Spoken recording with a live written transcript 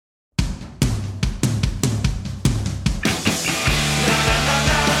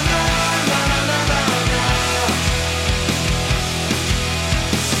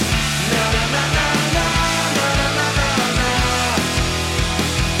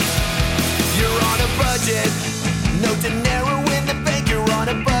budget. No dinero in the bank, you're on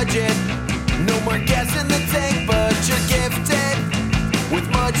a budget. No more gas in the tank, but you're gifted with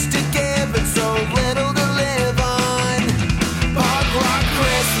much to give and so little to live on. Punk rock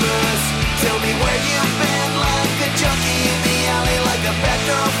Christmas, tell me where you've been. Like a junkie in the alley, like a bad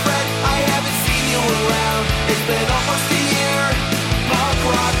girlfriend. I haven't seen you around, it's been almost a year. Punk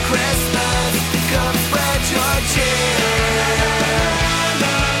rock Christmas, come spread your cheer.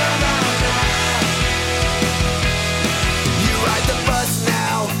 You ride the bus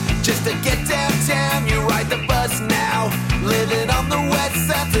now, just to get downtown. You ride the bus now, living on the west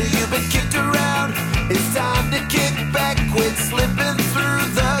side till you've been kicked around. It's time to kick back, quit slipping through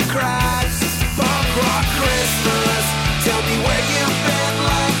the cracks. Punk rock Christmas, tell me where you've been.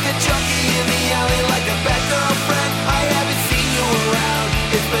 Like a junkie in the alley, like a bad girlfriend. I haven't seen you around,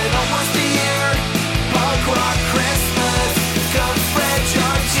 it's been almost a year. Punk rock Christmas, come spread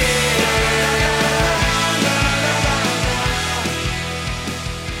your cheer.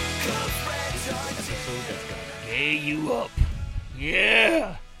 Come spread your cheer. Gay you up.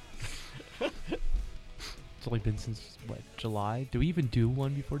 Yeah. It's only been since, what, July? Do we even do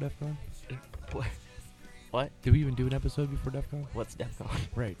one before DEF CON? What? Did we even do an episode before DEF CON? What's DEF CON?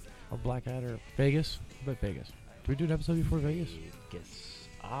 Right. Or Black Hat or Vegas? What about Vegas? Did we do an episode before Vegas? Vegas.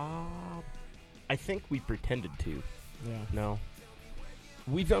 I think we pretended to. Yeah. No.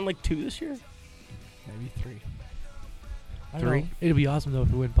 We've done like 2 this year? Maybe 3. I don't 3? know. It'd be awesome, though,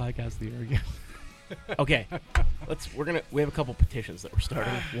 if we win Podcast of the Year again. Okay. We have a couple petitions that we're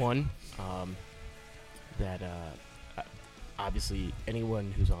starting. One, that obviously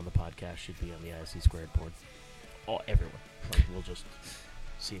anyone who's on the podcast should be on the ISC Squared board. Everyone. Like, we'll just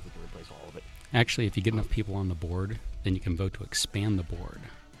see if we can replace all of it. Actually, if you get enough people on the board, then you can vote to expand the board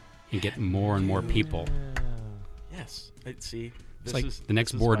and get more and more people. Yes. See, It's like the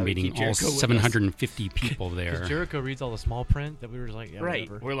next board meeting, all 750 people there. Because Jericho reads all the small print that we were just like, yeah, right.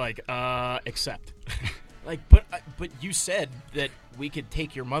 whatever. We're like, accept. Like, but you said that we could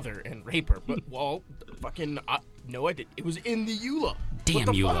take your mother and rape her. But, well, fucking, no, I didn't. It was in the EULA. Damn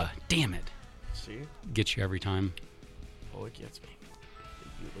EULA. Damn it. See? Gets you every time. Oh, it gets me.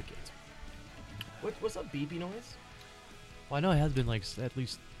 The EULA gets me. What's that beepy noise? Well, I know it has been like at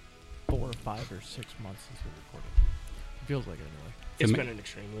least 4 or 5 or 6 months since we recorded. It feels like it anyway. It's been an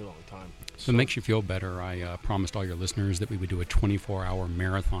extremely long time. So it makes you feel better. I promised all your listeners that we would do a 24-hour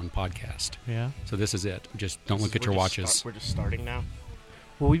marathon podcast. Yeah. So this is it. Just don't look at your watches. We're just starting now.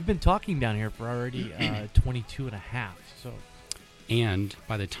 Well, we've been talking down here for already 22 and a half, so... And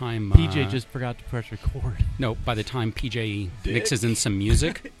by the time... PJ just forgot to press record. No, by the time PJ mixes in some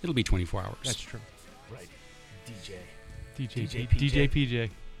music, it'll be 24 hours. That's true. Right. DJ PJ. PJ.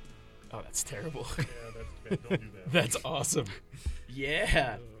 Oh, that's terrible. Yeah, don't do that. That's awesome.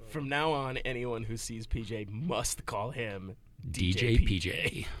 Yeah. From now on, anyone who sees PJ must call him DJ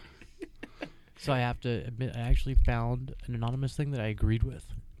PJ. So I have to admit, I actually found an anonymous thing that I agreed with.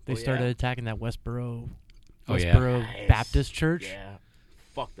 They started attacking that Westboro Nice. Baptist Church. Yeah.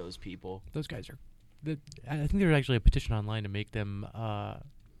 Fuck those people. Those guys are... I think there's actually a petition online to make them a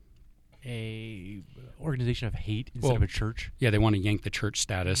organization of hate instead of a church. Yeah, they want to yank the church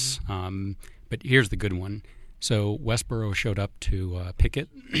status. But here's the good one. So Westboro showed up to picket.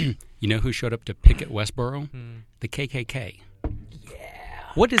 You know who showed up to picket Westboro? The KKK. Yeah.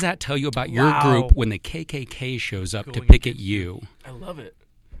 What does that tell you about your group when the KKK shows up to Going picket against you? I love it.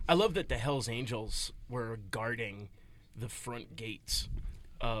 I love that the Hells Angels were guarding the front gates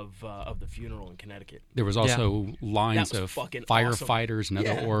of the funeral in Connecticut. There was also lines That was of fucking firefighters and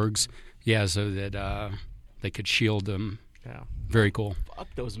other Yeah. orgs. Yeah, so that they could shield them. Yeah. Very cool. Fuck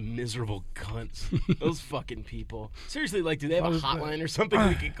those miserable cunts. Those fucking people. Seriously, like, do they have a hotline or something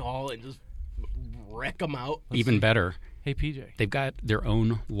we could call and just wreck them out? Even better, Hey, PJ. they've got their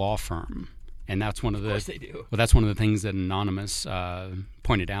own law firm. And that's one of Of course they do. Well, that's one of the things that Anonymous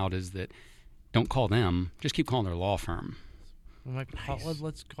pointed out is that don't call them, just keep calling their law firm. We might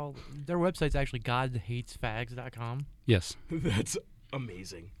let's call... Their website's actually godhatesfags.com. Yes. That's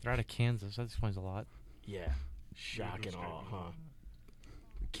amazing. They're out of Kansas. That explains a lot. Yeah. Shock and awe, huh?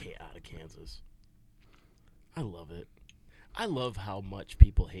 Out of Kansas. I love it. I love how much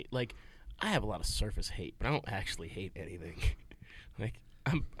people hate. Like, I have a lot of surface hate, but I don't actually hate anything. Like,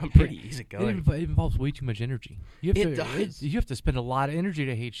 I'm pretty easygoing. It involves way too much energy. You have to spend a lot of energy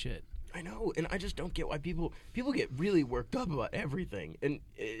to hate shit. I know, and I just don't get why people get really worked up about everything. And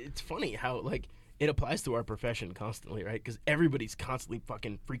it's funny how, like, it applies to our profession constantly, right? Because everybody's constantly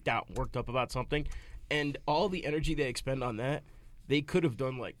fucking freaked out and worked up about something. And all the energy they expend on that, they could have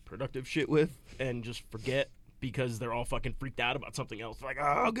done, like, productive shit with and just forget. because they're all fucking freaked out about something else. Like,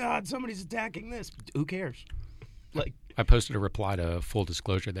 oh god, somebody's attacking this. Who cares? Like, I posted a reply to Full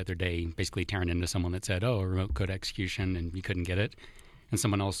Disclosure the other day, basically tearing into someone that said, "Oh, remote code execution," and you couldn't get it. And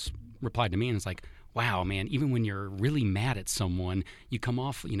someone else replied to me, and it's like, "Wow, man! Even when you're really mad at someone, you come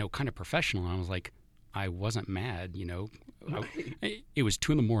off, kind of professional." And I was like, "I wasn't mad, It was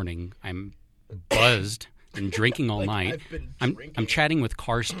 2 a.m. I'm buzzed and drinking all night. I'm chatting with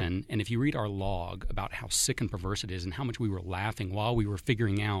Karsten, and if you read our log about how sick and perverse it is, and how much we were laughing while we were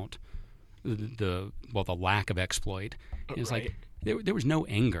figuring out the lack of exploit, it's like there was no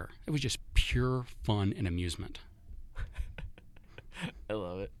anger. It was just pure fun and amusement. I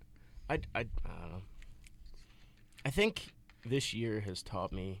love it. I don't know. I think this year has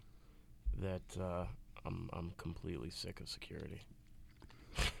taught me that I'm completely sick of security.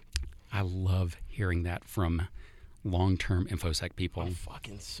 I love hearing that from long-term InfoSec people. I'm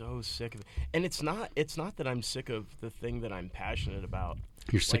fucking so sick of it. And it's not that I'm sick of the thing that I'm passionate about.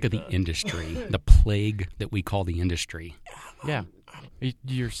 You're sick of the industry, the plague that we call the industry. Yeah.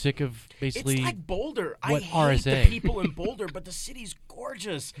 You're sick of basically. It's like Boulder. What I hate RSA. the people in Boulder, but the city's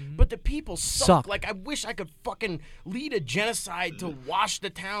gorgeous. But the people suck. Like, I wish I could fucking lead a genocide to wash the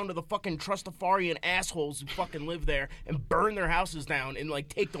town of the fucking Trustafarian assholes who fucking live there and burn their houses down and, like,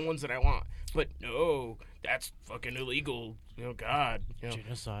 take the ones that I want. But no, that's fucking illegal. God.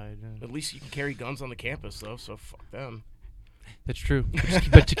 Genocide. At least you can carry guns on the campus, though, so fuck them. That's true.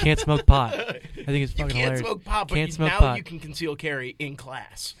 But you can't smoke pot. I think it's fucking You can't hilarious. smoke pot, but Can't smoke now pot. you can conceal carry in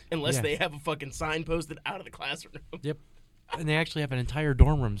class. Unless Yeah. they have a fucking sign posted out of the classroom. Yep. And they actually have an entire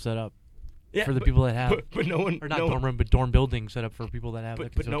dorm room set up Yeah, for the people that have. But no one... Or not no dorm room, but dorm building set up for people that have.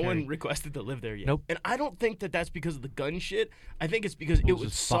 But no one requested to live there yet. Nope. And I don't think that that's because of the gun shit. I think it's because People it would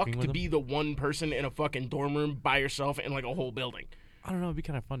just suck fucking to with be the one person in a fucking dorm room by yourself in like a whole building. I don't know. It'd be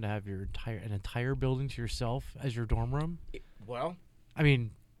kind of fun to have an entire building to yourself as your dorm room. Well, I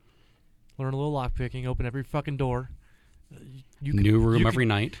mean, learn a little lockpicking, open every fucking door. New room every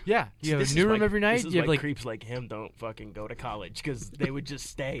night. Yeah, you have this a new is room why- every night. This is You have why like creeps like him don't fucking go to college because they would just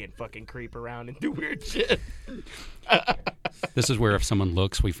stay and fucking creep around and do weird shit. This is where if someone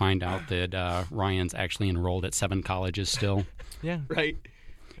looks, we find out that Ryan's actually enrolled at 7 colleges still. yeah. Right?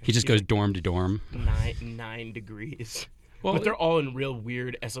 He just goes dorm to dorm. 9 degrees. Well, But they're all in real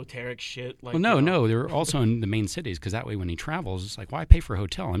weird esoteric shit. Like, no, they're also in the main cities because that way when he travels, it's like, why pay for a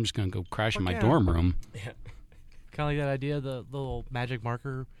hotel? I'm just going to go crash in my yeah. dorm room. Yeah. Kind of like that idea, the little magic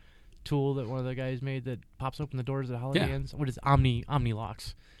marker tool that one of the guys made that pops open the doors at Holiday Yeah. Inns. What is Omni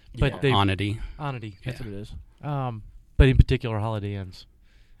locks? But Yeah. they Onity. Onity, that's Yeah. what it is. But in particular, Holiday Inns,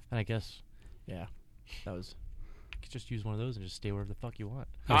 and I guess, yeah, that was. You could just use one of those and just stay wherever the fuck you want.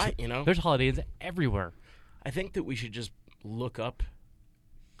 There's Holiday Inns everywhere. I think that we should just look up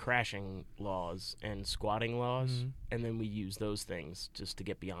crashing laws and squatting laws, and then we use those things just to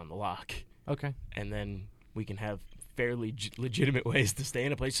get beyond the lock. Okay. And then we can have fairly legitimate ways to stay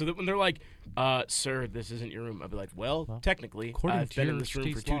in a place so that when they're like, sir, this isn't your room, I'll be like, well technically, according I've to been in your this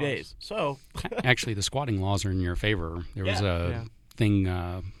room for state's 2 laws. days. So, Actually, the squatting laws are in your favor. There was a thing,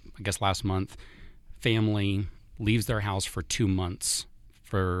 I guess last month, family leaves their house for 2 months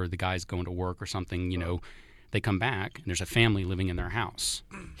for the guys going to work or something, They come back, and there's a family living in their house.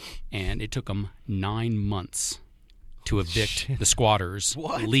 And it took them 9 months to evict the squatters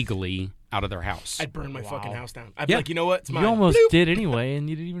legally out of their house. I'd burn my fucking house down. I'd be like, you know what? It's mine. You almost Bloop. did anyway, and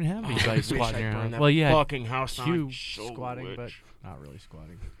you didn't even have anybody I wish squatting in I'd your burned house. that Well, you had fucking house down. Hugh So squatting, rich. but not really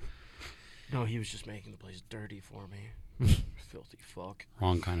squatting. No, he was just making the place dirty for me. Filthy fuck.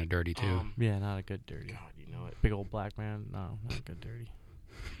 Wrong kind of dirty, too. Yeah, not a good dirty. God, you know it. Big old black man. No, not a good dirty.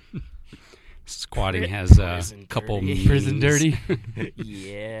 Squatting has a Prison couple dirty. meanings. Prison dirty.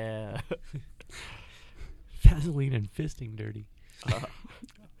 Yeah. Vaseline and fisting dirty.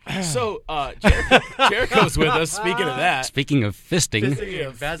 So, Jericho's with us. Speaking of that, Speaking of fisting,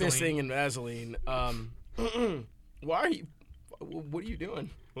 fisting and Vaseline. Why are you? What are you doing?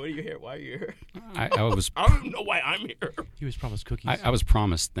 What are you here? Why are you here? I was I don't even know why I'm here. He was promised cookies. I was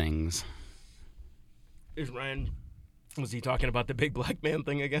promised things. Is Ryan? Was he talking about the big black man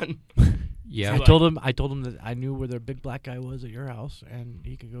thing again? Yeah, I told him that I knew where the big black guy was at your house, and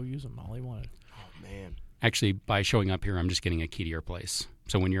he could go use them all he wanted. Oh man. actually, by showing up here, I'm just getting a key to your place.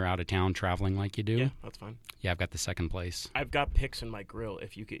 So when you're out of town traveling like you do, Yeah, that's fine. yeah, I've got the second place. I've got picks in my grill.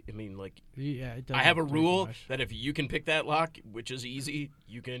 If you could, I mean, like, Yeah, it I have a doesn't do rule much. that if you can pick that lock, which is easy,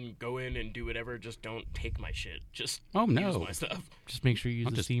 you can go in and do whatever. Just don't take my shit. Just Oh, use no. my stuff. Just make sure you use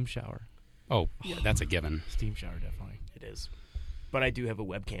I'll the just- steam shower. Oh, yeah, that's a given. Steam shower, definitely. It is, but I do have a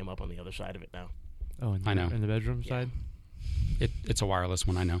webcam up on the other side of it now. Oh, in I know. in the bedroom Yeah. side. It's a wireless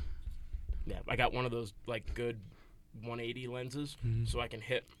one, I know. Yeah, I got one of those like good 180 lenses, so I can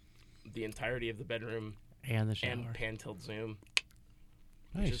hit the entirety of the bedroom and the shower and pan tilt zoom.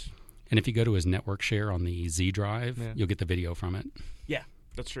 Nice. And if you go to his network share on the Z Drive, you'll get the video from it. Yeah,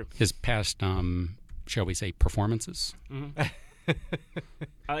 that's true. His past, shall we say, performances. I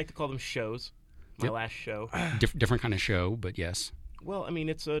like to call them shows. My last show. Different kind of show, but yes. Well, I mean,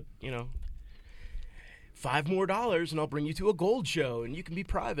 it's a, $5 more and I'll bring you to a gold show and you can be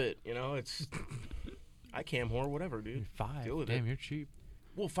private. It's I cam whore, whatever, dude. 5. Deal with Damn, it. you're cheap.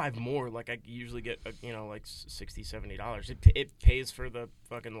 Well, 5 more, like I usually get, like $60, $70. It pays for the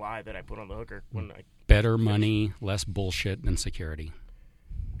fucking lie that I put on the hooker when I. Better money, less bullshit than security.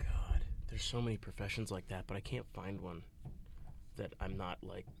 God, there's so many professions like that, but I can't find one that I'm not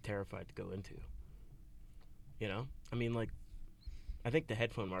like terrified to go into. I mean, like, I think the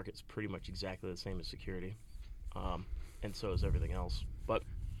headphone market's pretty much exactly the same as security, and so is everything else. But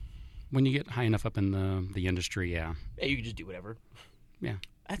when you get high enough up in the industry, yeah, you can just do whatever. Yeah.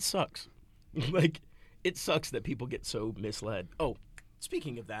 That sucks. Like, it sucks that people get so misled. Oh,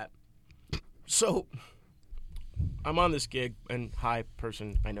 speaking of that, so I'm on this gig, and hi,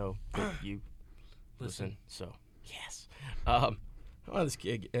 person, I know that you listen, so yes. I'm on this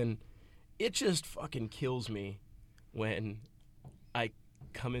gig, and it just fucking kills me when I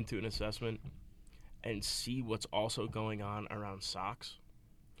come into an assessment and see what's also going on around socks.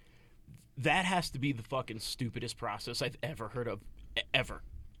 That has to be the fucking stupidest process I've ever heard of. Ever.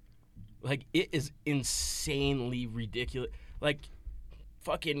 Like, it is insanely ridiculous. Like,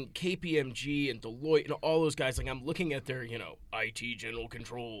 fucking KPMG and Deloitte and all those guys, like, I'm looking at their, IT general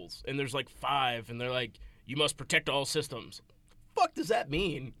controls, and there's like 5, and they're like, you must protect all systems. Fuck does that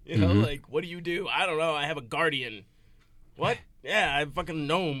mean? Like, what do you do? I don't know. I have a guardian. What? Yeah, I have a fucking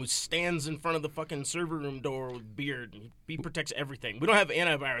gnome who stands in front of the fucking server room door with beard. And he protects everything. We don't have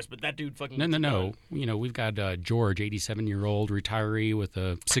antivirus, but that dude fucking... No. We've got George, 87-year-old retiree with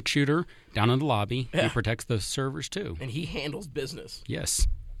a 6-shooter down in the lobby. Yeah. He protects the servers, too. And he handles business. Yes.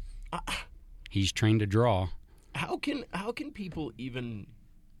 He's trained to draw. How can people even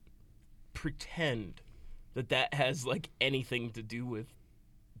pretend that has, like, anything to do with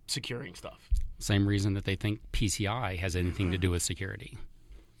securing stuff? Same reason that they think PCI has anything to do with security.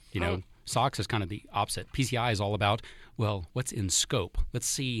 SOX is kind of the opposite. PCI is all about, well, what's in scope? Let's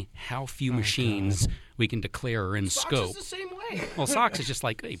see how few machines we can declare are in scope. SOX is the same way. Well, SOX is just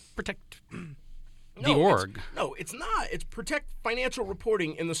like, hey, protect the org. It's not. It's protect financial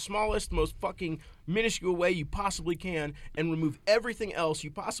reporting in the smallest, most fucking minuscule way you possibly can and remove everything else you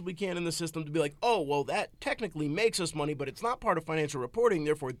possibly can in the system to be like, oh, well, that technically makes us money, but it's not part of financial reporting,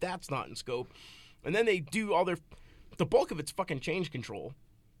 therefore that's not in scope. And then they do all the bulk of it's fucking change control.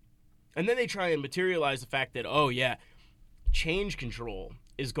 And then they try and materialize the fact that, oh, yeah, change control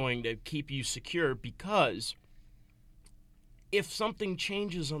is going to keep you secure because if something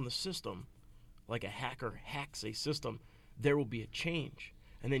changes on the system, like a hacker hacks a system, there will be a change.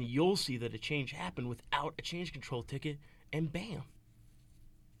 And then you'll see that a change happened without a change control ticket, and bam,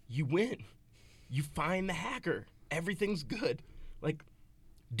 you win. You find the hacker. Everything's good. Like,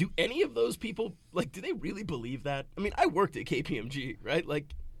 do any of those people, like, do they really believe that? I mean, I worked at KPMG, right?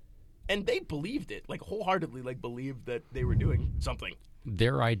 Like, and they believed it, like, wholeheartedly, like, believed that they were doing something.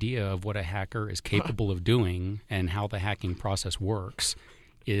 Their idea of what a hacker is capable of doing and how the hacking process works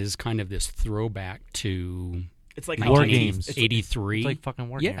is kind of this throwback to it's like war games. 83. It's like fucking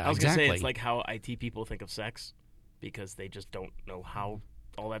war games. I was exactly. Gonna say it's like how IT people think of sex because they just don't know how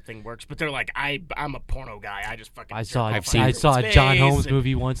all that thing works. But they're like, I'm a porno guy. I just fucking. I saw a John Holmes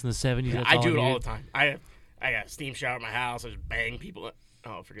movie once in the 70s. Yeah, I do it all the time. I got a steam shower at my house. I just bang people.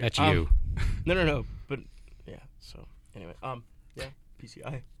 Oh, forget that's it. you. No. But yeah. So anyway, yeah,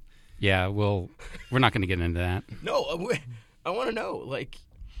 PCI. Yeah. Well, we're not going to get into that. No, I want to know, like.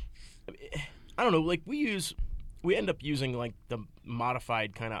 I don't know, like we end up using like the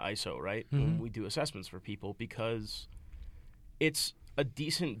modified kind of ISO, right? When we do assessments for people because it's a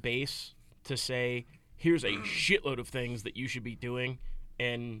decent base to say, here's a shitload of things that you should be doing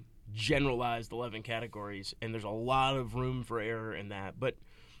and generalized 11 categories, and there's a lot of room for error in that, but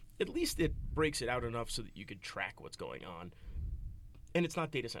at least it breaks it out enough so that you could track what's going on. And it's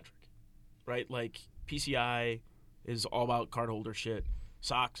not data-centric, right? Like PCI is all about cardholder shit.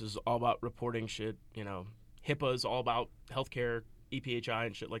 SOX is all about reporting shit, HIPAA is all about healthcare, EPHI,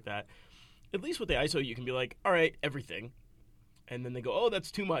 and shit like that. At least with the ISO, you can be like, all right, everything. And then they go, oh, that's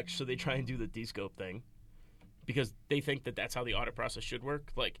too much. So they try and do the descope thing because they think that that's how the audit process should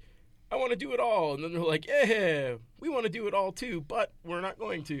work. Like, I want to do it all. And then they're like, yeah, we want to do it all too, but we're not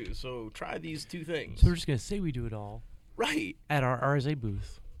going to. So try these 2 things. So we're just going to say we do it all. Right. At our RSA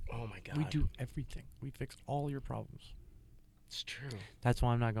booth. Oh my god. We do everything. We fix all your problems. It's true. That's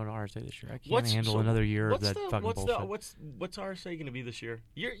why I'm not going to RSA this year. I can't handle another year of that fucking bullshit. What's RSA going to be this year?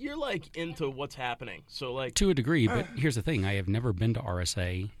 You're like into what's happening. So like to a degree, but here's the thing: I have never been to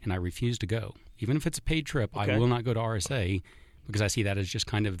RSA, and I refuse to go. Even if it's a paid trip, I will not go to RSA because I see that as just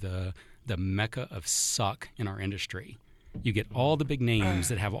kind of the mecca of suck in our industry. You get all the big names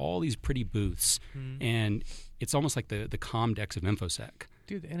that have all these pretty booths, and it's almost like the Comdex of InfoSec.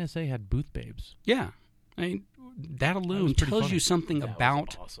 Dude, the NSA had booth babes. Yeah. I mean, that alone tells you something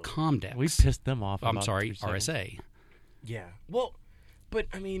about awesome. Comdex. We pissed them off. I'm sorry, RSA. Yeah. Well, but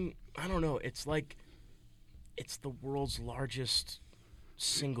I mean, I don't know. It's like it's the world's largest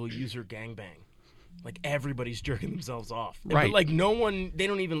single-user gangbang. Like everybody's jerking themselves off. Right. But like no one, they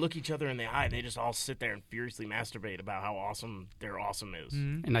don't even look each other in the eye. They just all sit there and furiously masturbate about how awesome their awesome is.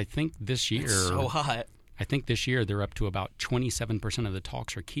 And I think this year, It's so hot. I think this year they're up to about 27% of the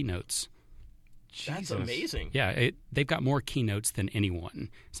talks are keynotes. That's amazing. Yeah, they've got more keynotes than anyone.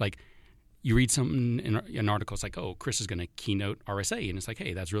 It's like you read something in an article, it's like, oh, Chris is going to keynote RSA. And it's like,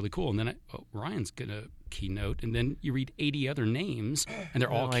 hey, that's really cool. And then Ryan's going to keynote. And then you read 80 other names, and they're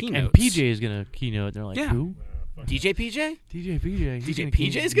all like, keynotes. And PJ is going to keynote. And they're like, who? DJ PJ? DJ PJ. DJ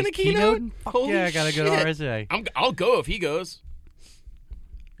PJ is going to keynote? Holy yeah, I got to go to shit. RSA. I'll go if he goes.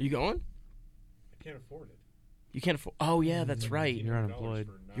 Are you going? I can't afford it. You can't afford. Oh yeah, that's right. You're unemployed.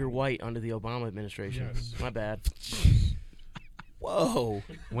 You're white under the Obama administration. Yes. My bad. Whoa.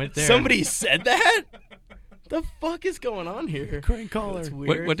 Went there. Somebody said that? The fuck is going on here? Crank collar. That's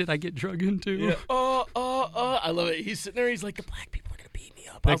weird. What did I get drug into? Yeah. I love it. He's sitting there. He's like, the black people are gonna beat me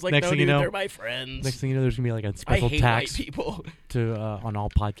up. I was like, next no, thing dude, you know- they're my friends. Next thing you know, there's going to be like a I special hate tax white people. to on all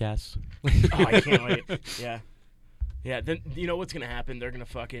podcasts. Oh, I can't wait. Yeah. Yeah, then you know what's gonna happen? They're gonna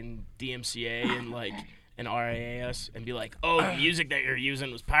fucking DMCA and like and RIA us and be like, oh, the music that you're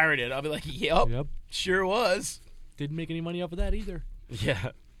using was pirated. I'll be like, yep. Sure was. Didn't make any money off of that either. Yeah.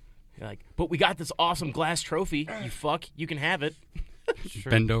 You're like, but we got this awesome glass trophy. You fuck. You can have it.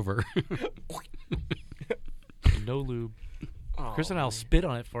 Sure. Bend over. No lube. Oh, Chris and I'll spit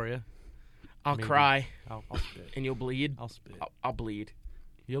on it for you. I'll Maybe. cry I'll spit. and you'll bleed. I'll spit. I'll bleed.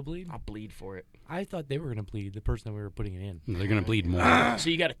 You'll bleed? I'll bleed for it. I thought they were going to bleed, the person that we were putting it in. They're going to bleed more. So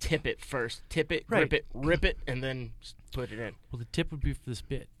you got to tip it first. Tip it, grip it, rip it, and then put it in. Well, the tip would be for the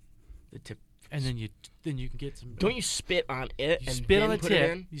spit. The tip. And then you can get some... Don't you spit on it You and spit then on the put tip. it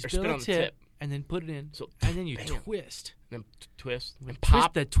in? You Or spit on the tip, tip. and then put it in. So, and then you bam. twist. Then twist. And Twist,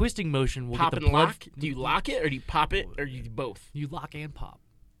 pop. that twisting motion will Pop get the and blood... lock. Do you lock it or do you pop it or do you do both? You lock and pop.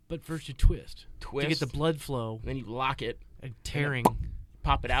 But first you twist. Twist. To get the blood flow Then you lock it, and tearing.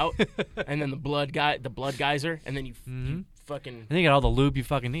 pop it out, and then the blood geyser, and then you fucking. And then you got all the lube you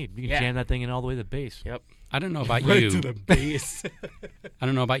fucking need. You can Yeah. jam that thing in all the way to the base. Yep. I don't know about you. base. I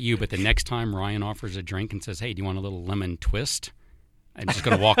don't know about you, but the next time Ryan offers a drink and says, hey, do you want a little lemon twist? I'm just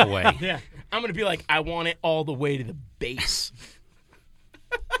going to walk away. Yeah. I'm gonna be like, I want it all the way to the base.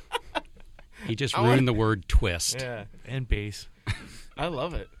 He just ruined the word twist. Yeah. And base. I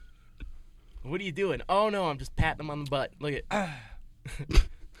love it. What are you doing? Oh no, I'm just patting him on the butt. Look at.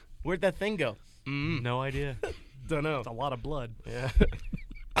 Where'd that thing go? No idea. Don't know. It's a lot of blood. Yeah.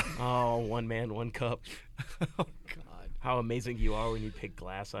 Oh, one man, one cup. Oh, God. How amazing you are when you pick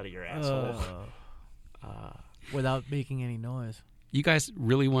glass out of your asshole. Without making any noise. You guys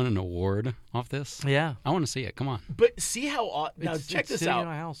really want an award off this? Yeah. I want to see it. Come on. But see how now It's check this sitting out. in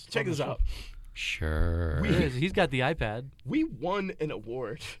our house. Check on the this shelf. out. Sure. It is. He's got the iPad. We won an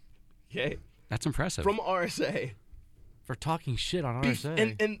award. Okay, That's impressive. from RSA. For talking shit on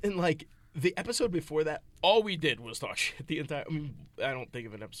RSA. And like the episode before that, all we did was talk shit the entire. I mean, I don't think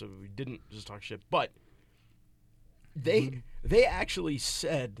of an episode where we didn't just talk shit, but they actually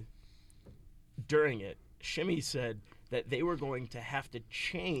said during it, Shimmy said that they were going to have to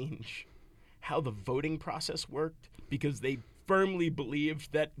change how the voting process worked because they firmly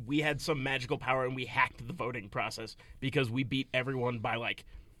believed that we had some magical power and we hacked the voting process because we beat everyone by like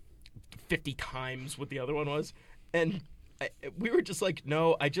 50 times what the other one was. And we were just like,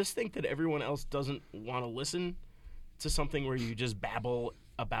 no, I just think that everyone else doesn't want to listen to something where you just babble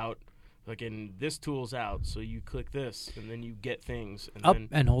about, like, in this tool's out, so you click this, and then you get things. And Up then,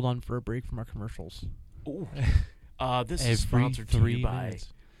 and hold on for a break from our commercials. ooh. This Every is sponsored to 3 you by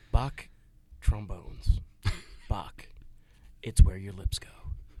minutes. Bach Trombones. Bach. It's where your lips go.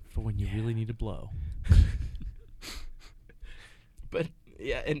 For when you really need to blow. But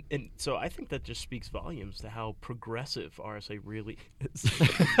yeah, and so I think that just speaks volumes to how progressive RSA really is.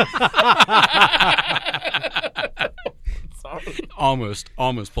 Sorry.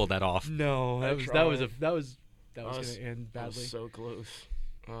 Almost pulled that off. No, I that was tried. that was going I was to end I was badly. so close.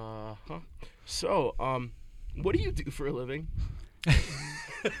 So, what do you do for a living?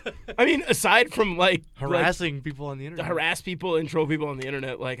 I mean, aside from harassing people on the internet, harass people and troll people on the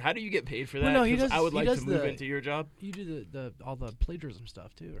internet, how do you get paid for that? Well, no, I would like to move into your job. You do all the plagiarism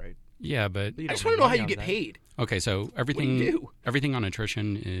stuff too, right? Yeah, but I just want to know how you get paid. Okay, so everything What do you do? everything on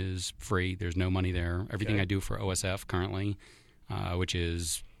attrition is free. There's no money there. Everything Okay. I do for OSF currently, which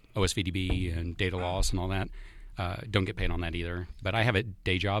is OSVDB and data loss and all that, don't get paid on that either. But I have a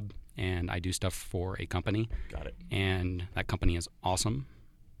day job and I do stuff for a company. Got it. And that company is awesome.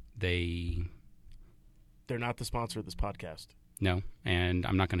 They're not the sponsor of this podcast. No, and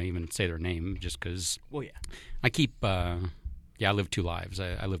I'm not going to even say their name just because. Well, yeah. I keep. I live two lives.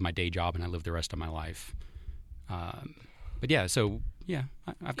 I live my day job and I live the rest of my life. But yeah, so yeah,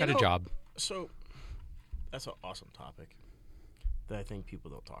 I've got a job. So that's an awesome topic that I think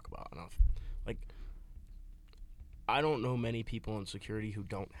people don't talk about enough. I don't know many people in security who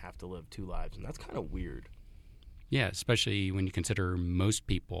don't have to live two lives, and that's kind of weird. Yeah, especially when you consider most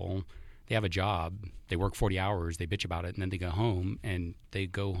people, they have a job, they work 40 hours, they bitch about it, and then they go home, and they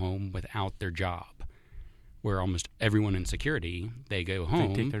go home without their job. Where almost everyone in security, they go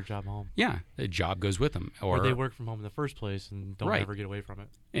home. They take their job home. Yeah, the job goes with them. Or they work from home in the first place and don't ever get away from it.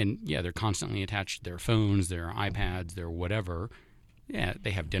 And yeah, they're constantly attached to their phones, their iPads, their whatever. Yeah,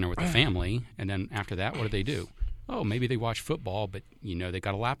 they have dinner with the family, and then after that, what do? Oh, maybe they watch football, but they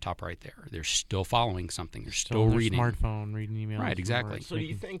got a laptop right there. They're still following something. They're still reading. Smartphone, reading emails. Right, exactly. So do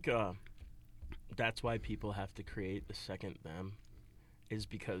you think that's why people have to create a second them? Is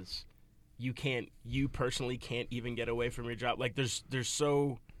because you personally can't even get away from your job?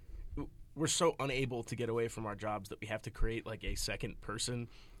 We're so unable to get away from our jobs that we have to create a second person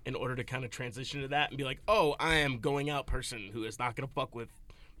in order to kind of transition to that and be like, oh, I am going out person who is not going to fuck with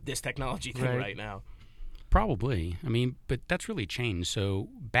this technology thing right now. Probably. I mean, but that's really changed. So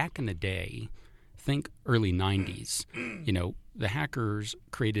back in the day, think early 90s, the hackers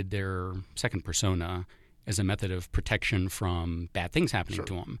created their second persona as a method of protection from bad things happening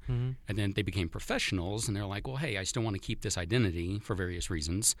to them. Mm-hmm. And then they became professionals, and they're like, well, hey, I still want to keep this identity for various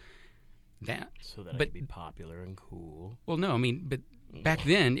reasons. So that I could be popular and cool. Well, no, I mean, but back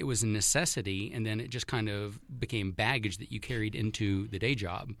then it was a necessity, and then it just kind of became baggage that you carried into the day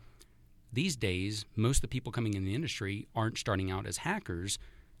job. These days, most of the people coming in the industry aren't starting out as hackers,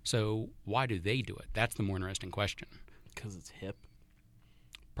 so why do they do it? That's the more interesting question. Because it's hip.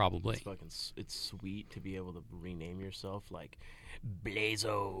 Probably. It's sweet to be able to rename yourself like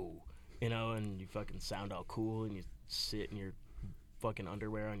Blazo, and you fucking sound all cool, and you sit in your fucking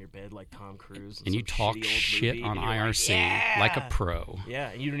underwear on your bed like Tom Cruise. And you talk shit on IRC like a pro. Yeah,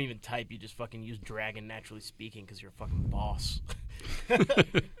 and you don't even type. You just fucking use Dragon Naturally Speaking because you're a fucking boss.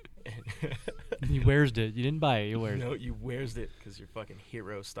 He wears it. You didn't buy it. You wears it. No, you wears it because you're fucking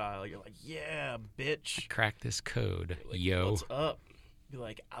hero style. You're like, yeah, bitch. Crack this code, like, yo. What's up? Be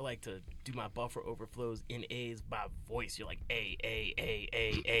like, I like to do my buffer overflows in A's by voice. You're like, A.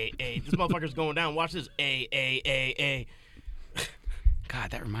 This motherfucker's going down. Watch this. A.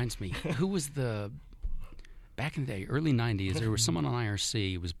 God, that reminds me. Who was back in the day, early 90s, there was someone on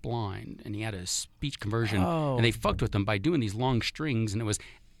IRC who was blind, and he had a speech conversion, and they fucked with him by doing these long strings, and it was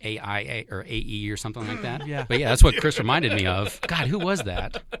AIA or AE or something like that. Yeah. But yeah, that's what Chris reminded me of. God, who was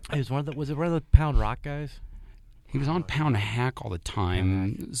that? It was was it one of the Pound Rock guys? He was on Pound Hack all the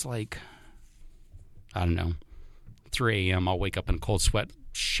time. It was like, I don't know, 3 a.m. I'll wake up in a cold sweat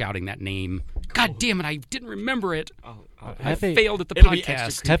shouting that name. God damn it, I didn't remember it. I failed at the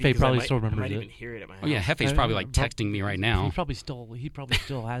podcast. Hefe probably still remembers I might it. even hear it at my house. Oh yeah, Hefe's probably texting me right now. He probably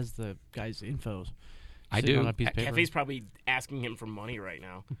still has the guy's info. I do. On a piece of paper. Hefe's probably asking him for money right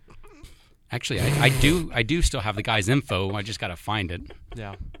now. Actually, I do still have the guy's info. I just got to find it.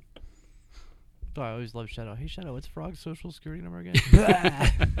 Yeah. Oh, I always love Shadow. Hey, Shadow, what's Frog's social security number again?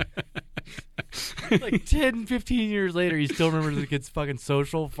 Like 10, 15 years later, he still remembers the kid's fucking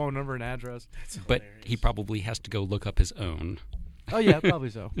social phone number and address. But he probably has to go look up his own. Oh, yeah, probably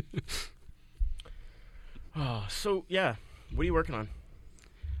so. So, yeah. What are you working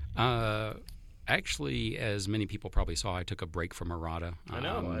on? Actually, as many people probably saw, I took a break from Errata. I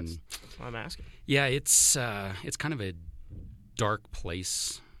know. That's why I'm asking. Yeah, it's kind of a dark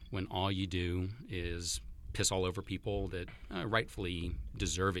place when all you do is piss all over people that rightfully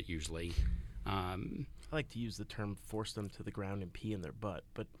deserve it usually. I like to use the term force them to the ground and pee in their butt,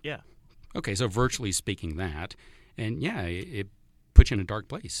 but yeah. Okay, so virtually speaking that. And yeah, it puts you in a dark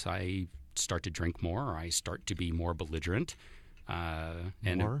place. I start to drink more. I start to be more belligerent.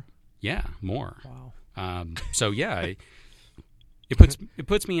 More? Yeah, more. Wow. So yeah, it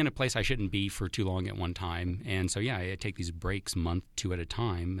puts me in a place I shouldn't be for too long at one time. And so, yeah, I take these breaks month, 2 at a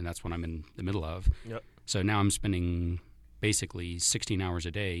time, and that's what I'm in the middle of. Yep. So now I'm spending basically 16 hours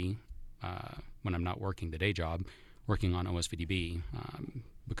a day when I'm not working the day job, working on OSVDB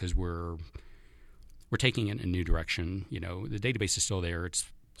because we're taking it in a new direction. You know, the database is still there. It's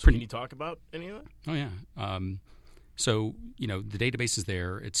pretty. Can you talk about any of that? Oh, yeah. So, you know, the database is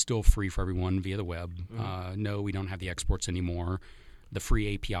there. It's still free for everyone via the web. Mm-hmm. No, we don't have the exports anymore. The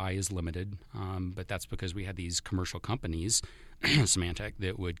free API is limited, but that's because we had these commercial companies, Symantec,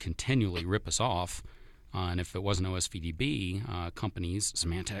 that would continually rip us off. And if it wasn't OSVDB, companies,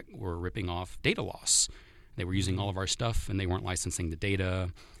 Symantec, were ripping off data loss. They were using all of our stuff, and they weren't licensing the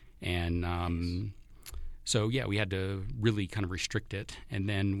data. And so, yeah, we had to really kind of restrict it. And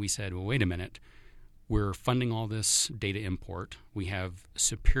then we said, well, wait a minute. We're funding all this data import. We have a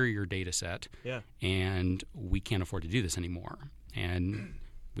superior data set, and we can't afford to do this anymore. And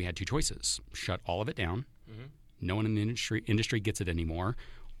we had two choices: shut all of it down. Mm-hmm. No one in the industry gets it anymore,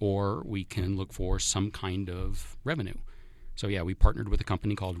 or we can look for some kind of revenue. So, yeah, we partnered with a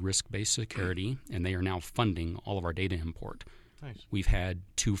company called Risk-Based Security, and they are now funding all of our data import. Nice. We've had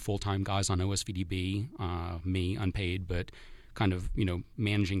 2 full-time guys on OSVDB, me unpaid, but kind of, you know,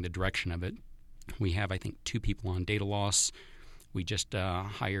 managing the direction of it. We have, I think, 2 people on data loss. We just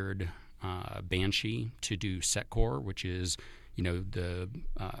hired Banshee to do Setcore, which is, you know, the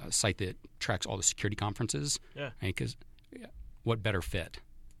site that tracks all the security conferences. Yeah. Because what better fit?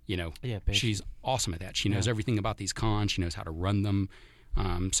 You know, Banshee. She's awesome at that. She knows everything about these cons. She knows how to run them.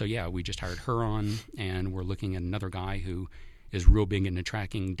 So, yeah, we just hired her on, and we're looking at another guy who is real big into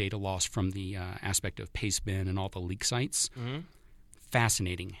tracking data loss from the aspect of Pastebin and all the leak sites. Mm-hmm.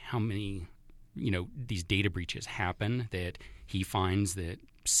 Fascinating how many, you know, these data breaches happen that he finds that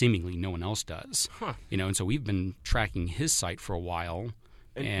seemingly no one else does. Huh. You know, and so we've been tracking his site for a while.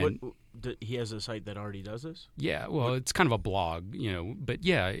 And he has a site that already does this? Yeah, well, it's kind of a blog, you know, but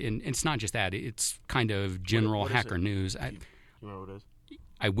yeah, and it's not just that. It's kind of general hacker news. You remember what it is?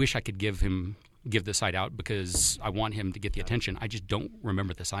 I wish I could give the site out because I want him to get the attention. I just don't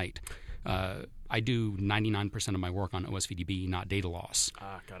remember the site. I do 99% of my work on OSVDB, not data loss.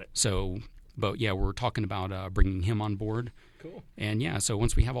 Got it. So, but yeah, we're talking about bringing him on board. Cool. And yeah, so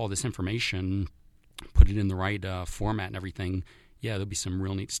once we have all this information, put it in the right format and everything, yeah, there'll be some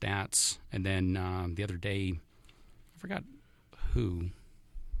real neat stats. And then the other day, I forgot who.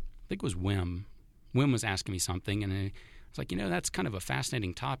 I think it was Wim. Wim was asking me something, and I was like, you know, that's kind of a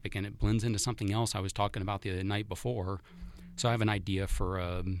fascinating topic, and it blends into something else I was talking about the night before. So I have an idea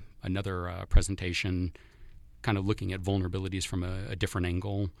for another presentation, kind of looking at vulnerabilities from a different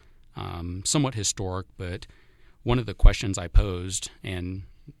angle, somewhat historic, but one of the questions I posed, and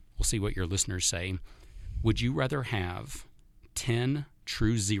we'll see what your listeners say, would you rather have 10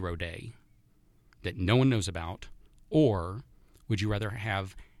 true zero day that no one knows about, or would you rather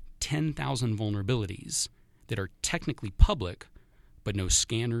have 10,000 vulnerabilities that are technically public, but no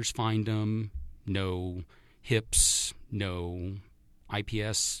scanners find them, no HIPS, no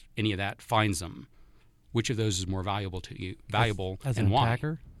IPS, any of that finds them? Which of those is more valuable to you? As and an why?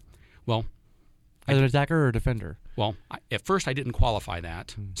 Attacker? Well, as an attacker or a defender? Well, at first I didn't qualify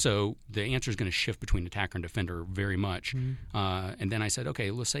that, so the answer is going to shift between attacker and defender very much. And then I said,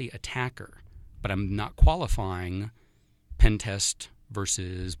 okay, let's say attacker, but I'm not qualifying pen test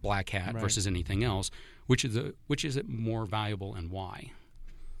versus black hat versus anything else. Which is it more valuable and why?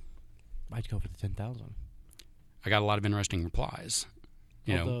 I'd go for the 10,000. I got a lot of interesting replies.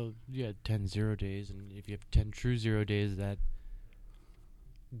 Although you had 10 0 days, and if you have 10 true 0 days that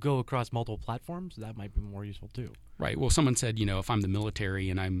go across multiple platforms, that might be more useful too. Right. Well, someone said, you know, if I'm the military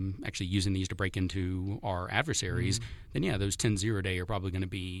and I'm actually using these to break into our adversaries, then yeah, those 10 0 day are probably going to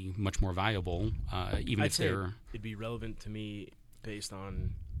be much more valuable, even if they're... It'd be relevant to me based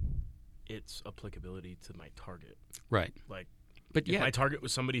on its applicability to my target. Right. Like, but if my target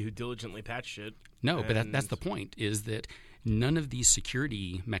was somebody who diligently patched it. No, but that's the point, is that none of these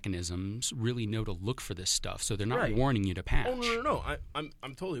security mechanisms really know to look for this stuff, so they're not warning you to patch. Oh, no.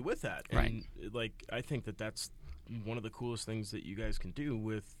 I'm totally with that. And, right. Like, I think that's one of the coolest things that you guys can do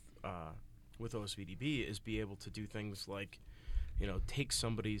with OSVDB is be able to do things like, you know, take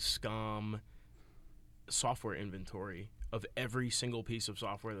somebody's SCOM software inventory of every single piece of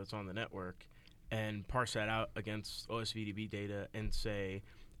software that's on the network and parse that out against OSVDB data and say,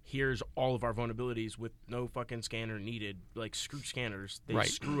 here's all of our vulnerabilities with no fucking scanner needed. Like, screw scanners. They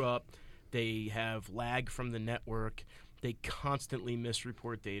screw up. They have lag from the network. They constantly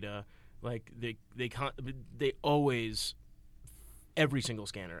misreport data. Like, they always, every single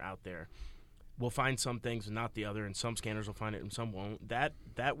scanner out there will find some things and not the other, and some scanners will find it and some won't. That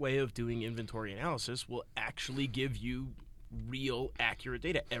way of doing inventory analysis will actually give you real, accurate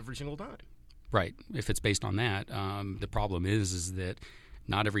data every single time. Right. If it's based on that, the problem is that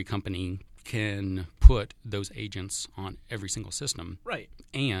not every company can put those agents on every single system. Right.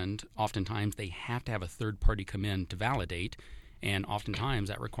 And oftentimes they have to have a third party come in to validate. And oftentimes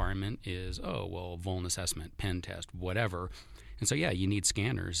that requirement is, vuln assessment, pen test, whatever. And so, you need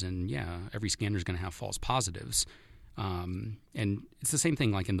scanners. And, every scanner is going to have false positives. And it's the same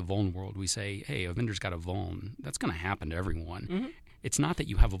thing like in the vuln world. We say, hey, a vendor's got a vuln. That's going to happen to everyone. Mm-hmm. It's not that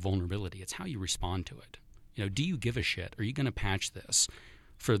you have a vulnerability. It's how you respond to it. Do you give a shit? Are you going to patch this?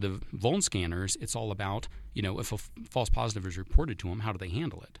 For the vuln scanners, it's all about, if a false positive is reported to them, how do they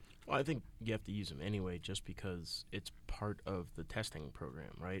handle it? Well, I think you have to use them anyway just because it's part of the testing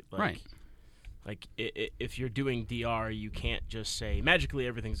program, right? Right. Like, if you're doing DR, you can't just say, magically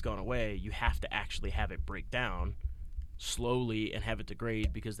everything's gone away. You have to actually have it break down slowly and have it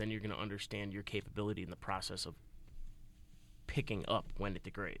degrade, because then you're going to understand your capability in the process of picking up when it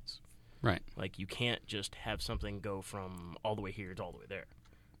degrades. Right. Like, you can't just have something go from all the way here to all the way there.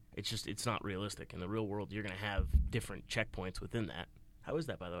 It's not realistic. In the real world, you're going to have different checkpoints within that. How is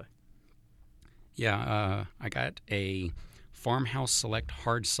that, by the way? Yeah, I got a Farmhouse Select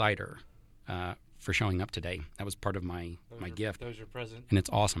hard cider for showing up today. That was part of my gift. That was your present. And it's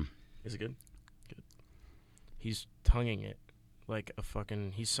awesome. Is it good? Good. He's tonguing it like a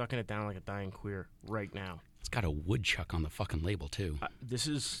fucking... He's sucking it down like a dying queer right now. It's got a woodchuck on the fucking label, too. This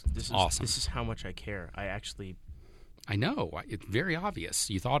is awesome. This is how much I care. I know. It's very obvious.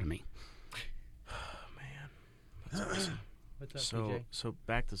 You thought of me. Oh, man. That's awesome. What's up, PJ? So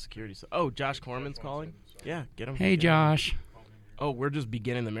back to security stuff. Oh, Josh Corman's calling? Yeah, get him. Hey, Josh. Oh, we're just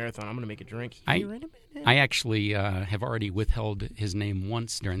beginning the marathon. I'm going to make a drink. I actually have already withheld his name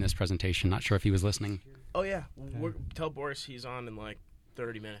once during this presentation. Not sure if he was listening. Oh, yeah. Tell Boris he's on in like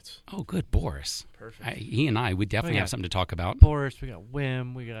 30 minutes. Oh, good, Boris. Perfect. He and I would definitely have something to talk about. Boris, we got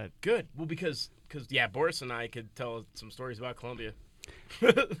Wim, we got... Good. Well, because Boris and I could tell some stories about Columbia.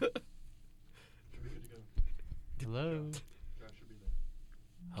 Hello?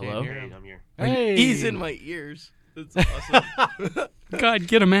 Hello? Hey, I'm here. Hey! He's in my ears. That's awesome. God,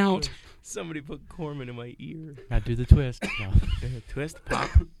 get him out. Somebody put Corman in my ear. Gotta do the twist. No. Twist, pop,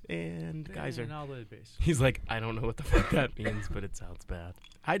 and geyser. And all the base. He's like, I don't know what the fuck that means, but it sounds bad.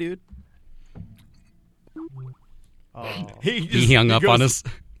 Hi, dude. Oh, He hung up on us.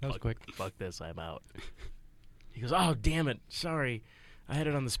 that was quick. Fuck this, I'm out. He goes, oh, damn it. Sorry. I had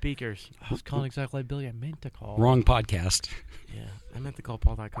it on the speakers. I was calling exactly like Billy. I meant to call. Wrong podcast. Yeah, I meant to call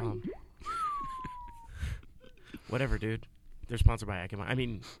Paul.com. Whatever, dude. They're sponsored by Akamai. I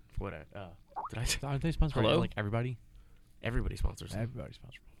mean, what? Did I say? Aren't they sponsored by Hello? like everybody? Everybody sponsors them. Everybody's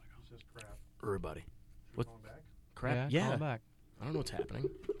sponsored by It's just crap. Everybody. What? Going back? Crap? Yeah, Yeah. call back. I don't know what's happening.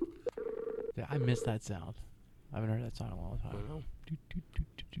 Yeah, I miss that sound. I haven't heard that sound in a long I time. don't know.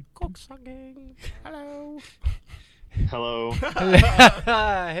 Cock sucking. Hello. Hello. Hello.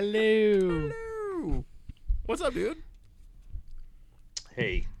 Hello. What's up, dude?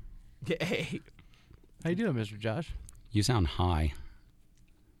 Hey. Hey. How you doing, Mr. Josh? You sound high.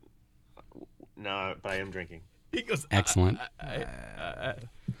 No, but I am drinking. He goes, Excellent.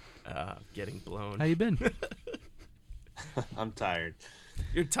 getting blown. How you been? I'm tired.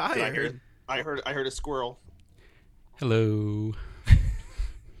 You're tired. I heard a squirrel. Hello.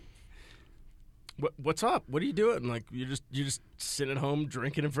 What's up? What are you doing? Like you're just sitting at home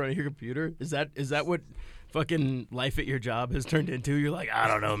drinking in front of your computer? Is that what fucking life at your job has turned into? You're like, I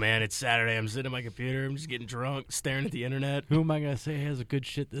don't know, man. It's Saturday. I'm sitting at my computer. I'm just getting drunk, staring at the internet. Who am I gonna say has a good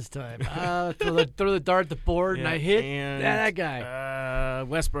shit this time? Throw the dart at the board and I hit. And, that guy.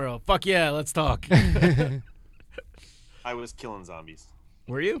 Westboro. Fuck yeah, let's talk. I was killing zombies.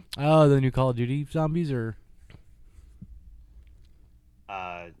 Were you? Oh, the new Call of Duty zombies or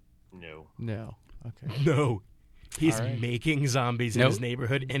No. no? Okay. No. He's All right. making zombies in Nope. his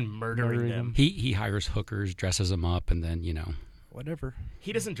neighborhood and murdering them. He hires hookers, dresses them up, and then, Whatever.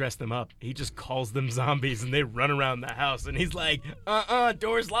 He doesn't dress them up. He just calls them zombies, and they run around the house, and he's like,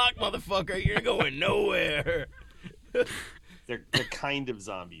 door's locked, motherfucker. You're going nowhere. They're kind of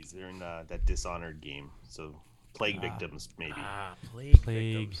zombies. They're in that Dishonored game. So plague victims, maybe. Plague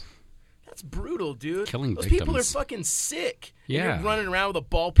Plague. victims. That's brutal, dude. Killing Those people are victims. fucking sick. And Yeah. you're running around with a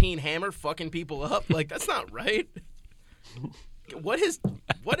ball-peen hammer fucking people up. Like, that's not right. What has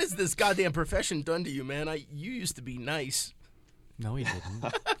this goddamn profession done to you, man? You used to be nice. No, he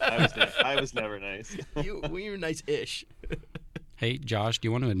didn't. I was never nice. You were nice-ish. Hey, Josh, do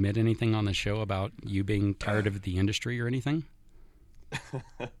you want to admit anything on the show about you being tired of the industry or anything?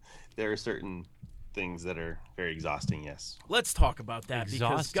 There are certain things that are very exhausting. Yes. Let's talk about that because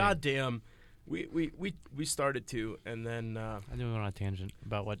Exhausting. goddamn, we started to, and then I think we went on a tangent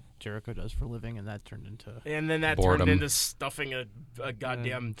about what Jericho does for a living, and that turned into Boredom. turned into stuffing a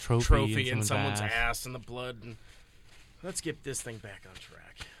goddamn trophy in in someone's someone's ass and the blood. And let's get this thing back on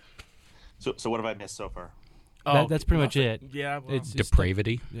track. So what have I missed so far? that's pretty much nothing. it. Yeah, well, It's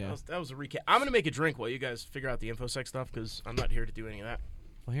Depravity. Yeah. that was a recap. I'm gonna make a drink while you guys figure out the InfoSec stuff because I'm not here to do any of that.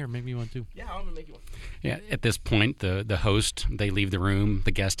 Well, here, make me one too. Yeah, I'm gonna make you one. Yeah, at this point, the host, they leave the room.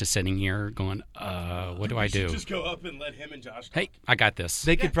 The guest is sitting here going, what do I do? Just go up and let him and Josh talk. Hey, I got this.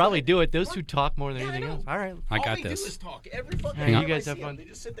 They could probably do it. Those two talk more than Yeah, I anything know. else. All right. I All got they this. do is talk. Every fucking Hey, you time guys I have see 'em, fun. They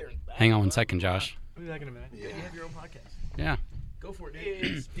just sit there. Hang on one second, Josh. I'll be back in a minute. Yeah, you have your own podcast. Yeah. Go for it,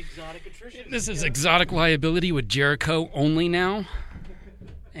 dude. It's exotic attrition. This is Exotic Liability with Jericho only now.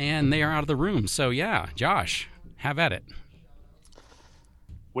 And they are out of the room. So, yeah, Josh, have at it.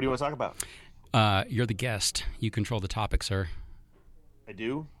 What do you want to talk about? You're the guest. You control the topic, sir. I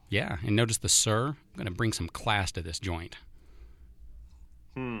do. Yeah, and notice the sir. I'm going to bring some class to this joint.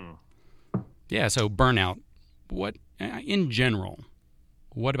 Yeah, so burnout. What, in general,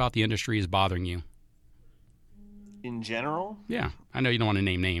 what about the industry is bothering you? In general, Yeah, I know you don't want to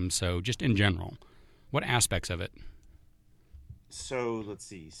name names, so just in general, what aspects of it? so let's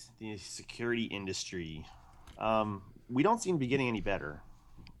see. The security industry. We don't seem to be getting any better.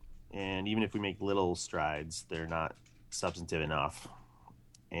 And even if we make little strides, they're not substantive enough.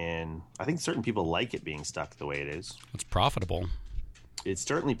 And I think certain people like it being stuck the way it is. It's profitable. It's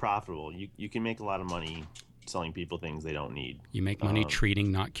certainly profitable. You can make a lot of money selling people things they don't need. You make money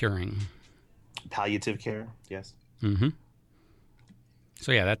treating, not curing. Palliative care, yes. Mm-hmm.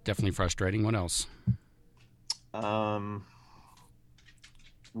 So, yeah, that's definitely frustrating. What else?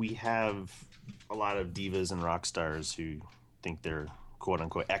 We have a lot of divas and rock stars who think they're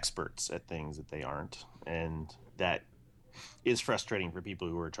quote-unquote experts at things that they aren't. And that is frustrating for people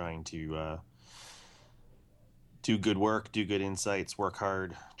who are trying to do good work, do good insights, work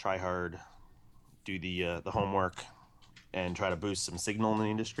hard, try hard, do the homework, and try to boost some signal in the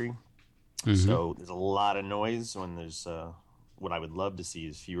industry. So there's a lot of noise when there's what I would love to see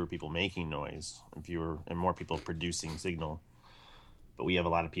is fewer people making noise and more people producing signal. But we have a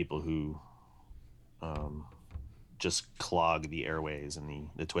lot of people who just clog the airways and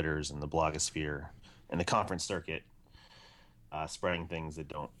the Twitters and the blogosphere and the conference circuit, spreading things that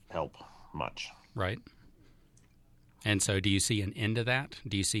don't help much. Right. And so do you see an end to that?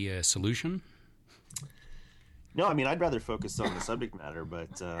 Do you see a solution? No, I mean, I'd rather focus on the subject matter,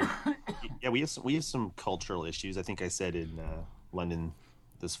 but yeah, we have some cultural issues. I think I said in London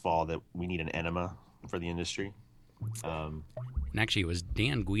this fall that we need an enema for the industry. And actually, it was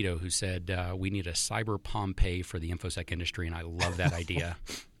Dan Guido who said we need a cyber Pompeii for the InfoSec industry, and I love that idea.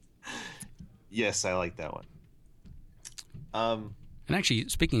 Yes, I like that one. And actually,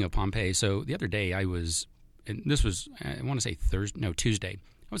 speaking of Pompeii, so the other day I was, and this was, I want to say Tuesday,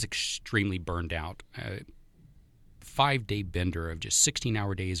 I was extremely burned out. 5-day bender of just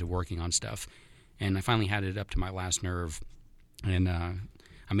 16-hour days of working on stuff. And I finally had it up to my last nerve. And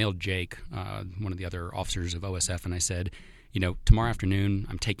I mailed Jake, one of the other officers of OSF, and I said, tomorrow afternoon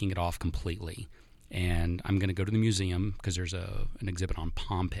I'm taking it off completely. And I'm going to go to the museum because there's an exhibit on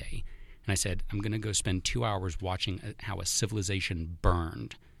Pompeii. And I said, I'm going to go spend 2 hours watching how a civilization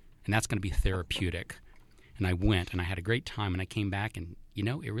burned. And that's going to be therapeutic. And I went, and I had a great time, and I came back, and,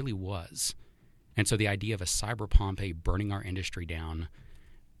 it really was. And so the idea of a cyber Pompeii burning our industry down,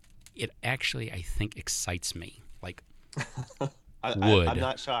 it actually, I think, excites me. Like, would. I'm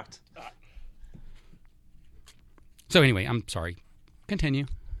not shocked. So anyway, I'm sorry. Continue.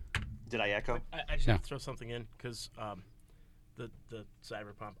 Did I echo? I just have to throw something in because the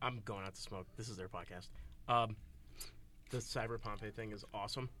Cyberpunk. I'm going out to smoke. This is their podcast. The Cyber Pompeii thing is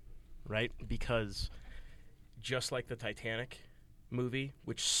awesome, right? Because just like the Titanic movie,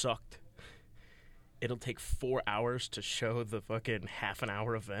 which sucked, it'll take 4 hours to show the fucking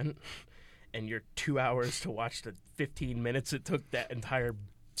half-an-hour event, and you're 2 hours to watch the 15 minutes it took that entire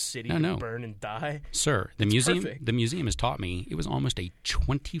city to burn and die. Sir, the museum has taught me it was almost a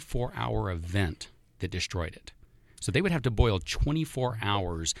 24-hour event that destroyed it. So they would have to boil 24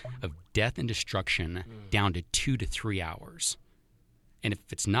 hours of death and destruction down to 2 to 3 hours. And if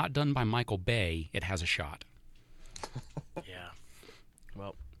it's not done by Michael Bay, it has a shot. Yeah.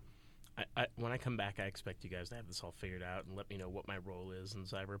 Well, I when I come back, I expect you guys to have this all figured out and let me know what my role is in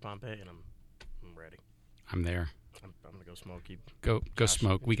Cyber Pompeii, and I'm ready. I'm there. I'm gonna go smoke. Go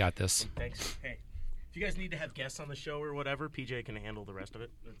smoke. We got this. Thanks. Hey, if you guys need to have guests on the show or whatever, PJ can handle the rest of it.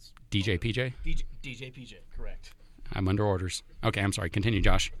 It's DJ PJ? DJ PJ, correct. I'm under orders. Okay, I'm sorry. Continue,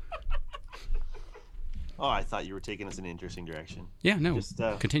 Josh. Oh, I thought you were taking us in an interesting direction. Yeah, no, Just,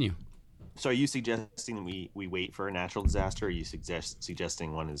 continue. So are you suggesting we wait for a natural disaster, or are you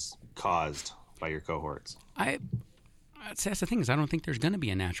suggesting one is caused by your cohorts? That's the thing is I don't think there's going to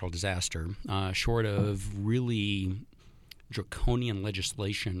be a natural disaster, short of really draconian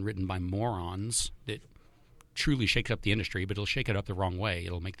legislation written by morons that truly shakes up the industry, but it'll shake it up the wrong way.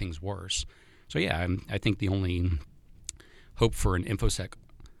 It'll make things worse. So yeah, I think the only hope for an InfoSec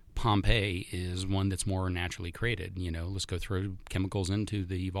Pompeii is one that's more naturally created. Let's go throw chemicals into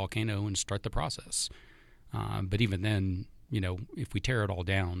the volcano and start the process. But even then, if we tear it all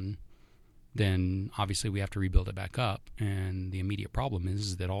down, then obviously we have to rebuild it back up. And the immediate problem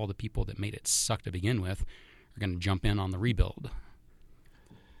is that all the people that made it suck to begin with are going to jump in on the rebuild.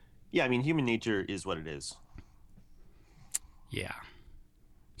 Yeah, I mean, human nature is what it is. Yeah.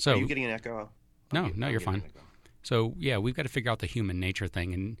 So are you getting an echo? No, you're fine. So yeah, we've got to figure out the human nature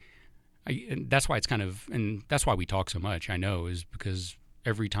thing, and that's why and that's why we talk so much. I know is because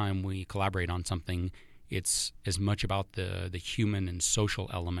every time we collaborate on something, it's as much about the human and social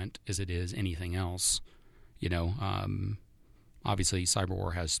element as it is anything else. Obviously, cyber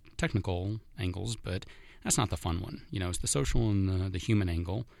war has technical angles, but that's not the fun one. It's the social and the human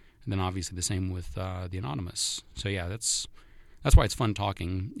angle, and then obviously the same with the anonymous. So yeah, that's why it's fun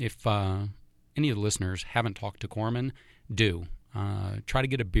talking. If any of the listeners haven't talked to Corman, do. Try to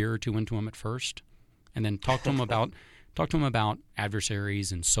get a beer or two into him at first, and then talk to him about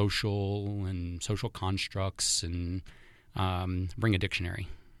adversaries and social constructs, and bring a dictionary.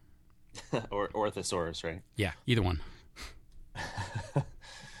 or thesaurus, right? Yeah, either one.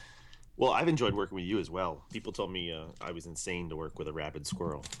 Well, I've enjoyed working with you as well. People told me I was insane to work with a rabid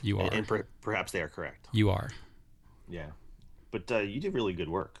squirrel. You are. And perhaps they are correct. You are. Yeah. But you did really good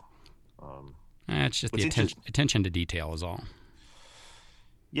work. It's just the attention to detail is all.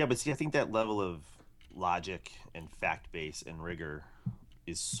 Yeah, but see, I think that level of logic and fact base and rigor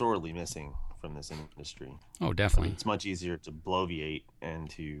is sorely missing from this industry. Oh, definitely. It's much easier to bloviate and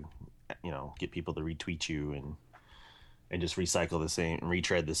to, get people to retweet you and just recycle the same,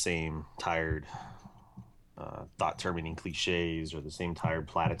 retread the same tired, thought-terminating cliches or the same tired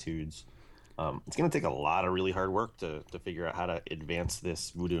platitudes. It's going to take a lot of really hard work to figure out how to advance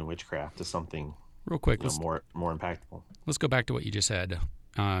this voodoo and witchcraft to something real quick, more impactful. Let's go back to what you just said,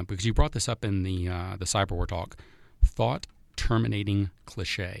 because you brought this up in the cyber war talk. Thought terminating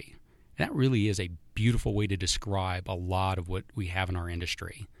cliche. That really is a beautiful way to describe a lot of what we have in our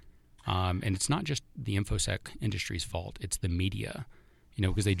industry, and it's not just the InfoSec industry's fault. It's the media,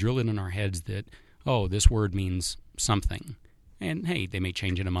 because they drill it in our heads that this word means something. And, hey, they may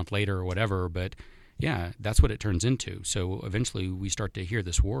change it a month later or whatever, but, yeah, that's what it turns into. So eventually we start to hear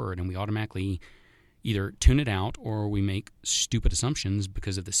this word, and we automatically either tune it out or we make stupid assumptions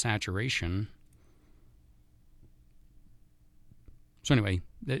because of the saturation. So anyway,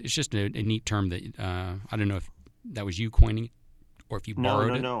 it's just a neat term that I don't know if that was you coining it or if you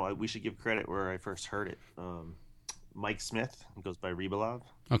borrowed it. No. We should give credit where I first heard it. Mike Smith, he goes by Rebalov.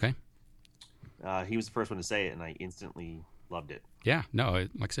 Okay. He was the first one to say it, and I instantly loved it. Yeah, no,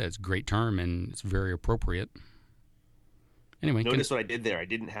 like I said, it's a great term, and it's very appropriate. Anyway. Notice what I did there. I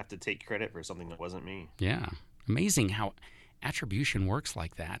didn't have to take credit for something that wasn't me. Yeah. Amazing how attribution works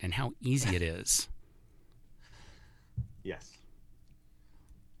like that and how easy it is. Yes.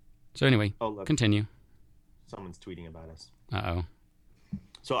 So anyway, continue. Someone's tweeting about us. Uh-oh.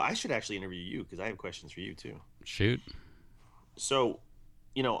 So I should actually interview you because I have questions for you, too. Shoot. So,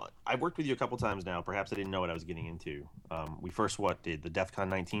 I've worked with you a couple times now. Perhaps I didn't know what I was getting into. We first did the DEF CON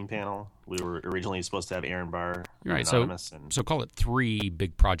 19 panel. We were originally supposed to have Aaron Barr, right? Anonymous, so call it 3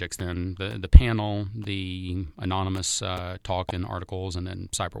 big projects then: the panel, the Anonymous talk and articles, and then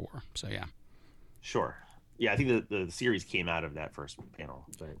Cyber War. So yeah. Sure. Yeah, I think the series came out of that first panel.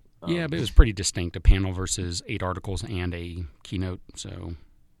 But, yeah, but it was pretty distinct: a panel versus 8 articles and a keynote. So.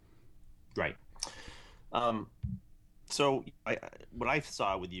 Right. So what I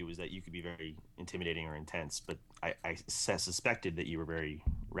saw with you is that you could be very intimidating or intense, but I suspected that you were very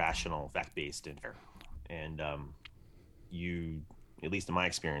rational, fact-based, and fair. And you, at least in my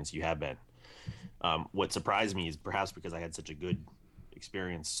experience, you have been. What surprised me is perhaps because I had such a good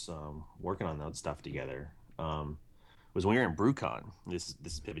experience working on that stuff together, was when we were in BrewCon. This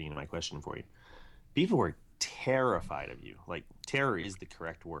is pivoting to my question for you. People were terrified of you. Like, terror is the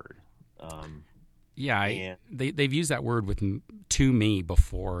correct word. Yeah, they've used that word to me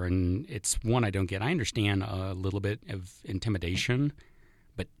before, and it's one I don't get. I understand a little bit of intimidation,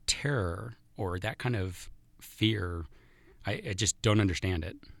 but terror or that kind of fear, I just don't understand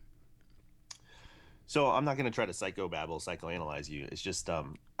it. So I'm not going to try to psychoanalyze you. It's just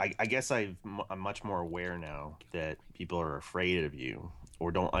I guess I'm much more aware now that people are afraid of you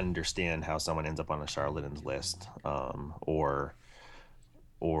or don't understand how someone ends up on a charlatans list, or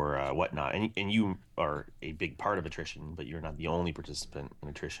whatnot. And you are a big part of attrition, but you're not the only participant in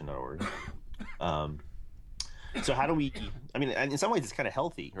attrition.org. So how do we? I mean, in some ways, it's kind of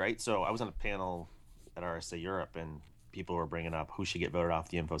healthy, right? So I was on a panel at RSA Europe, and people were bringing up who should get voted off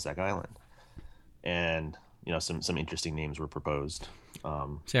the InfoSec island, and some interesting names were proposed.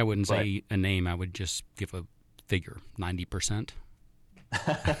 See, I wouldn't say a name. I would just give a figure, 90%.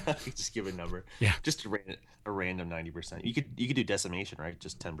 Just give a number. Yeah. Just a random 90%. You could do decimation, right?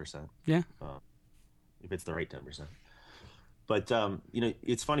 Just 10%. Yeah. If it's the right 10%. But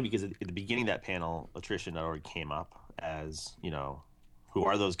it's funny because at the beginning of that panel, attrition.org came up as, who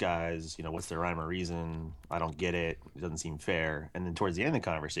are those guys? What's their rhyme or reason? I don't get it. It doesn't seem fair. And then towards the end of the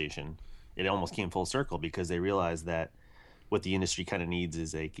conversation, it almost came full circle because they realized that what the industry kind of needs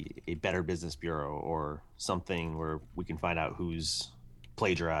is a better business bureau or something where we can find out who's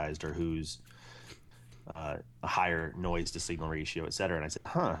plagiarized or who's a higher noise to signal ratio, et cetera. And I said,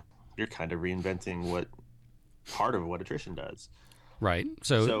 you're kind of reinventing part of what attrition does. Right.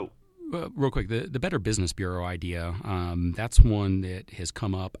 So real quick, the Better Business Bureau idea, that's one that has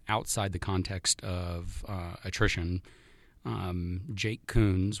come up outside the context of attrition. Jake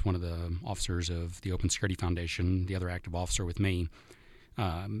Koons, one of the officers of the Open Security Foundation, the other active officer with me,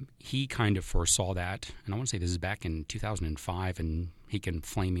 he kind of foresaw that. And I want to say this is back in 2005, and he can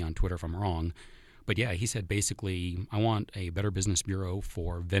flame me on Twitter if I'm wrong. But yeah, he said basically, I want a Better Business Bureau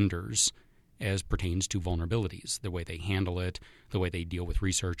for vendors as pertains to vulnerabilities, the way they handle it, the way they deal with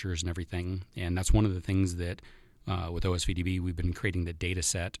researchers and everything. And that's one of the things that with OSVDB, we've been creating the data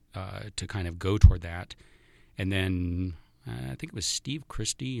set to kind of go toward that. And then I think it was Steve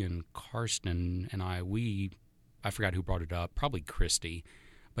Christie and Karsten and I forgot who brought it up, probably Christie.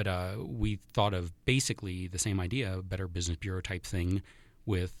 But we thought of basically the same idea, a Better Business Bureau type thing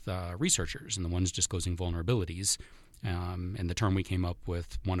with researchers and the ones disclosing vulnerabilities. And the term we came up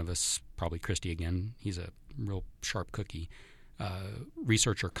with, one of us, probably Christie again, he's a real sharp cookie,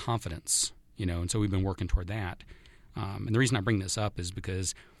 researcher confidence, and so we've been working toward that. And the reason I bring this up is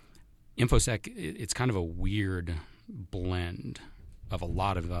because InfoSec, it's kind of a weird blend of a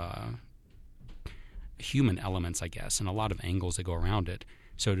lot of human elements, I guess, and a lot of angles that go around it.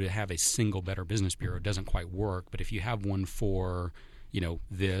 So to have a single Better Business Bureau doesn't quite work, but if you have one for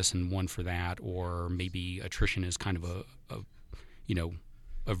this and one for that, or maybe attrition is kind of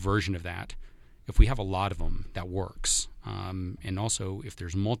a version of that. If we have a lot of them, that works. And also, if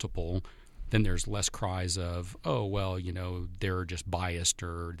there's multiple, then there's less cries of, oh, well, they're just biased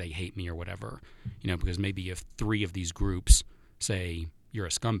or they hate me or whatever. Because maybe if 3 of these groups say you're a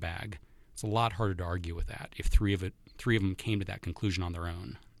scumbag, it's a lot harder to argue with that if 3 of them came to that conclusion on their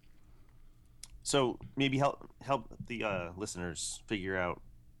own. So maybe help the listeners figure out,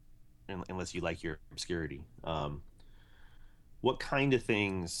 unless you like your obscurity, what kind of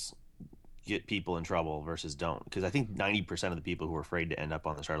things get people in trouble versus don't. Because I think 90% of the people who are afraid to end up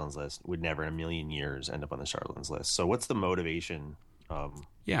on the charlatans list would never in a million years end up on the charlatans list. So what's the motivation?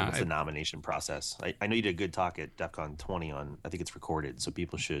 What's the nomination process? I know you did a good talk at DEF CON 20 on, I think it's recorded, so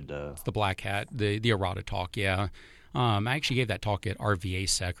people should... the Black Hat, the errata talk, yeah. I actually gave that talk at RVA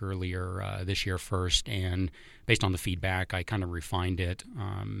Sec earlier this year first, and based on the feedback, I kind of refined it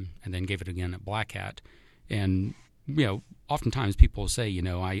and then gave it again at Black Hat. And, oftentimes people say,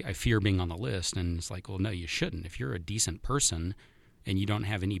 I fear being on the list, and it's like, well, no, you shouldn't. If you're a decent person and you don't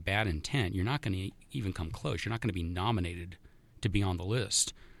have any bad intent, you're not going to even come close. You're not going to be nominated to be on the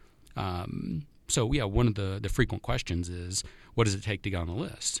list. So, yeah, one of the frequent questions is, what does it take to get on the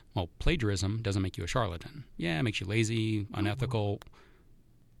list? Well, plagiarism doesn't make you a charlatan. Yeah, it makes you lazy, unethical.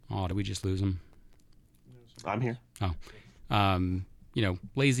 Oh, did we just lose him? I'm here. Oh.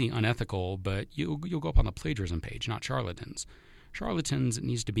 Lazy, unethical, but you'll go up on the plagiarism page, not charlatans. Charlatans, it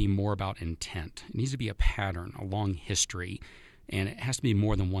needs to be more about intent. It needs to be a pattern, a long history, and it has to be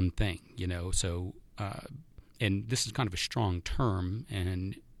more than one thing, So, and this is kind of a strong term,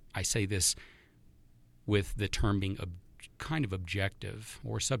 and I say this with the term being kind of objective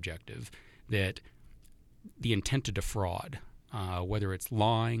or subjective, that the intent to defraud, whether it's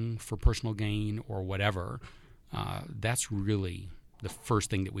lying for personal gain or whatever, that's really the first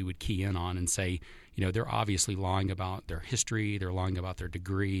thing that we would key in on and say, they're obviously lying about their history, they're lying about their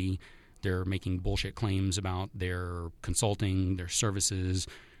degree, they're making bullshit claims about their consulting, their services,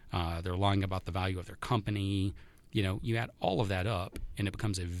 they're lying about the value of their company. You add all of that up, and it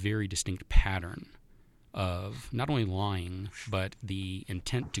becomes a very distinct pattern of not only lying, but the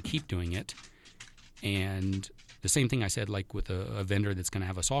intent to keep doing it. And the same thing I said, like with a vendor that's going to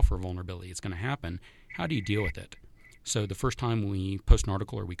have a software vulnerability, it's going to happen. How do you deal with it? So the first time we post an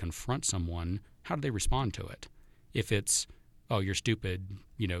article or we confront someone, how do they respond to it? If it's, oh, you're stupid,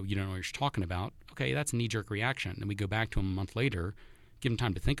 you don't know what you're talking about, okay, that's a knee-jerk reaction. Then we go back to them a month later, give them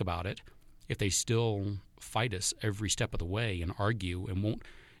time to think about it. If they still fight us every step of the way and argue and won't,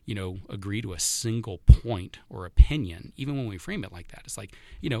 agree to a single point or opinion, even when we frame it like that, it's like,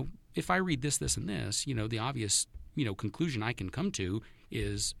 if I read this, this, and this, the obvious, conclusion I can come to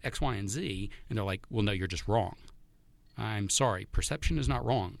is X, Y, and Z. And they're like, well, no, you're just wrong. I'm sorry. Perception is not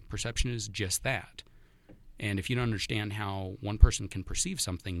wrong. Perception is just that. And if you don't understand how one person can perceive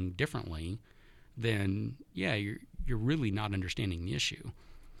something differently, then, yeah, you're really not understanding the issue.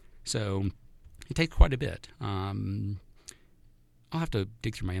 So it takes quite a bit. I'll have to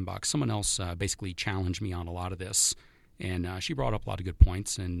dig through my inbox. Someone else basically challenged me on a lot of this, and she brought up a lot of good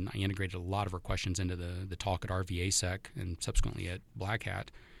points, and I integrated a lot of her questions into the talk at RVASec and subsequently at Black Hat.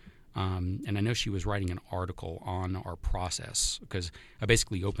 And I know she was writing an article on our process because I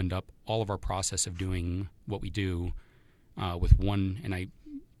basically opened up all of our process of doing what we do with one, and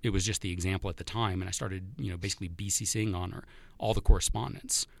it was just the example at the time, and I started, basically BCCing on her, all the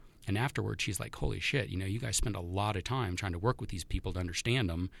correspondence. And afterwards, she's like, holy shit, you guys spend a lot of time trying to work with these people to understand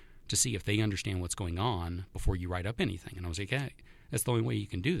them, to see if they understand what's going on before you write up anything. And I was like, hey, that's the only way you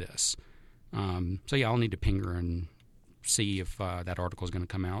can do this. So, yeah, I'll need to ping her and see if that article is going to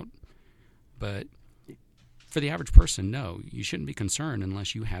come out. But for the average person, no, you shouldn't be concerned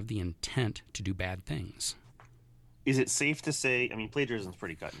unless you have the intent to do bad things. Is it safe to say, plagiarism is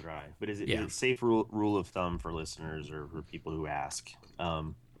pretty cut and dry, but is it a safe rule of thumb for listeners or for people who ask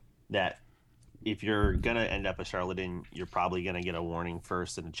that if you're going to end up a charlatan, you're probably going to get a warning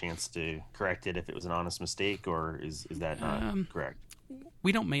first and a chance to correct it if it was an honest mistake, or is that not correct?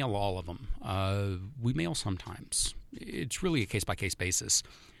 We don't mail all of them. We mail sometimes. It's really a case-by-case basis.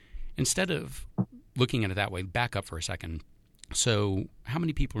 Instead of looking at it that way, back up for a second. So how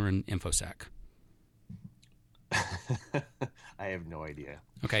many people are in InfoSec? I have no idea.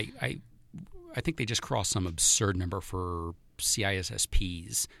 Okay, I think they just crossed some absurd number for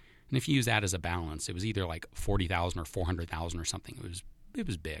CISSPs. And if you use that as a balance, it was either like 40,000 or 400,000 or something. It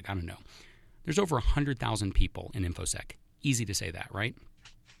was big. I don't know. There's over 100,000 people in InfoSec. Easy to say that, right?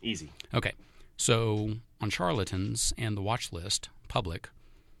 Easy. Okay. So on Charlatans and the watch list, public,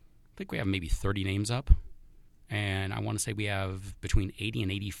 I think we have maybe 30 names up. And I want to say we have between 80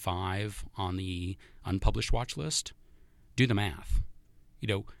 and 85 on the unpublished watch list. Do the math.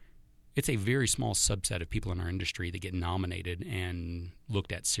 It's a very small subset of people in our industry that get nominated and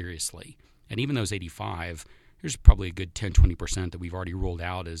looked at seriously. And even those 85, there's probably a good 10, 20% that we've already ruled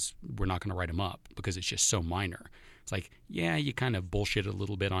out as we're not going to write them up because it's just so minor. It's like, yeah, you kind of bullshit a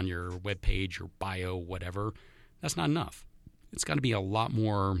little bit on your webpage, your bio, whatever. That's not enough. It's got to be a lot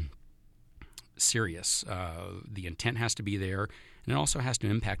more serious. The intent has to be there, and it also has to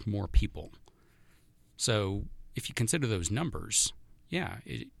impact more people. So if you consider those numbers, yeah,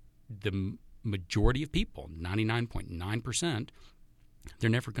 the majority of people, 99.9%, they're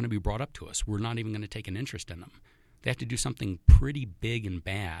never going to be brought up to us. We're not even going to take an interest in them. They have to do something pretty big and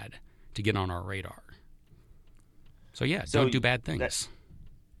bad to get on our radar. So, yeah, don't do bad things.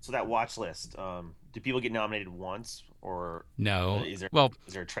 So that watch list, do people get nominated once? Or no? Is there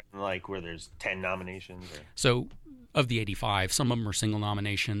a trend like where there's 10 nominations? Or? So of the 85, some of them are single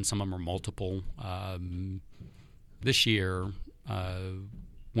nominations, some of them are multiple. This year,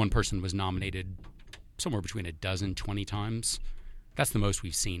 one person was nominated somewhere between a dozen, 20 times. That's the most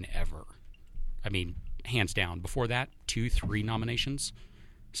we've seen ever. Hands down. Before that, 2, 3 nominations.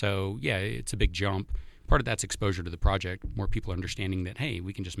 So, yeah, it's a big jump. Part of that's exposure to the project, more people understanding that, hey,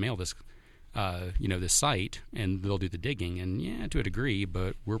 we can just mail this, this site, and they'll do the digging. And, yeah, to a degree,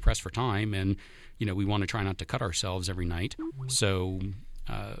 but we're pressed for time, and, we want to try not to cut ourselves every night. So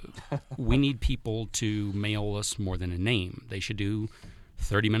we need people to mail us more than a name. They should do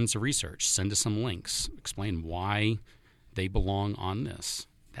 30 minutes of research, send us some links, explain why they belong on this.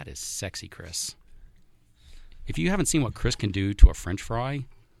 That is sexy, Chris. If you haven't seen what Chris can do to a French fry,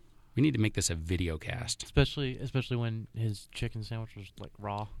 we need to make this a video cast. Especially when his chicken sandwich was like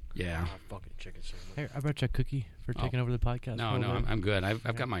raw. Yeah. Fucking chicken sandwich. Hey, I brought you a cookie for taking over the podcast. No, I'm good.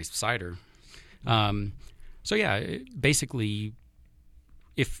 I've got my cider. So yeah, basically,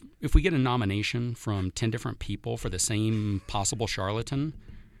 if we get a nomination from 10 different people for the same possible charlatan,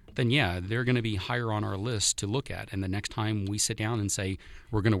 then yeah, they're going to be higher on our list to look at. And the next time we sit down and say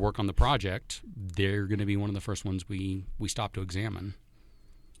we're going to work on the project, they're going to be one of the first ones we stop to examine.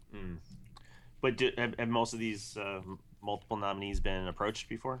 But have most of these multiple nominees been approached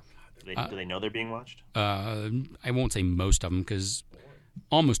before? Do they know they're being watched? I won't say most of them, because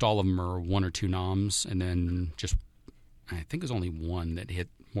almost all of them are 1 or 2 noms, and then just I think there's only one that hit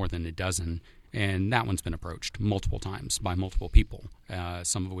more than a dozen, and that one's been approached multiple times by multiple people,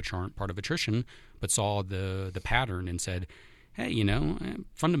 some of which aren't part of attrition, but saw the pattern and said, hey,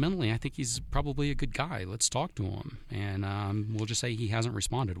 fundamentally, I think he's probably a good guy. Let's talk to him. And we'll just say he hasn't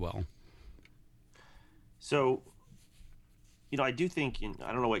responded well. So, I do think,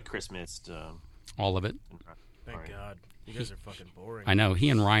 I don't know what Chris missed. All of it. Thank God. You guys are fucking boring. I know. He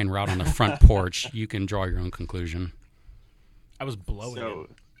and Ryan were out on the front porch. You can draw your own conclusion. I was blowing it.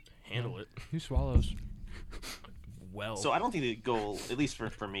 Handle it. Who swallows? Well. So I don't think the goal, at least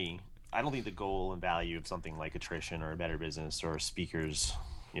for me, I don't think the goal and value of something like attrition or a better business or a speaker's,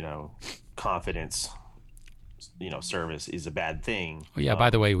 confidence, service is a bad thing. Oh, yeah. By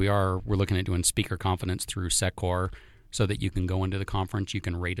the way, we're looking at doing speaker confidence through Secor, so that you can go into the conference, you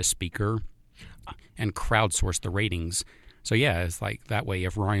can rate a speaker, and crowdsource the ratings. So yeah, it's like that way.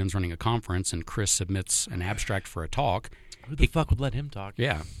 If Ryan's running a conference and Chris submits an abstract for a talk, who the fuck would let him talk?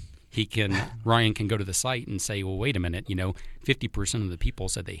 Yeah. Ryan can go to the site and say, well, wait a minute, 50% of the people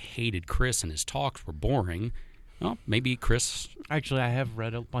said they hated Chris and his talks were boring. Well, maybe Chris... Actually, I have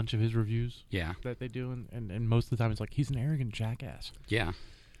read a bunch of his reviews. Yeah. That they do, and most of the time it's like, he's an arrogant jackass. Yeah.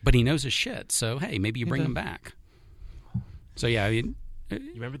 But he knows his shit, so hey, maybe you bring him back. So yeah, you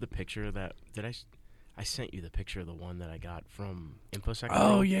remember the picture that... I sent you the picture of the one that I got from InfoSec.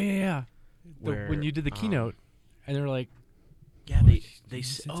 Oh, yeah. When you did the keynote, and they were like... Yeah, they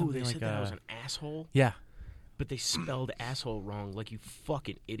said that I was an asshole. Yeah. But they spelled asshole wrong. Like, you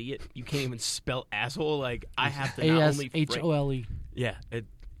fucking idiot. You can't even spell asshole. Like, I have to not only... A-S-H-O-L-E. Yeah. Anyway.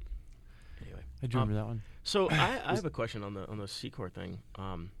 I do remember that one. So, I have a question on the Secor thing.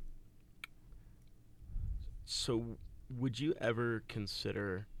 So, would you ever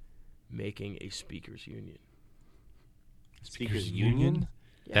consider making a speakers union? Speakers union?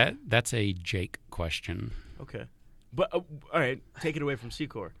 Yeah. That's a Jake question. Okay. But, all right, take it away from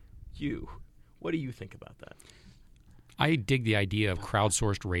Secor. What do you think about that? I dig the idea of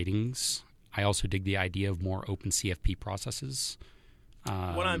crowdsourced ratings. I also dig the idea of more open CFP processes.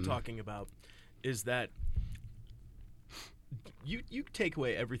 What I'm talking about is that you take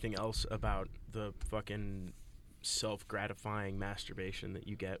away everything else about the fucking self-gratifying masturbation that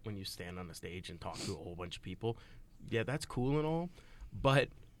you get when you stand on a stage and talk to a whole bunch of people. Yeah, that's cool and all, but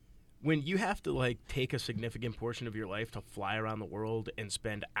when you have to take a significant portion of your life to fly around the world and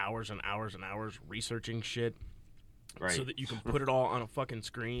spend hours and hours and hours researching shit, right, so that you can put it all on a fucking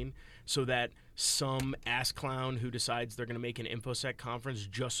screen, so that some ass clown who decides they're going to make an InfoSec conference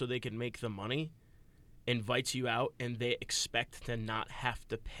just so they can make the money invites you out and they expect to not have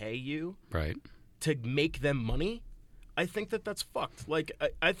to pay you, right, to make them money, I think that's fucked.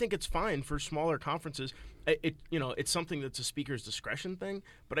 I think it's fine for smaller conferences. It's something that's a speaker's discretion thing,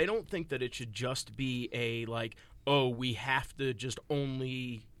 but I don't think that it should just be a we have to just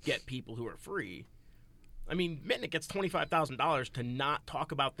only get people who are free. I mean, Mitnick gets $25,000 to not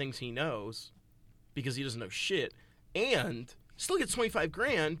talk about things he knows because he doesn't know shit, and still gets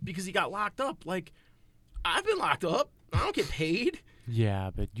 $25,000 because he got locked up. I've been locked up. I don't get paid.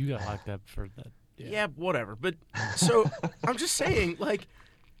 Yeah, but you got locked up for that. Yeah, whatever. But so I'm just saying, Val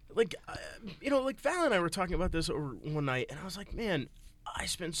and I were talking about this over one night, and I was like, man, I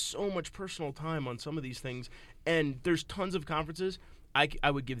spend so much personal time on some of these things, and there's tons of conferences I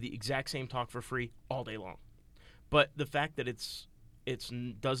would give the exact same talk for free all day long. But the fact that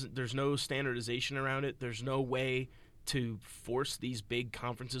there's no standardization around it, there's no way to force these big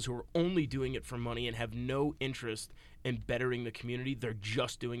conferences who are only doing it for money and have no interest in bettering the community, they're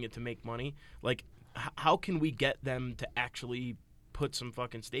just doing it to make money. How can we get them to actually put some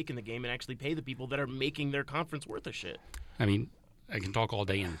fucking stake in the game and actually pay the people that are making their conference worth a shit? I mean, I can talk all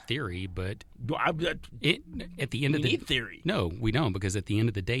day in theory, but at the end of the need theory. No, we don't, because at the end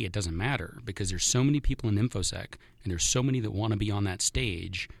of the day, it doesn't matter, because there's so many people in InfoSec, and there's so many that want to be on that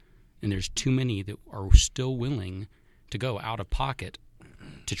stage, and there's too many that are still willing to go out of pocket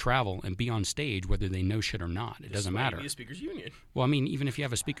to travel and be on stage, whether they know shit or not. It doesn't matter. Be a speakers union. Well, I mean, even if you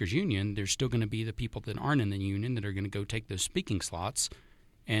have a speakers union, there's still going to be the people that aren't in the union that are going to go take those speaking slots,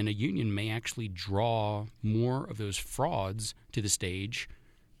 and a union may actually draw more of those frauds to the stage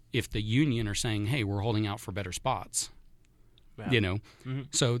if the union are saying, hey, we're holding out for better spots. Yeah. Mm-hmm.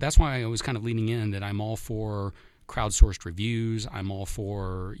 So that's why I was kind of leaning in that I'm all for crowdsourced reviews. I'm all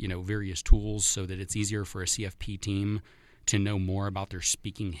for, various tools so that it's easier for a CFP team to know more about their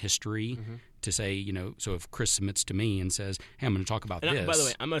speaking history, to say, so if Chris submits to me and says, hey, I'm going to talk about this. By the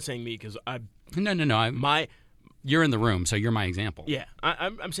way, I'm not saying me because No. You're in the room, so you're my example. Yeah,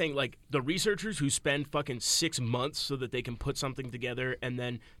 I'm saying like the researchers who spend fucking 6 months so that they can put something together, and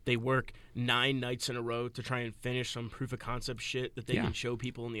then they work 9 nights in a row to try and finish some proof of concept shit that they can show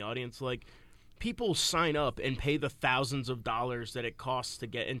people in the audience. Like, people sign up and pay the thousands of dollars that it costs to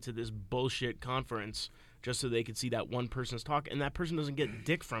get into this bullshit conference just so they can see that one person's talk, and that person doesn't get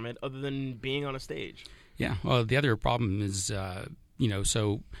dick from it other than being on a stage. Yeah. Well, the other problem is,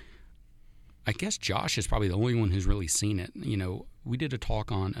 so I guess Josh is probably the only one who's really seen it. We did a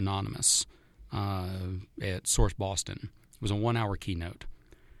talk on Anonymous at Source Boston. It was a 1-hour keynote.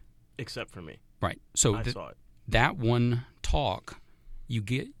 Except for me. Right. So I saw it. That one talk,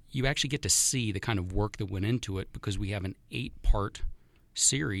 you actually get to see the kind of work that went into it, because we have an 8-part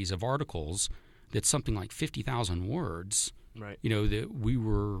series of articles that's something like 50,000 words. Right. That we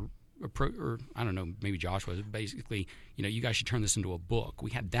were, or I don't know, maybe Josh was, basically, you guys should turn this into a book.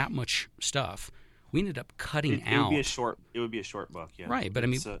 We had that much stuff. We ended up cutting out. It would be a short book, yeah. Right, but I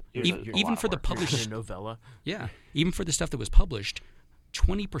mean, even for the published novella. Yeah, even for the stuff that was published,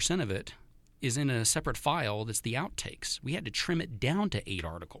 20% of it is in a separate file that's the outtakes. We had to trim it down to 8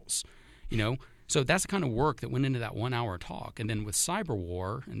 articles, So that's the kind of work that went into that 1-hour talk. And then with Cyber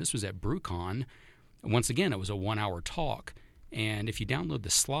War, and this was at BrewCon, once again, it was a 1-hour talk. And if you download the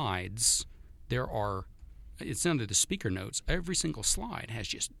slides, it's under the speaker notes. Every single slide has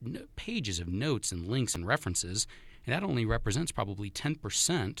just pages of notes and links and references. And that only represents probably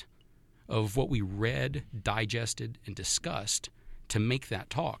 10% of what we read, digested, and discussed to make that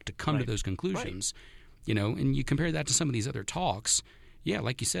talk, to come to those conclusions. Right. And you compare that to some of these other talks. Yeah,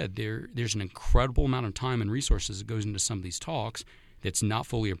 like you said, there's an incredible amount of time and resources that goes into some of these talks that's not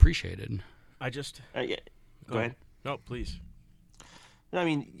fully appreciated. Go ahead. No, please. I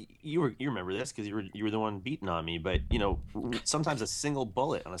mean, you remember this because you were the one beating on me. But sometimes a single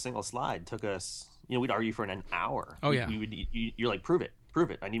bullet on a single slide took us. We'd argue for an hour. Oh yeah. You're like, prove it.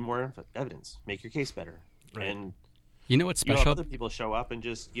 I need more evidence. Make your case better. Right. And what's special? Other people show up and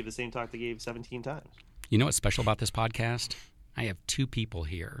just give the same talk they gave 17 times. You know what's special about this podcast? I have 2 people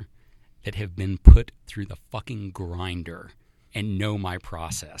here that have been put through the fucking grinder and know my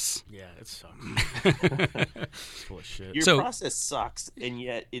process. Yeah, it sucks. It's full of shit. Your process sucks, and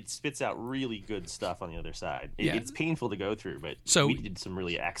yet it spits out really good stuff on the other side. It's painful to go through, but we did some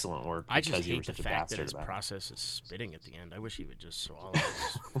really excellent work. I just hate the fact that his process is spitting at the end. I wish he would just swallow it.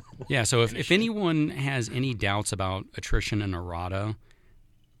 Yeah, so if anyone has any doubts about attrition and errata,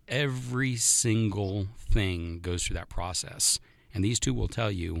 every single thing goes through that process. And these 2 will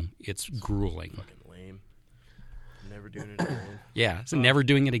tell you it's grueling. Fucking lame. Never doing it again. Yeah, so never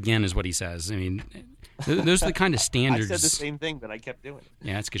doing it again is what he says. I mean, those are the kind of standards. I said the same thing, but I kept doing it.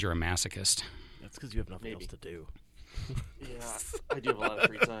 Yeah, that's because you're a masochist. That's because you have nothing else to do. Yeah, I do have a lot of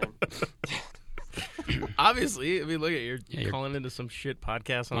free time. Obviously, I mean, look at you're calling into some shit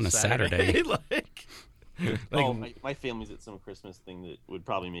podcast on a Saturday. My family's at some Christmas thing that would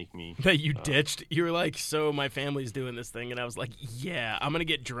probably make me that you ditched. You were like, so my family's doing this thing, and I was like, yeah, I'm gonna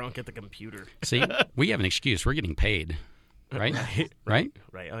get drunk at the computer. See, we have an excuse. We're getting paid, right? Right.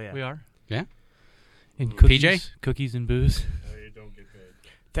 Oh yeah, we are. Yeah. And cookies and booze. No, you don't get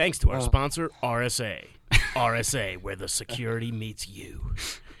paid. Thanks to our sponsor, RSA. RSA, where the security meets you.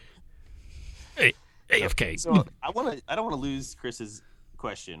 Hey, AFK. So I don't want to lose Chris's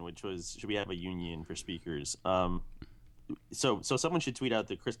question, which was, should we have a union for speakers? So someone should tweet out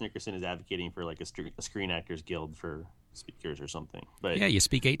that Chris Nickerson is advocating for like a Screen Actors Guild for speakers or something. But yeah, you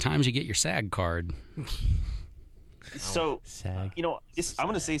speak 8 times, you get your SAG card. So SAG. I'm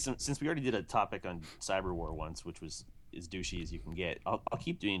going to say since we already did a topic on Cyber War once, which was as douchey as you can get. I'll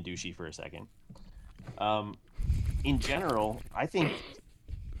keep doing douchey for a second. In general, I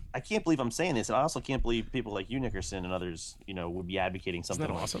can't believe I'm saying this, and I also can't believe people like you, Nickerson, and others, would be advocating something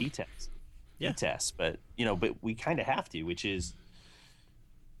like awesome? P-tests. Yeah. P-tests, but we kind of have to, which is,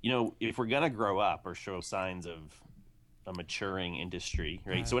 if we're gonna grow up or show signs of a maturing industry,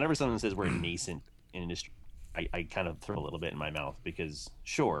 right? So whenever someone says we're a nascent industry, I kind of throw a little bit in my mouth because,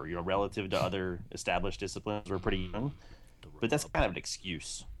 sure, relative to other established disciplines, we're pretty young, but that's kind of an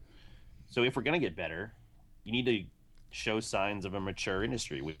excuse. So if we're gonna get better, you need to show signs of a mature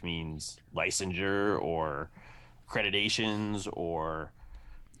industry, which means licensure or accreditations or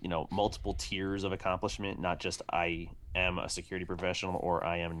multiple tiers of accomplishment, not just I am a security professional or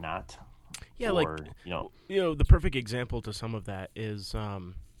I am not. Yeah, or, the perfect example to some of that is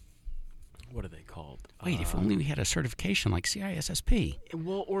what are they called? Wait, if only we had a certification like CISSP.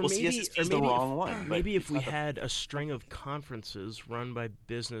 Well, maybe CISSP is the wrong one. Maybe if we had a string of conferences run by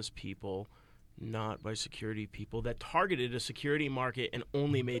business people, not by security people, that targeted a security market and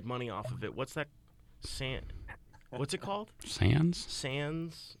only made money off of it. What's that? What's it called? Sands?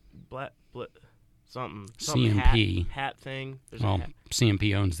 Something CMP. hat thing.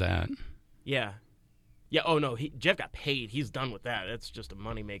 CMP owns that. Yeah. Oh no, Jeff got paid. He's done with that. That's just a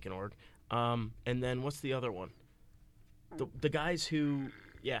money making org. And then what's the other one? The guys who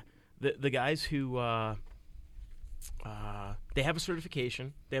the guys who they have a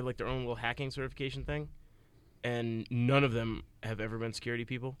certification. They have like their own little hacking certification thing, and none of them have ever been security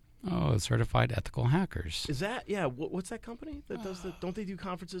people. Oh, certified ethical hackers. Is that what's that company that does the? Don't they do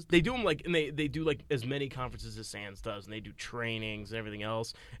conferences? They do them like, and they do like as many conferences as Sands does, and they do trainings and everything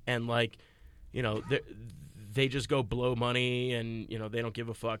else, and like, they just go blow money, and they don't give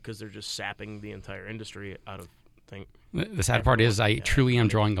a fuck because they're just sapping the entire industry out of thing. The sad part is I truly am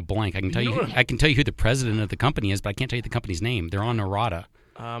drawing a blank. I can tell you who the president of the company is, but I can't tell you the company's name. They're on Narada.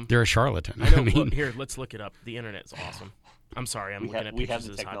 They're a charlatan. I know. Here, let's look it up. The internet's awesome. I'm sorry, I'm looking at pictures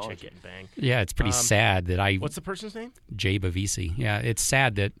of this hot chick getting banged. Yeah, it's pretty sad that What's the person's name? Jay Bavisi. Yeah, it's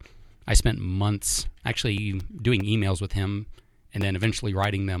sad that I spent months actually doing emails with him and then eventually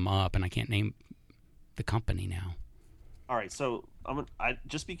writing them up, and I can't name the company now. All right, so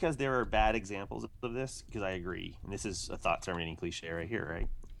just because there are bad examples of this, because I agree, and this is a thought-terminating cliche right here, right?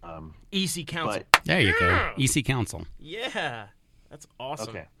 EC Council. There you go. EC Council. Yeah, that's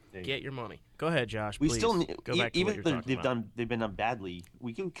awesome. Okay. Get your money. Go ahead, Josh. We please. Still need, go back even to what if they've been done badly.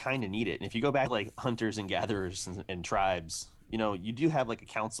 We can kind of need it. And if you go back like hunters and gatherers and tribes, you do have like a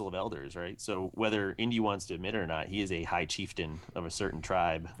council of elders, right? So whether Indy wants to admit it or not, he is a high chieftain of a certain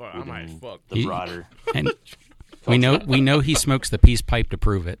tribe within the broader. And we know he smokes the peace pipe to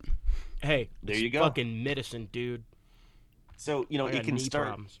prove it. Hey, there you go. Fucking medicine, dude. So it can start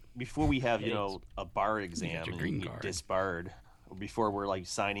problems. Before we have a bar exam and you get disbarred. Before we're like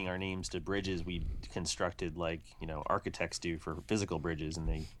signing our names to bridges we constructed like architects do for physical bridges, and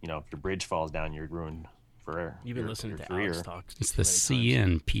they if your bridge falls down you're ruined forever. You've been listening to career. Alex talk. It's the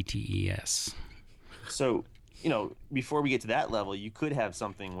CNPTES. So before we get to that level, you could have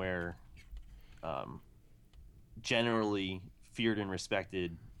something where generally feared and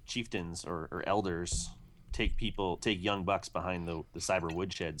respected chieftains or elders take young bucks behind the cyber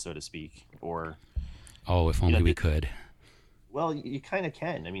woodshed, so to speak, or if only we could. Well, you kind of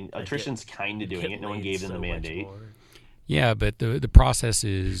can. I mean, attrition's kind of doing it. No one gave them the mandate. Yeah, but the process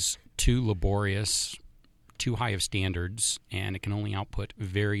is too laborious, too high of standards, and it can only output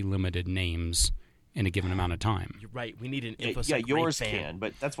very limited names in a given amount of time. You're right. We need an InfoSec. Yeah, yours can,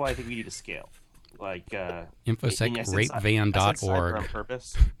 but that's why I think we need to scale. Like InfoSecRateVan.org. On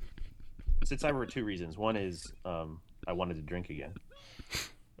purpose. I said cyber for two reasons. One is I wanted to drink again.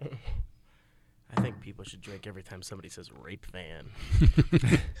 I think people should drink every time somebody says rape van.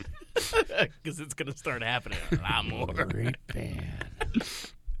 Because it's going to start happening a lot more. Rape van.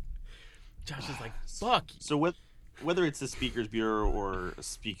 Josh is like, fuck. So whether it's the Speakers Bureau or a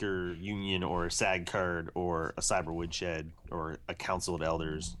speaker union or a SAG card or a cyber woodshed or a council of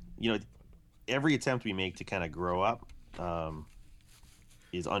elders, every attempt we make to kind of grow up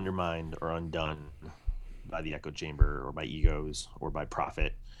is undermined or undone by the echo chamber or by egos or by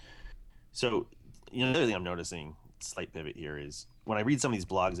profit. So another thing I'm noticing, slight pivot here, is when I read some of these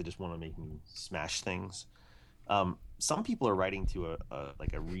blogs that just want to make me smash things, some people are writing to a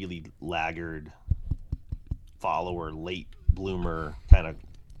really laggard follower, late bloomer kind of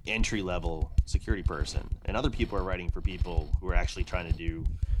entry level security person, and other people are writing for people who are actually trying to do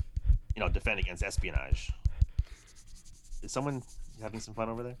defend against espionage. Is someone having some fun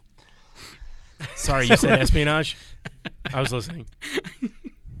over there? Sorry, you said espionage? I was listening.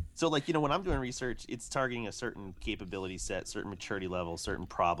 So, when I'm doing research, it's targeting a certain capability set, certain maturity level, certain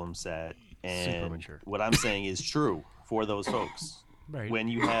problem set. And super mature. What I'm saying is true for those folks. Right. When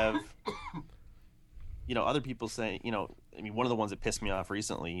you have, other people saying, one of the ones that pissed me off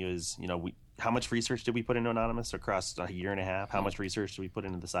recently is, how much research did we put into Anonymous across a year and a half? How much research did we put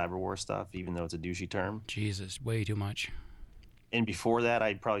into the cyber war stuff, even though it's a douchey term? Jesus, way too much. And before that,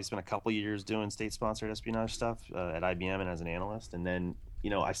 I'd probably spent a couple years doing state-sponsored espionage stuff at IBM and as an analyst. And then,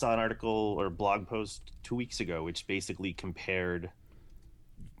 I saw an article or blog post 2 weeks ago which basically compared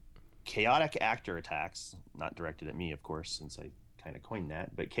chaotic actor attacks, not directed at me, of course, since I kind of coined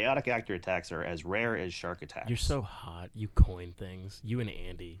that, but chaotic actor attacks are as rare as shark attacks. You're so hot. You coin things. You and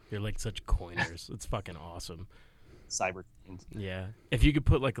Andy, you're like such coiners. It's fucking awesome. Cyber. Yeah. If you could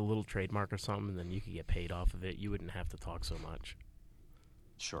put like a little trademark or something, and then you could get paid off of it, you wouldn't have to talk so much.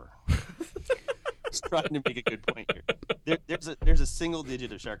 Sure. Just trying to make a good point here. There's a single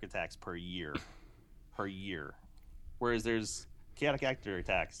digit of shark attacks per year, whereas there's chaotic actor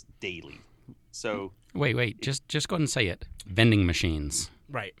attacks daily. So wait, just go ahead and say it. Vending machines.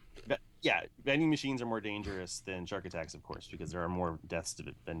 Right. Yeah, vending machines are more dangerous than shark attacks, of course, because there are more deaths to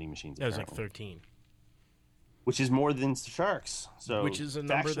vending machines. That was like 13. Which is more than sharks. So which is a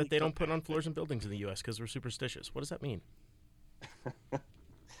number that they don't put on floors and buildings in the U.S. because we're superstitious. What does that mean?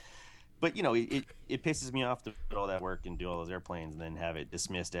 But, you know, it pisses me off to put all that work and do all those airplanes and then have it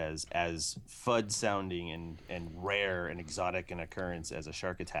dismissed as FUD-sounding and rare and exotic an occurrence as a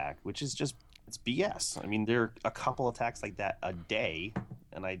shark attack, which is just, it's BS. I mean, there are a couple attacks like that a day,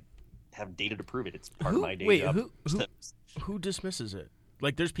 and I have data to prove it. It's part of my day job. Who dismisses it?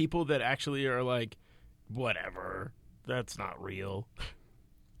 Like, there's people that actually are like, whatever, that's not real.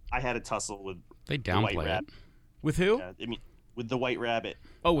 I had a tussle with they the downplay White it. Rabbit. With who? I mean, with the White Rabbit.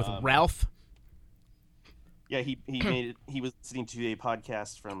 Oh, with Ralph? Yeah, he made it. He was listening to a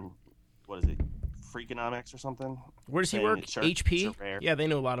podcast from, what is it, Freakonomics or something? Where does he work? HP? Yeah, they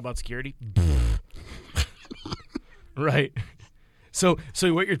know a lot about security. Right. So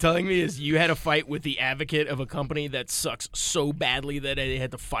what you're telling me is you had a fight with the advocate of a company that sucks so badly that they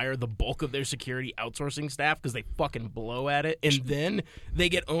had to fire the bulk of their security outsourcing staff because they fucking blow at it, and then they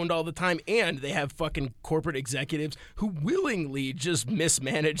get owned all the time, and they have fucking corporate executives who willingly just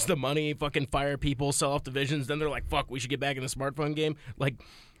mismanage the money, fucking fire people, sell off divisions, then they're like, fuck, we should get back in the smartphone game. Like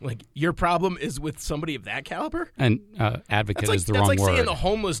your problem is with somebody of that caliber? And advocate is the wrong word. That's like saying the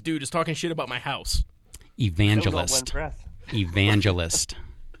homeless dude is talking shit about my house. Evangelist. Evangelist.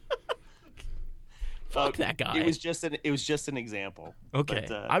 Fuck that guy. It was just an example. Okay.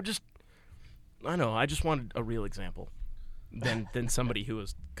 But, I just wanted a real example than somebody who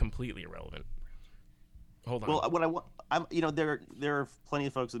was completely irrelevant. Hold on. Well, what I want, there are plenty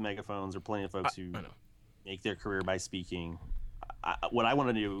of folks with megaphones, or plenty of folks who make their career by speaking. What I want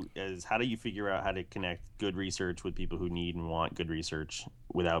to do is, how do you figure out how to connect good research with people who need and want good research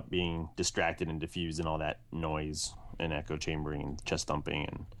without being distracted and diffused in all that noise and echo chambering and chest thumping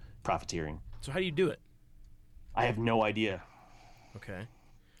and profiteering? So how do you do it? I have no idea. Okay.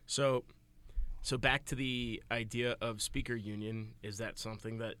 So back to the idea of speaker union, is that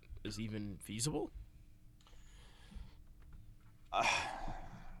something that is even feasible?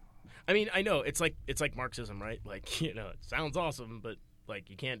 I mean, I know it's like Marxism, right? Like, it sounds awesome, but like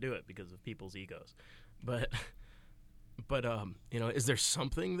you can't do it because of people's egos. But is there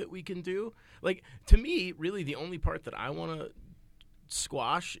something that we can do? Like, to me, really the only part that I want to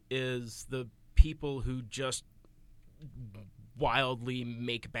squash is the people who just wildly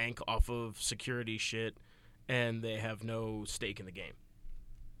make bank off of security shit and they have no stake in the game.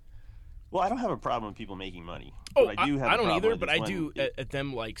 Well, I don't have a problem with people making money. Oh, I don't either, but I do at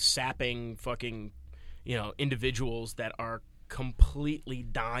them like sapping fucking, individuals that are completely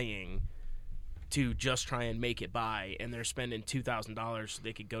dying to just try and make it by, and they're spending $2,000 so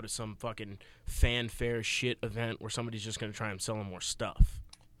they could go to some fucking fanfare shit event where somebody's just going to try and sell them more stuff.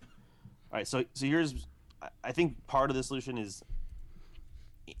 All right, so here's, I think part of the solution is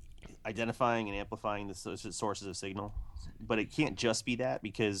identifying and amplifying the sources of signal. But it can't just be that,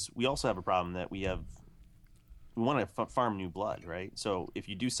 because we also have a problem that we want to farm new blood, right? So if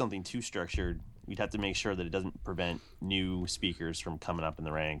you do something too structured, we'd have to make sure that it doesn't prevent new speakers from coming up in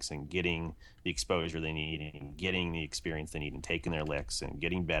the ranks and getting the exposure they need and getting the experience they need and taking their licks and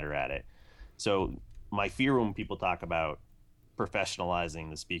getting better at it. So my fear when people talk about professionalizing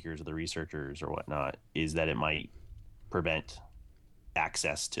the speakers or the researchers or whatnot is that it might prevent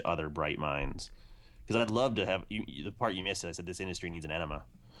access to other bright minds. Because I'd love to have the part you missed. I said this industry needs an enema.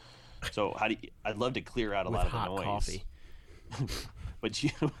 So I'd love to clear out a lot of the noise. Coffee. But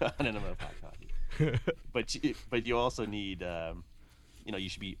an enema of hot coffee. but you also need you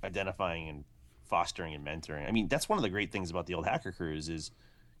should be identifying and fostering and mentoring. I mean, that's one of the great things about the old hacker crews is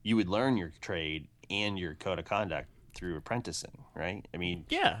you would learn your trade and your code of conduct through apprenticing, right? I mean,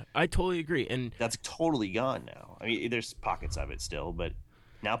 yeah, I totally agree, and that's totally gone now. I mean, there's pockets of it still, but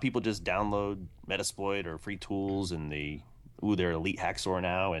now people just download Metasploit or free tools, and they're elite Hacksaw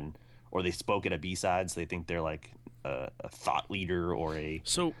now, or they spoke at a B-side, so they think they're like a thought leader or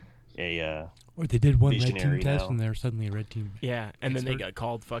or they did one red team test now. and they're suddenly a red team. Yeah, and then they got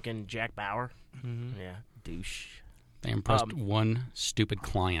called fucking Jack Bauer. Mm-hmm. Yeah, douche. They impressed one stupid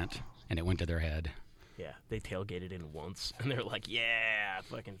client, and it went to their head. Yeah, they tailgated in once, and they're like, "Yeah,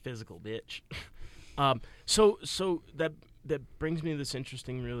 fucking physical bitch." So that brings me to this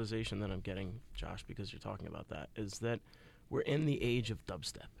interesting realization that I'm getting, Josh, because you're talking about that, is that we're in the age of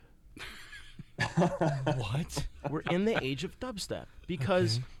dubstep. What? We're in the age of dubstep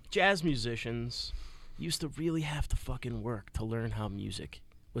because jazz musicians used to really have to fucking work to learn how music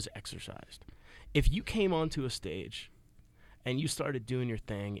was exercised. If you came onto a stage and you started doing your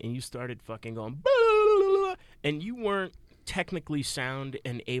thing and you started fucking going, and you weren't technically sound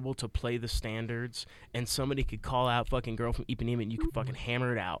and able to play the standards, and somebody could call out fucking Girl from Ipanema and you could fucking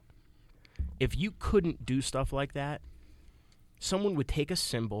hammer it out. If you couldn't do stuff like that, someone would take a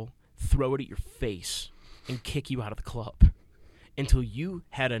cymbal, throw it at your face, and kick you out of the club until you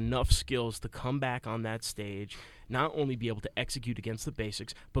had enough skills to come back on that stage, not only be able to execute against the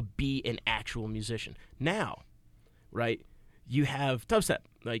basics, but be an actual musician. Now, right, you have dubstep.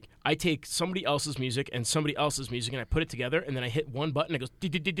 Like, I take somebody else's music and somebody else's music, and I put it together, and then I hit one button, and it goes,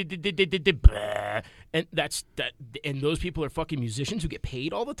 and that's that. And those people are fucking musicians who get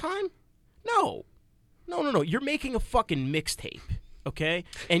paid all the time? No. You're making a fucking mixtape, okay?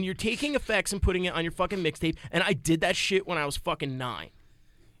 And you're taking effects and putting it on your fucking mixtape, and I did that shit when I was fucking 9.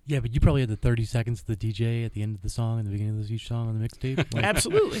 Yeah, but you probably had the 30 seconds of the DJ at the end of the song and the beginning of each song on the mixtape. Like,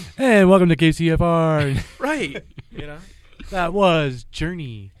 absolutely. Hey, welcome to KCFR. Right. You know? That was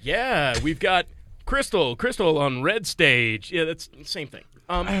Journey. Yeah, we've got Crystal on Red Stage. Yeah, that's the same thing.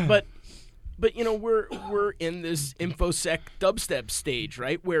 But you know, we're in this InfoSec dubstep stage,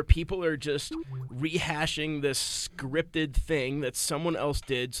 right, where people are just rehashing this scripted thing that someone else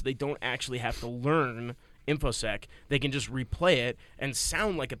did, so they don't actually have to learn InfoSec. They can just replay it and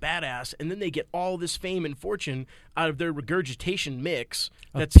sound like a badass, and then they get all this fame and fortune out of their regurgitation mix.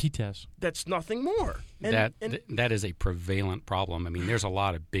 That's nothing more. And that is a prevalent problem. I mean, there's a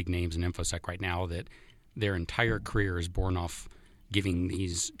lot of big names in InfoSec right now that their entire career is born off giving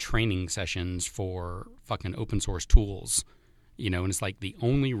these training sessions for fucking open source tools, you know, and it's like the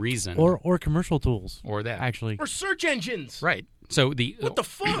only reason, or commercial tools, or that actually, or search engines, right? So what the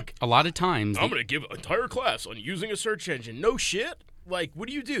fuck? A lot of times, I'm going to give an entire class on using a search engine. No shit. Like, what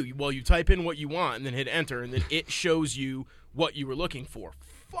do? Well, you type in what you want and then hit enter, and then it shows you what you were looking for.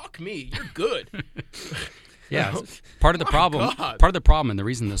 Fuck me, you're good. Yeah, part of the problem. Part of the problem, and the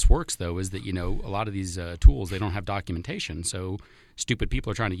reason this works, though, is that, you know, a lot of these tools, they don't have documentation. So stupid people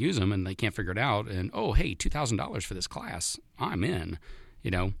are trying to use them and they can't figure it out. And oh, hey, $2,000 for this class, I'm in.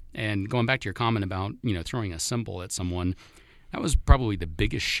 You know, and going back to your comment about, you know, throwing a cymbal at someone, that was probably the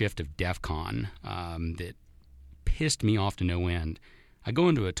biggest shift of DEF CON that pissed me off to no end. I go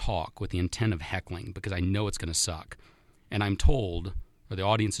into a talk with the intent of heckling because I know it's going to suck, and I'm told, or the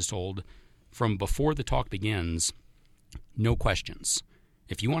audience is told, from before the talk begins, no questions.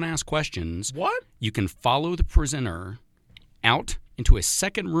 If you want to ask questions, what? You can follow the presenter out into a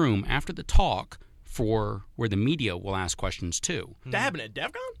second room after the talk for where the media will ask questions too. That happened at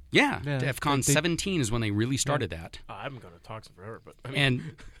DEF CON? Yeah, DEF CON 17 is when they really started that. I haven't gone to talks forever, but I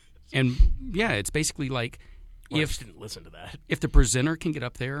mean, and yeah, it's basically like, I just didn't listen to that. If the presenter can get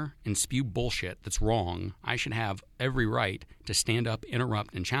up there and spew bullshit that's wrong, I should have every right to stand up,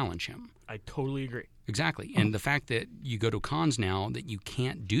 interrupt, and challenge him. I totally agree. Exactly. And the fact that you go to cons now that you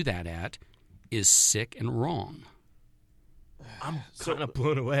can't do that at is sick and wrong. I'm kind of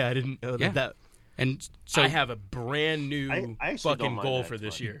blown away. I didn't know that. And so I have a brand new fucking goal for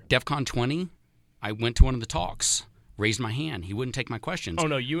this year. DEF CON 20, I went to one of the talks, raised my hand. He wouldn't take my questions. Oh,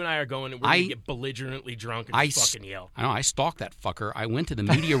 no, you and I are going, and we're going to get belligerently drunk and just fucking yell. I know, I stalked that fucker. I went to the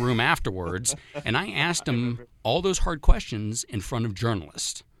media room afterwards, and I asked him all those hard questions in front of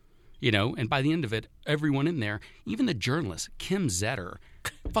journalists. You know, and by the end of it, everyone in there, even the journalist, Kim Zetter,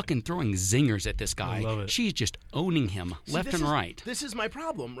 fucking throwing zingers at this guy. I love it. She's just owning him left and right. This is my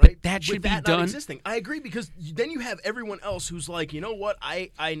problem, right? But that should With be that done. Not existing. I agree, because then you have everyone else who's like, you know what?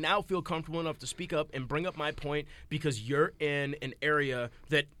 I now feel comfortable enough to speak up and bring up my point because you're in an area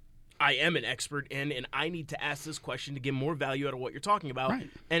that I am an expert in, and I need to ask this question to get more value out of what you're talking about.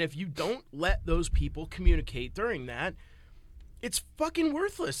 Right. And if you don't let those people communicate during that, it's fucking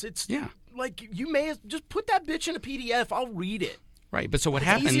worthless. It's like, you may just put that bitch in a PDF. I'll read it. Right, but so what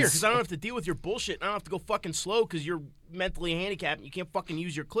happens? It's easier because I don't have to deal with your bullshit. I don't have to go fucking slow because you're mentally handicapped and you can't fucking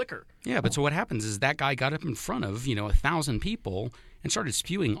use your clicker. Yeah, but so what happens is that guy got up in front of, 1,000 people and started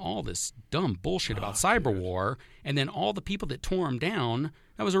spewing all this dumb bullshit about cyber war, and then all the people that tore him down,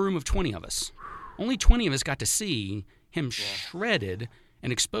 that was a room of 20 of us. Only 20 of us got to see him shredded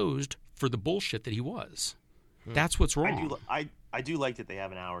and exposed for the bullshit that he was. That's what's wrong. I do like that they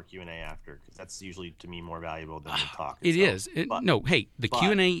have an hour Q&A after, because that's usually, to me, more valuable than the talk. It is. The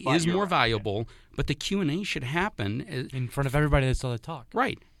Q&A is more valuable, but the Q&A should happen in front of everybody that saw the talk.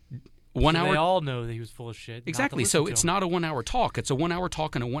 Right. 1 hour. They all know that he was full of shit. Exactly. So it's not a 1 hour talk. It's a 1 hour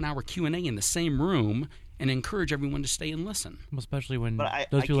talk and a 1 hour Q&A in the same room, and encourage everyone to stay and listen. Well, especially when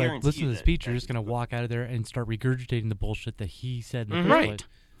those people that listen to the speech are just going to walk out of there and start regurgitating the bullshit that he said in the first place.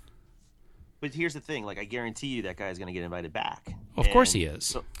 But here's the thing, I guarantee you that guy's going to get invited back. Of course he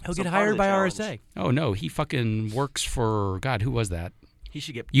is. He'll get hired by RSA. Oh, no, he fucking works for, God, who was that? He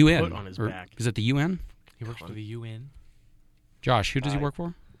should get UN, put on his back. Is it the UN? He works for the UN. Josh, who does he work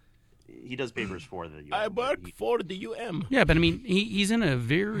for? He does papers for the UM. I work for the UM. Yeah, but I mean, he's in a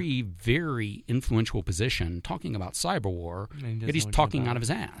very, very influential position talking about cyber war, yet he's talking out of his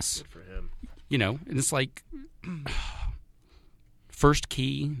ass. Good for him. You know, and it's like, first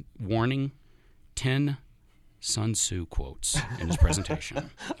key, warning, 10 Sun Tzu quotes in his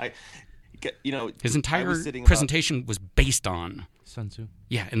presentation. His entire presentation was based on Sun Tzu.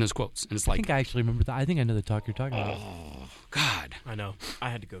 Yeah, in those quotes. And it's I like, think I actually remember that. I think I know the talk you're talking about. oh, God. I know. I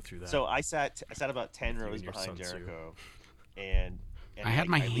had to go through that. So I sat about 10 rows behind Jericho, and I had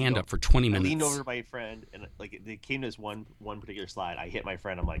my leaned hand up for 20 minutes. I leaned over to my friend, and like it came to this one particular slide. I hit my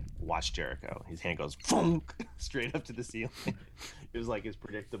friend. I'm like, watch Jericho. His hand goes funk, straight up to the ceiling. It was like as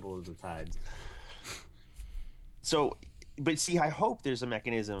predictable as the tides. So, but see, I hope there's a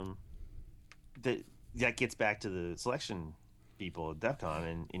mechanism that gets back to the selection people at DEF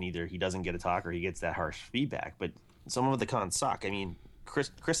CON, and either he doesn't get a talk or he gets that harsh feedback. But some of the cons suck. I mean, Chris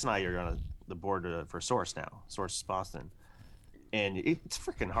and I are on the board for Source now, Source Boston. And it's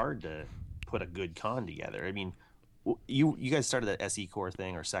freaking hard to put a good con together. I mean, you guys started that SE Core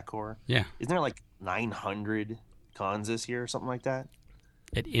thing or Sec Core? Yeah. Isn't there like 900 cons this year or something like that?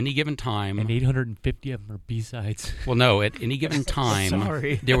 At any given time. And 850 of them are B-sides. Well, no, at any given time,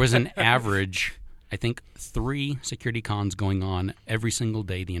 Sorry. there was an average, I think, 3 security cons going on every single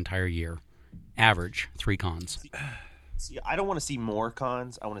day the entire year. Average 3 cons. See, I don't want to see more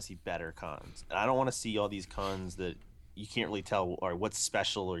cons. I want to see better cons. And I don't want to see all these cons that you can't really tell or what's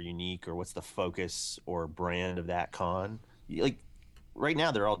special or unique or what's the focus or brand of that con. Like right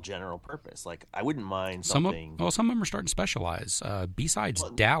now, they're all general purpose. Like I wouldn't mind something. Some of them are starting to specialize. B-Sides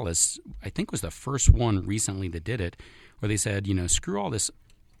Dallas, I think, was the first one recently that did it, where they said, screw all this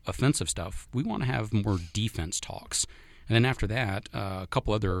offensive stuff. We want to have more defense talks. And then after that, a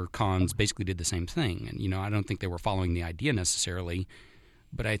couple other cons basically did the same thing. And, I don't think they were following the idea necessarily.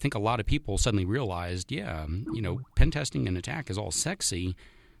 But I think a lot of people suddenly realized, pen testing and attack is all sexy,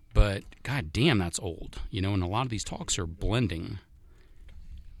 but god damn, that's old. And a lot of these talks are blending.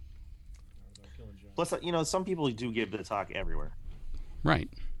 Plus, some people do give the talk everywhere. Right.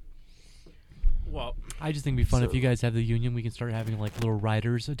 Well, I just think it'd be fun if you guys have the union. We can start having like little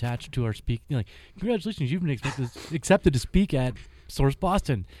riders attached to our speak. Like, congratulations, you've been accepted to speak at Source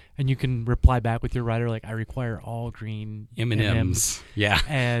Boston, and you can reply back with your rider like, I require all green M&Ms. Yeah.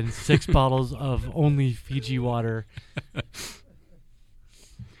 And 6 bottles of only Fiji water.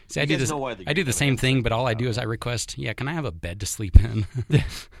 See, I do the same thing, but all I do is I request, can I have a bed to sleep in?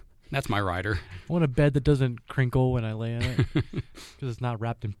 That's my rider. I want a bed that doesn't crinkle when I lay in it because it's not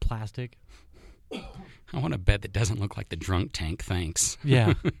wrapped in plastic. I want a bed that doesn't look like the drunk tank, thanks.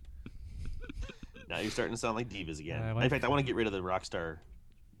 Yeah. Now you're starting to sound like divas again. In fact, I want to get rid of the Rockstar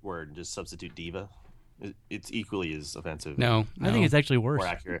word and just substitute diva. It's equally as offensive. No. I think it's actually worse. More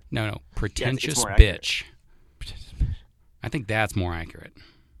accurate. No. Pretentious it's more bitch. I think that's more accurate.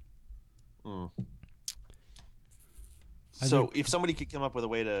 So if somebody could come up with a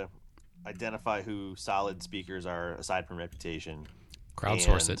way to identify who solid speakers are aside from reputation.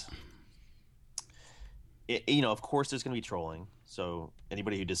 Crowdsource it. Of course there's going to be trolling. So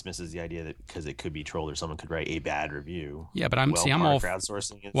anybody who dismisses the idea that because it could be trolled or someone could write a bad review. Yeah, but I'm all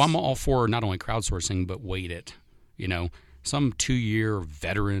crowdsourcing. I'm all for not only crowdsourcing but weight it. Some 2-year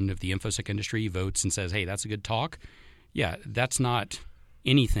veteran of the InfoSec industry votes and says, "Hey, that's a good talk." Yeah, that's not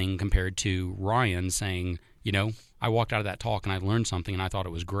anything compared to Ryan saying, I walked out of that talk and I learned something and I thought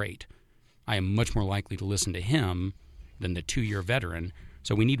it was great. I am much more likely to listen to him than the 2-year veteran.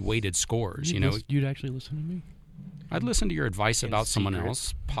 So we need weighted scores. You'd actually listen to me? I'd listen to your advice about someone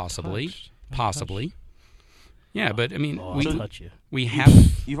else, possibly. Yeah, but I mean, we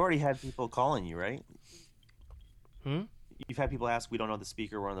have. You've already had people calling you, right? Hmm? You've had people ask, "We don't know the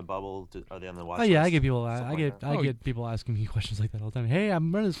speaker. We're on the bubble. Are they on the watch?" Oh yeah, list? I get people asking me questions like that all the time. Hey,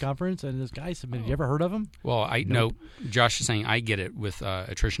 I'm running this conference and this guy submitted. You ever heard of him? Well, I know Josh is saying I get it with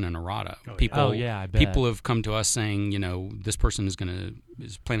attrition and errata. I bet. People have come to us saying, this person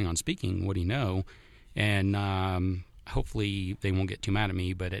is planning on speaking. What do you know? And hopefully they won't get too mad at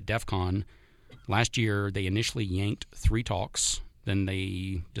me. But at DEF CON last year, they initially yanked 3 talks. Then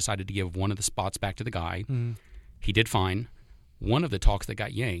they decided to give one of the spots back to the guy. Mm. He did fine. One of the talks that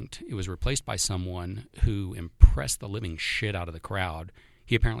got yanked, it was replaced by someone who impressed the living shit out of the crowd.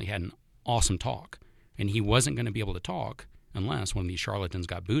 He apparently had an awesome talk, and he wasn't going to be able to talk unless one of these charlatans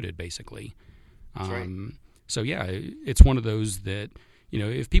got booted, basically. Right. So, yeah, it's one of those that,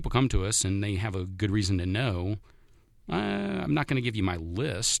 if people come to us and they have a good reason to know, I'm not going to give you my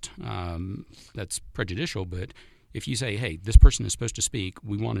list. That's prejudicial, but if you say, hey, this person is supposed to speak,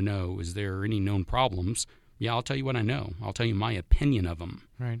 we want to know, is there any known problems? Yeah, I'll tell you what I know. I'll tell you my opinion of them.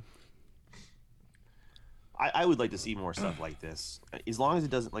 Right. I would like to see more stuff like this, as long as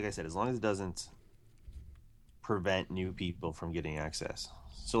it doesn't, like I said, as long as it doesn't prevent new people from getting access.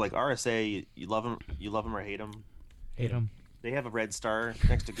 So like RSA, you love them or hate them. Hate them. They have a red star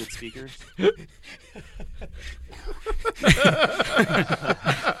next to good speakers.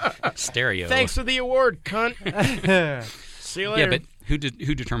 Stereo. Thanks for the award, cunt. See you later. Yeah, but who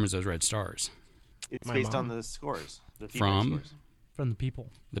determines those red stars? It's My based mom. on the scores. The feedback From? scores. From the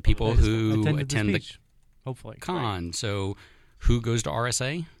people. The people who attend the speech, hopefully. con. So who goes to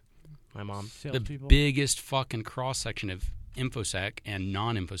RSA? My mom. The Salespeople. biggest fucking cross-section of InfoSec and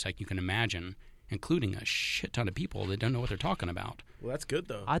non-InfoSec you can imagine, including a shit ton of people that don't know what they're talking about. Well, that's good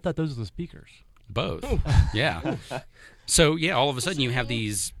though. I thought those were the speakers. Both. Yeah. So, yeah, all of a sudden you have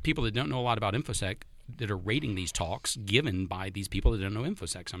these people that don't know a lot about InfoSec that are rating these talks given by these people that don't know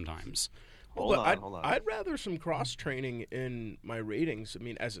InfoSec sometimes. Hold Well, on. I'd rather some cross training in my ratings. I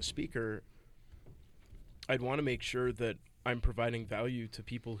mean, as a speaker, I'd want to make sure that I'm providing value to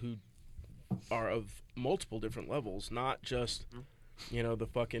people who are of multiple different levels, not just, the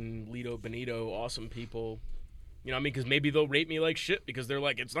fucking Lido Benito awesome people. You know what I mean? Because maybe they'll rate me like shit because they're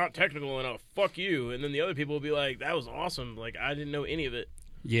like, it's not technical enough. Fuck you. And then the other people will be like, that was awesome. Like, I didn't know any of it.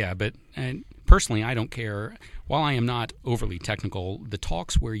 Yeah, but and personally, I don't care. While I am not overly technical, the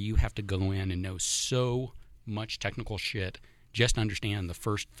talks where you have to go in and know so much technical shit just to understand the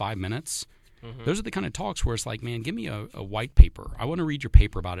first 5 minutes, those are the kind of talks where it's like, man, give me a white paper. I want to read your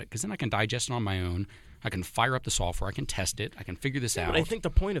paper about it because then I can digest it on my own. I can fire up the software. I can test it. I can figure this out. But I think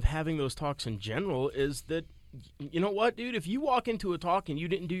the point of having those talks in general is that, you know what, dude? If you walk into a talk and you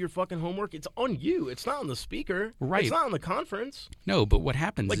didn't do your fucking homework, it's on you. It's not on the speaker. Right. It's not on the conference. No, but what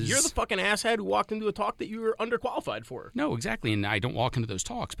happens Like, is... you're the fucking asshat who walked into a talk that you were underqualified for. No, exactly, and I don't walk into those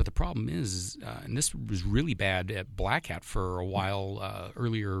talks. But the problem is, and this was really bad at Black Hat for a while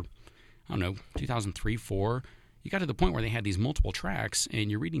earlier, I don't know, 2003, 2004. You got to the point where they had these multiple tracks, and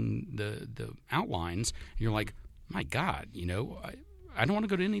you're reading the outlines, and you're like, my God, I don't want to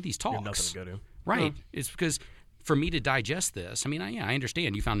go to any of these talks. You're nothing to go to. Right. It's because for me to digest this, I mean, I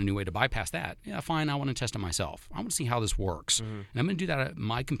understand you found a new way to bypass that. Yeah, fine, I want to test it myself. I want to see how this works. And I'm going to do that at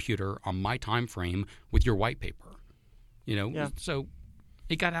my computer on my time frame with your white paper. Yeah. So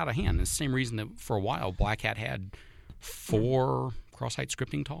it got out of hand. It's the same reason that for a while Black Hat had 4 cross-site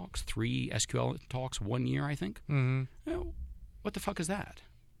scripting talks, 3 SQL talks 1 year, I think. Mm-hmm. What the fuck is that?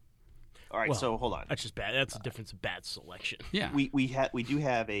 All right, Well, so hold on. That's just bad. That's the difference of bad selection. Yeah. We do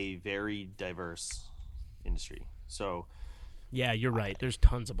have a very diverse industry. So, Yeah, you're right. There's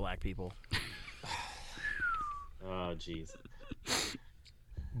tons of black people. oh jeez.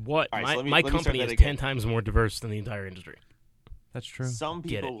 What? All right, so let me my start company that is again. 10 times more diverse than the entire industry. That's true. Some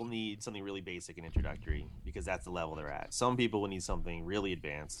Get people it. will need something really basic and introductory because that's the level they're at. Some people will need something really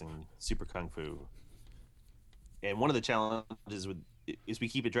advanced and super kung fu. And one of the challenges is we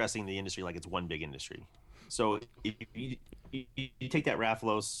keep addressing the industry like it's one big industry. So if you take that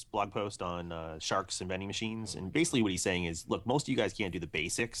Rafalos blog post on sharks and vending machines, and basically what he's saying is, look, most of you guys can't do the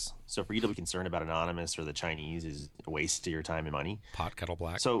basics. So for you to be concerned about Anonymous or the Chinese is a waste of your time and money. Pot kettle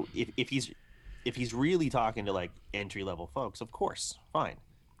black. So if he's really talking to like entry level folks, of course, fine.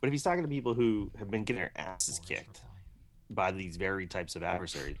 But if he's talking to people who have been getting their asses kicked by these very types of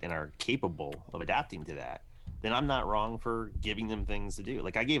adversaries and are capable of adapting to that, then I'm not wrong for giving them things to do.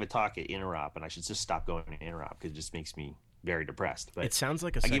 Like I gave a talk at Interop, and I should just stop going to Interop because it just makes me very depressed. But It sounds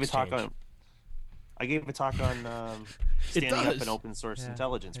like a I sex gave a talk change. on. I gave a talk on standing up does. an open source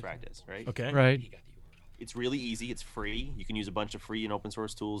intelligence practice. Right. Okay. Right. It's really easy. It's free. You can use a bunch of free and open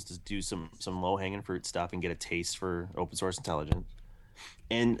source tools to do some low hanging fruit stuff and get a taste for open source intelligence.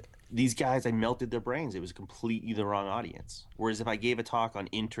 And these guys, I melted their brains. It was completely the wrong audience. Whereas if I gave a talk on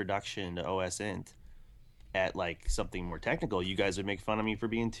introduction to OSINT at like something more technical, you guys would make fun of me for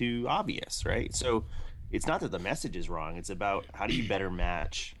being too obvious, right? So it's not that the message is wrong. It's about how do you better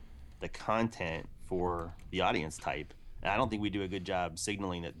match the content for the audience type. And I don't think we do a good job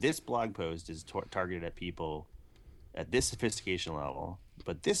signaling that this blog post is targeted at people at this sophistication level,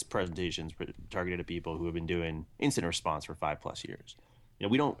 but this presentation is targeted at people who have been doing incident response for 5+ years.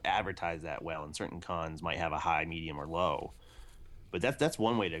 We don't advertise that well, and certain cons might have a high, medium, or low. But that's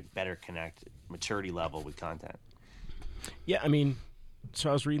one way to better connect maturity level with content. Yeah, I mean, so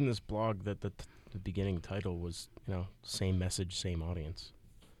I was reading this blog that the beginning title was, same message, same audience.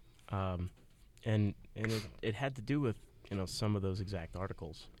 And it had to do with, some of those exact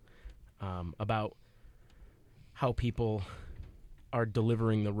articles about how people are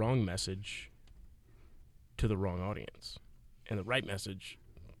delivering the wrong message to the wrong audience and the right message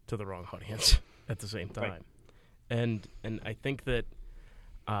to the wrong audience at the same time. Right. and I think that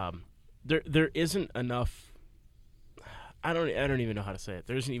there isn't enough. I don't even know how to say it.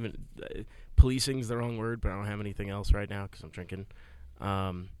 There isn't even policing's the wrong word, but I don't have anything else right now because I'm drinking.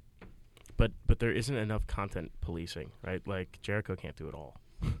 But there isn't enough content policing, right? Like Jericho can't do it all.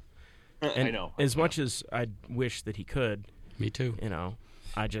 And I know. As much as I wish that he could, Me too.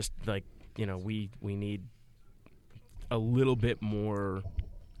 I just we need a little bit more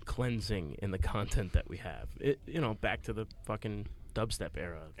cleansing in the content that we have. Back to the fucking dubstep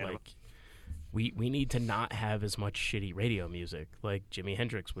era. Yeah. Like we need to not have as much shitty radio music. Like Jimi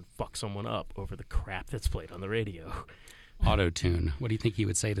Hendrix would fuck someone up over the crap that's played on the radio. Auto-tune. What do you think he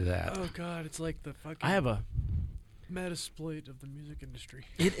would say to that? Oh God, it's like the fucking I have a. Metasploit of the music industry.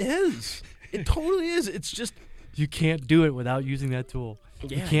 It is. It totally is. It's just. You can't do it without using that tool.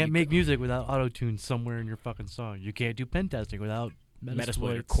 Yeah, you can't make music without auto-tune somewhere in your fucking song. You can't do pen testing without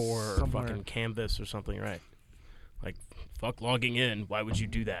Metasploit or Core or fucking Canvas or something, right? Like, fuck logging in. Why would you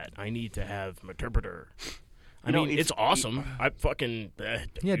do that? I need to have Meterpreter. I mean, it's awesome. I fucking use don't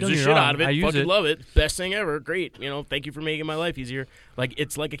the get shit me wrong. out of it. I use Fucking it. love it. Best thing ever. Great. Thank you for making my life easier. Like,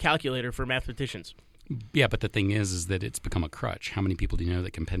 it's like a calculator for mathematicians. Yeah, but the thing is that it's become a crutch. How many people do you know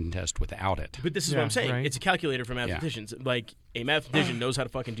that can pen test without it? But this is what I'm saying. right. It's a calculator for mathematicians. Like, a mathematician knows how to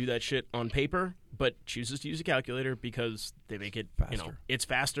fucking do that shit on paper, but chooses to use a calculator because they make it, Faster. it's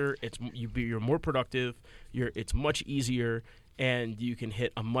faster. You're more productive. It's much easier, and you can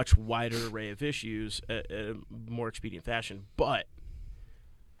hit a much wider array of issues at a more expedient fashion. But,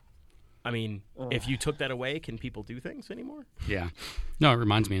 I mean, if you took that away, can people do things anymore? Yeah. No, it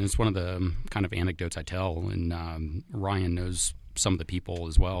reminds me, and it's one of the kind of anecdotes I tell, and Ryan knows some of the people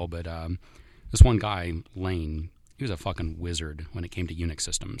as well, but this one guy, Lane, he was a fucking wizard when it came to Unix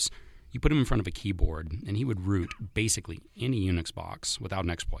systems. You put him in front of a keyboard, and he would root basically any Unix box without an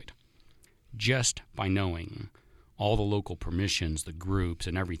exploit, just by knowing all the local permissions, the groups,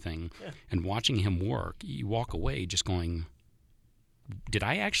 and everything. Yeah. And watching him work, you walk away just going, did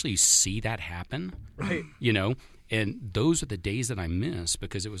I actually see that happen? Right. And those are the days that I miss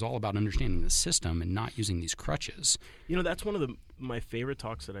because it was all about understanding the system and not using these crutches. That's one of my favorite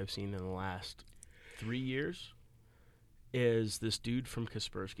talks that I've seen in the last 3 years is this dude from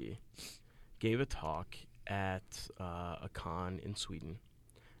Kaspersky gave a talk at a con in Sweden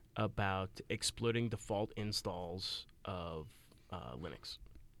about exploiting default installs of Linux.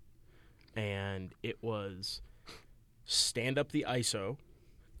 And it was stand up the ISO,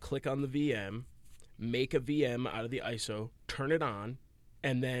 click on the VM, make a VM out of the ISO, turn it on,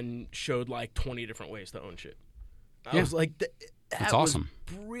 and then showed like 20 different ways to own shit. I was like, That's awesome.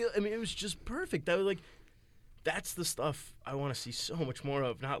 I mean, it was just perfect. I was like, that's the stuff I want to see so much more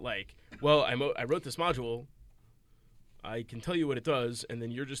of. Not like, well, I wrote this module, I can tell you what it does, and then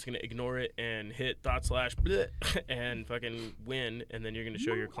you're just going to ignore it and hit / bleh, and fucking win, and then you're going to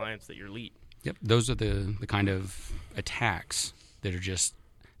show your clients that you're elite. Yep, those are the kind of attacks that are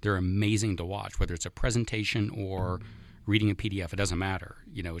they're amazing to watch, whether it's a presentation or reading a PDF, it doesn't matter.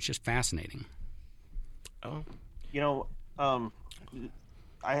 It's just fascinating. Oh.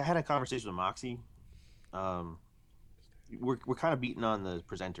 I had a conversation with Moxie. We're kind of beating on the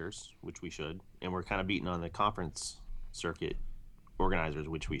presenters, which we should, and we're kind of beating on the conference circuit organizers,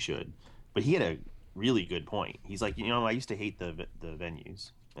 which we should. But he had a really good point. He's like, I used to hate the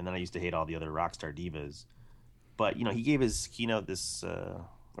venues, and then I used to hate all the other Rockstar divas. But he gave his keynote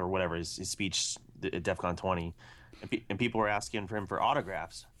or whatever his speech at DEF CON 20, and people were asking for him for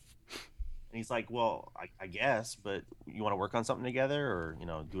autographs. And he's like, well, I guess, but you want to work on something together or,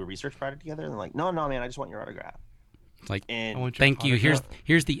 do a research project together? And they're like, no, man, I just want your autograph. Like, and thank you.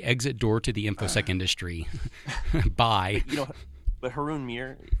 Here's the exit door to the InfoSec industry. Bye. But Haroon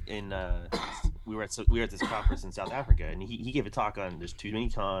Mir we were at this conference in South Africa, and he gave a talk on there's too many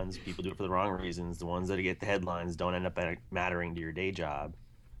cons. People do it for the wrong reasons. The ones that get the headlines don't end up mattering to your day job.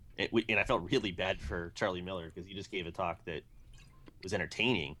 And I felt really bad for Charlie Miller because he just gave a talk that was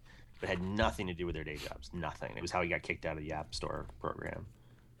entertaining, but had nothing to do with their day jobs. Nothing. It was how he got kicked out of the App Store program.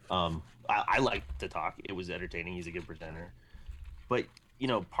 I liked the talk. It was entertaining. He's a good presenter. But,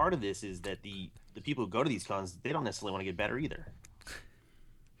 part of this is that the people who go to these cons, they don't necessarily want to get better either.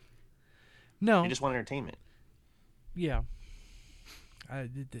 No. They just want entertainment. Yeah.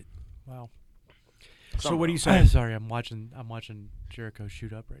 Wow. So what are you saying? Sorry, I'm watching Jericho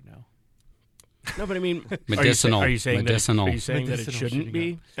shoot up right now. No, but I mean, medicinal. Are you saying medicinal. that it Medicinal shouldn't shooting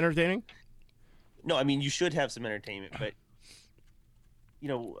be entertaining? No, I mean you should have some entertainment, but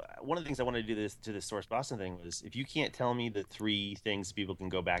one of the things I wanted to do to this Source Boston thing was if you can't tell me the 3 things people can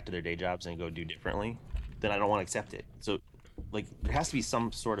go back to their day jobs and go do differently, then I don't want to accept it. So like there has to be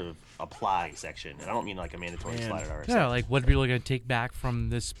some sort of apply section, and I don't mean like a mandatory Man. slide at RSA. Yeah, like what people are going to take back from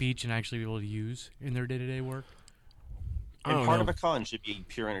this speech and actually be able to use in their day-to-day work. I And don't part know. of a con should be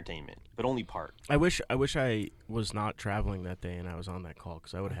pure entertainment, but only part. I wish I was not traveling that day and I was on that call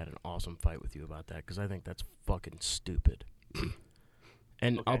because I would have had an awesome fight with you about that because I think that's fucking stupid.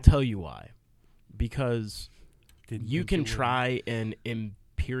 And Okay. I'll tell you why. Because Didn't you think can it would. try and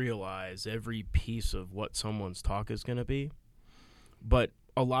imperialize every piece of what someone's talk is going to be, but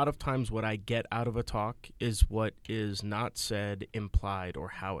a lot of times what I get out of a talk is what is not said, implied, or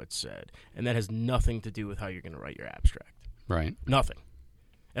how it's said. And that has nothing to do with how you're going to write your abstract. Right. Nothing.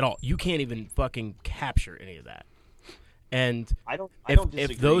 At all. You can't even fucking capture any of that. And I don't if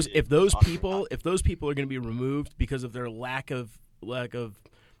disagree those that if those often people not. if those people are going to be removed because of their lack of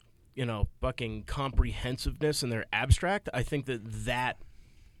fucking comprehensiveness in their abstract, I think that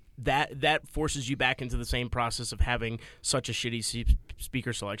forces you back into the same process of having such a shitty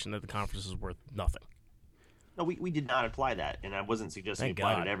speaker selection that the conference is worth nothing. No, we did not apply that, and I wasn't suggesting Thank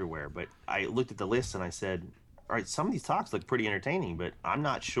apply God. it everywhere. But I looked at the list and I said, all right, some of these talks look pretty entertaining, but I'm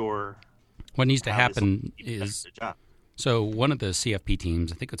not sure What needs to how this will happen be better is for the job. so one of the CFP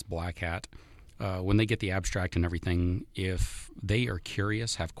teams, I think it's Black Hat, when they get the abstract and everything, if they are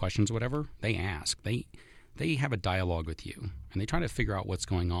curious, have questions, whatever, they ask. They have a dialogue with you, and they try to figure out what's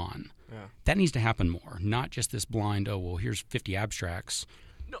going on. Yeah. That needs to happen more, not just this blind, oh, well, here's 50 abstracts,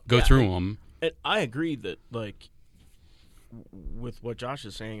 No, go yeah, through them. And I agree that, like, with what Josh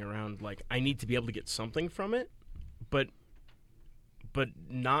is saying around, like, I need to be able to get something from it, but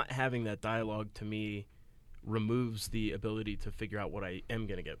not having that dialogue to me removes the ability to figure out what I am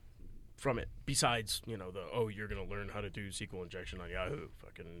going to get from it. Besides, you're going to learn how to do SQL injection on Yahoo,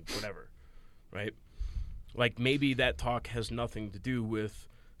 fucking whatever, right? Like, maybe that talk has nothing to do with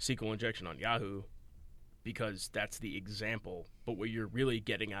SQL injection on Yahoo, because that's the example. But what you're really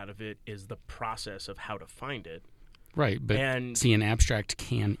getting out of it is the process of how to find it. Right, but And- see, an abstract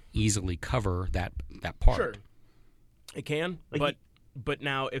can easily cover that part. Sure, it can. Like But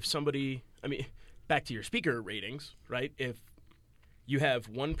now if somebody, I mean, back to your speaker ratings, right? If you have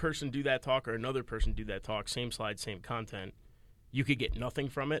one person do that talk or another person do that talk, same slide, same content, you could get nothing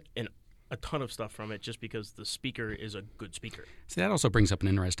from it and a ton of stuff from it just because the speaker is a good speaker. See, that also brings up an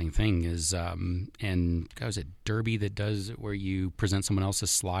interesting thing is, and was it Derby that does it where you present someone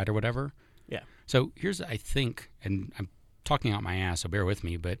else's slide or whatever? Yeah. So here's, I think, and I'm talking out my ass, so bear with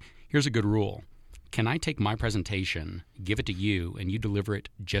me, but here's a good rule. Can I take my presentation, give it to you, and you deliver it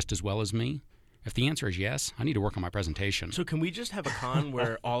just as well as me? If the answer is yes, I need to work on my presentation. So can we just have a con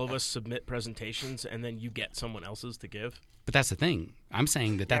where all of us submit presentations and then you get someone else's to give? But that's the thing. I'm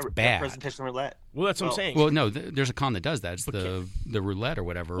saying that's Yeah, bad. presentation roulette. Well, that's what I'm Well- saying. Well, no, there's a con that does that. It's the roulette or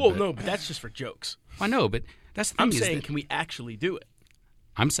whatever. Well, but- no, but that's just for jokes. I know, but that's the thing. I'm is saying, that can we actually do it?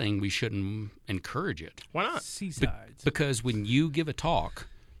 I'm saying we shouldn't encourage it. Why not? Seasides. Because when you give a talk,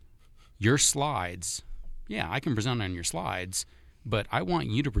 your slides, yeah, I can present on your slides, but I want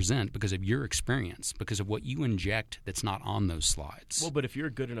you to present because of your experience, because of what you inject that's not on those slides. Well, but if you're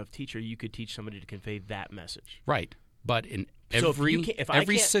a good enough teacher, you could teach somebody to convey that message. Right. But in So every if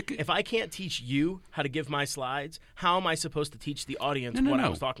I can't teach you how to give my slides, how am I supposed to teach the audience what I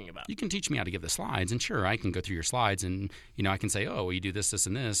was talking about? You can teach me how to give the slides, and sure, I can go through your slides, and I can say, oh, well, you do this, this,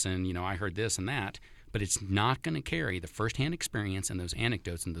 and this, and I heard this and that. But it's not going to carry the firsthand experience and those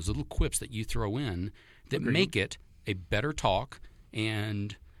anecdotes and those little quips that you throw in that make it a better talk,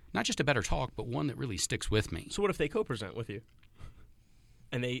 and not just a better talk, but one that really sticks with me. So what if they co-present with you,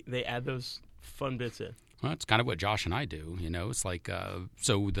 and they add those fun bits in? Well, it's kind of what Josh and I do. It's like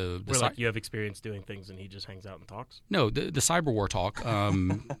so the Where like you have experience doing things, and he just hangs out and talks. no the cyber war talk.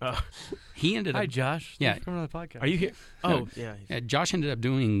 He ended Hi, up Josh. Yeah. Thanks for coming on the podcast. Are you here? Oh, yeah. Yeah, Josh ended up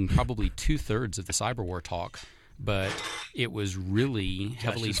doing probably 2/3 of the cyber war talk, but it was really Josh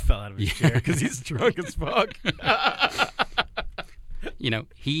heavily. just fell out of his chair because he's drunk as fuck.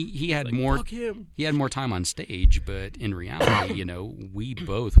 He had Like, more. fuck him. He had more time on stage, but in reality, we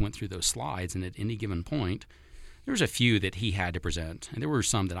both went through those slides, and at any given point, there was a few that he had to present, and there were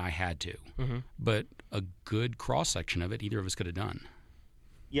some that I had to. Mm-hmm. But a good cross section of it, either of us could have done.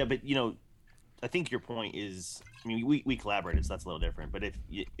 Yeah, but I think your point is, I mean, we collaborated, so that's a little different. But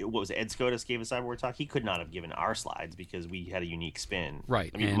what was it, Ed Scotus gave a cyberwar talk, he could not have given our slides because we had a unique spin.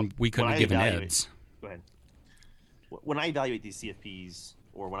 Right, I mean, and we couldn't when have I given evaluate- Ed's. Go ahead. When I evaluate these CFPs,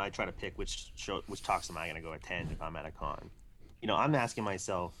 or when I try to pick which talks am I going to go attend if I'm at a con, I'm asking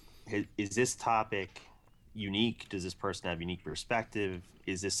myself, is this topic unique? Does this person have unique perspective?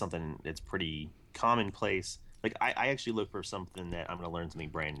 Is this something that's pretty commonplace? Like I actually look for something that I'm going to learn something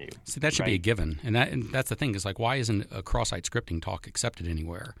brand new. See, that should be a right? given, and that's the thing is like, why isn't a cross-site scripting talk accepted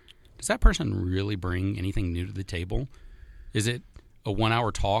anywhere? Does that person really bring anything new to the table? Is it a 1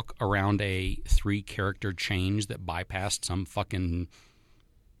 hour talk around a 3-character change that bypassed some fucking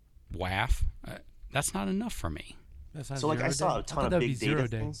WAF? That's not enough for me. That's not So like I Zero saw Day? a ton thought of that'd be big Zero data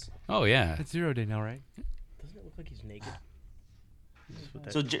Day. things. Oh yeah, It's 0 Day now, right? Doesn't it look like he's naked? That's what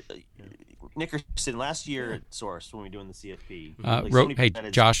that- So Nickerson, last year at Source when we were doing the CFP, hey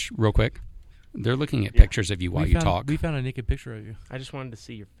presented- Josh, real quick, they're looking at Yeah. pictures of you while you talk. We found a naked picture of you. I just wanted to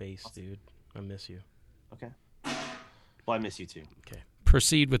see your face, dude. I miss you. Okay. Well, I miss you too. Okay.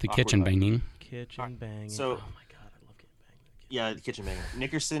 Proceed with the Awkward kitchen hug. banging. Kitchen banging. So- oh my god, I love getting banged. Yeah, the kitchen banger.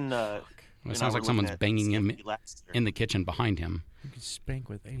 Nickerson. Well, and it I sounds were like someone's looking at banging him CFP last year. in the kitchen behind him. You can spank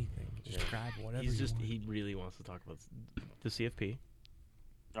with anything. Just grab whatever He's you just want. he really wants to talk about the CFP.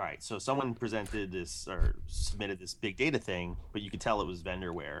 All right, so someone presented this or submitted this big data thing, but you could tell it was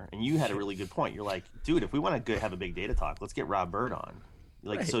vendorware. And you had a really good point. You're like, dude, if we want to have a big data talk, let's get Rob Bird on.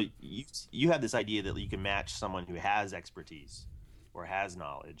 Like, Right. so you have this idea that you can match someone who has expertise or has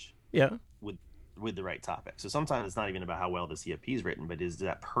knowledge Yeah. with the right topic. So sometimes it's not even about how well the CFP is written, but does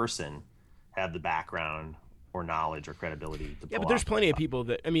that person have the background or knowledge or credibility to Yeah, pull but there's off plenty the of people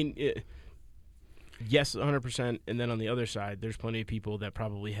that yes, 100%, and then on the other side, there's plenty of people that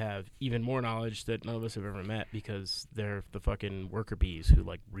probably have even more knowledge that none of us have ever met because they're the fucking worker bees who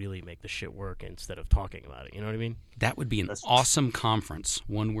like really make the shit work instead of talking about it. You know what I mean? That would be an That's- awesome conference,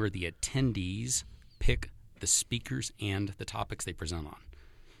 one where the attendees pick the speakers and the topics they present on.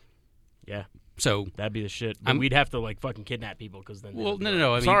 Yeah, So, that'd be the shit. But we'd have to like fucking kidnap people because then. Well, they'd be no, like,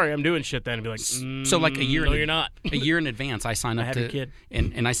 no, I mean- sorry, I'm doing shit. Then and be like, so like a year, No, in, you're not. a year in advance, I sign I up have to, your kid.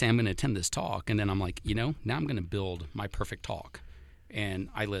 and I say I'm going to attend this talk, and then I'm like, now I'm going to build my perfect talk, and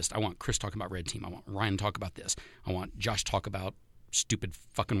I want Chris talk about Red Team, I want Ryan talk about this, I want Josh talk about stupid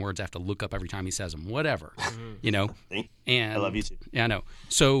fucking words I have to look up every time he says them, whatever, And I love you too. Yeah, I know.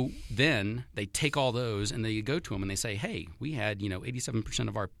 So then they take all those and they go to them and they say, hey, we had 87%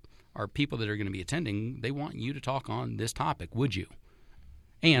 of our people that are going to be attending, they want you to talk on this topic. Would you?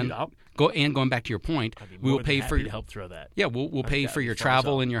 And Dude, going back to your point, I'd be we more will than pay happy for to help throw that. Yeah, we'll pay that for would your be fun as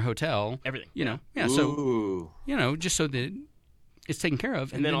travel hell. and your hotel. Everything. Yeah. Ooh. So just so that it's taken care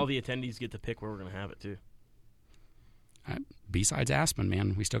of. And then all the attendees get to pick where we're gonna have it too. besides Aspen,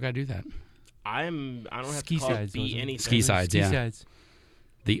 man, we still got to do that. I don't have Ski to call sides, it be wasn't it? anything. Ski sides, Ski yeah. sides.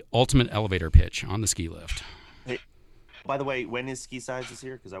 The ultimate elevator pitch on the ski lift. By the way, when is Ski Sides this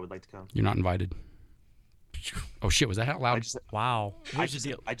year? Because I would like to come. You're not invited. Oh shit, was that out I loud? just, Wow. Here's the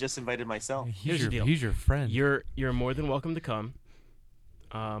deal. I just invited myself. Here's the deal. He's your friend. You're more than welcome to come.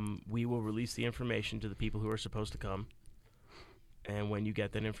 We will release the information to the people who are supposed to come, and when you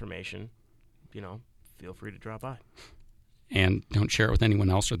get that information, feel free to drop by. And don't share it with anyone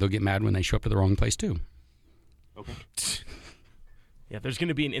else or they'll get mad when they show up to the wrong place too. Okay. Yeah, there's going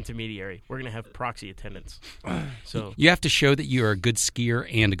to be an intermediary. We're going to have proxy attendance. So You have to show that you are a good skier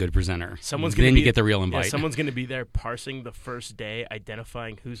and a good presenter. someone's then going to you get the real Yeah, invite. someone's going to be there parsing the first day,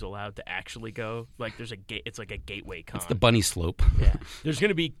 identifying who's allowed to actually go. Like there's a gate. It's like a gateway con. It's the bunny slope. Yeah, there's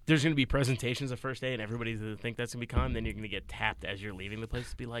gonna be presentations the first day, and everybody's gonna think that's gonna be con. Then you're gonna get tapped as you're leaving the place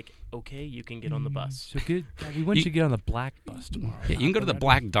to be like, okay, you can get on the bus. So good. We want you to get on the black bus tomorrow. Yeah, you can go to the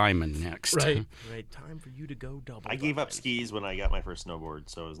Black Diamond next. Right. Time for you to go double. I gave up diamond. skis when I got my first snowboard,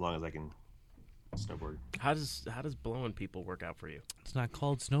 so as long as I can snowboard. How does blowing people work out for you? It's not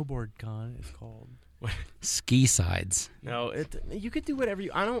called snowboard con. It's called. Ski sides. No, you could do whatever you.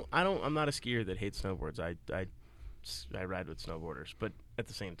 I'm not a skier that hates snowboards. I ride with snowboarders, but at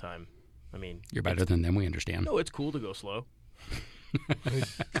the same time, I mean, You're better than them, we understand. no, it's cool to go slow.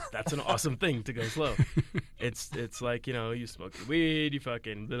 That's an awesome thing to go slow. It's like, you smoke your weed, you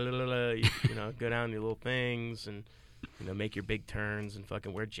fucking blah, blah, blah, blah, you go down your little things and make your big turns and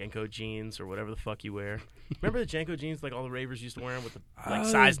fucking wear Jenko jeans or whatever the fuck you wear. Remember the Jenko jeans like all the ravers used to wear them with the like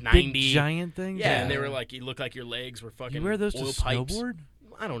size big 90 giant things. Yeah, and they were like, you look like your legs were fucking You wear those oil to pipes. snowboard?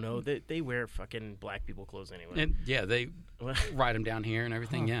 I don't know. They wear fucking black people clothes anyway. And yeah, they What? ride them down here and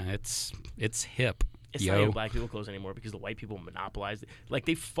everything. Yeah, it's hip. It's not even black people clothes anymore because the white people monopolized it. Like,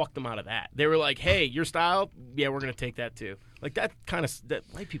 they fucked them out of that. They were like, hey, your style? Yeah, we're going to take that too. Like that kind of that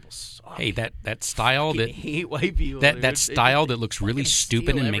white people suck. Hey, that style I that hate white people. that dude. that style that looks really fucking stupid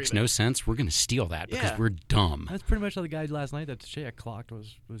steal and makes no everything. sense. We're gonna steal that because Yeah. we're dumb. That's pretty much how the guy last night that Shea clocked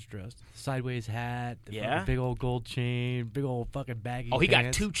was dressed. Sideways hat, the Yeah? fucking big old gold chain, big old fucking baggy Oh, he got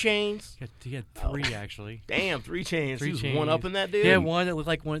pants. 2 chains. He had 3 actually. Damn, 3 chains. Three he was chains. one up in that dude. He had one that looked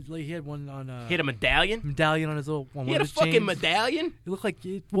like one. Like, he had one on. He had a medallion. medallion on his little one. He one had a of his fucking chains. medallion. It looked like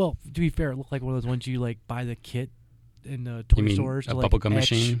well, to be fair, it looked like one of those ones you like buy the kit in toy You mean stores a to, like, bubblegum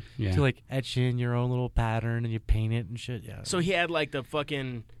etch- machine? Yeah. to like etch in your own little pattern and you paint it and shit. Yeah. So he had like the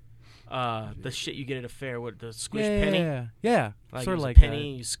fucking the shit you get at a fair with the squish yeah, penny. yeah, Like sort it was of like a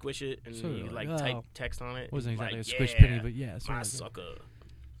penny, that. you squish it, and Sort of you like- like type oh. text on it. Wasn't and exactly like, a squish yeah, penny, but yeah, sort my of. sucker.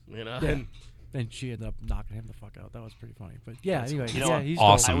 You know. Yeah. And And she ended up knocking him the fuck out. That was pretty funny. But yeah, anyway, You know yeah, what? he's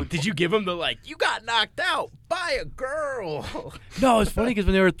Awesome. dope. did you give him the like? You got knocked out by a girl. No, it's funny because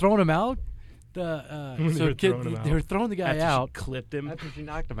when they were throwing him out, the When they so were kid, throwing him they out. were throwing the guy After out she clipped him. after she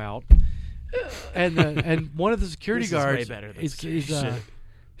knocked him out, and one of the security This is way guards better than is, scary shit.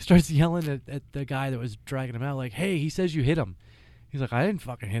 starts yelling at the guy that was dragging him out, like, "Hey, he says you hit him." He's like, "I didn't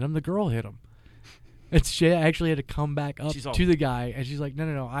fucking hit him. The girl hit him." And she actually had to come back up She's all- to the guy, and she's like, "No,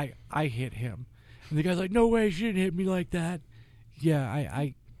 I hit him." And the guy's like, "No way, she didn't hit me like that." Yeah,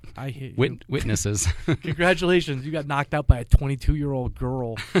 I hit you. Witnesses. Congratulations, you got knocked out by a 22-year-old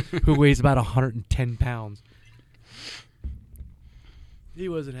girl who weighs about 110 pounds. He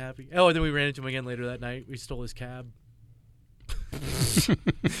wasn't happy. Oh, and then we ran into him again later that night. We stole his cab.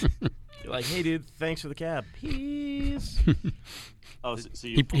 You're like, hey, dude, thanks for the cab. Peace. Oh, so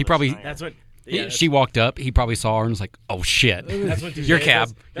you He pulled a probably- Schneier. That's what. He- Yeah, she walked up. He probably saw her and was like, "Oh shit, that's what your Touche cab,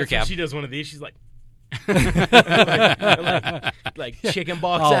 does. your That's when cab." she does one of these. She's like, like chicken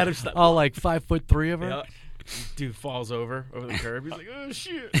box all, at him. She's like, all like 5'3" of her. yeah. Dude falls over the curb. He's like, oh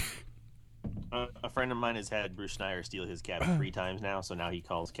shit. A friend of mine has had Bruce Schneier steal his cab 3 times now, so now he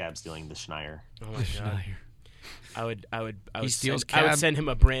calls cab stealing the Schneier. Oh my god. I would steals I would cab- send him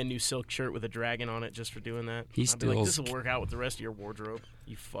a brand new silk shirt with a dragon on it just for doing that. He I'd be like, this steals- will work out with the rest of your wardrobe.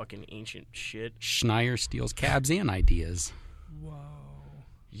 You fucking ancient shit. Schneier steals cabs and ideas.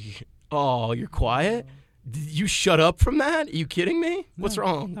 Oh, you're quiet? Did you shut up from that? Are you kidding me? What's No,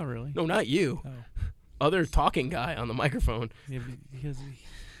 wrong? Not really. No, not you. Oh. Other talking guy on the microphone. Yeah, because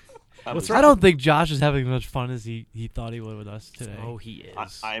What's I don't think Josh is having as much fun as he thought he would with us today. Oh, he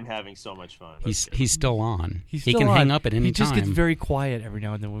is. I am having so much fun. He's still on. He's he still can on. hang up at any He just time. gets very quiet every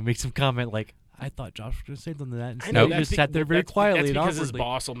now and then when we make some comment like, I thought Josh was going to say something to that. I Instead, know he that's just be- sat there very that's- quietly That's and because his awkwardly.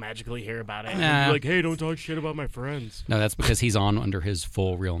 boss will magically hear about it. Nah. And be like, hey, don't talk shit about my friends. No, that's because he's on under his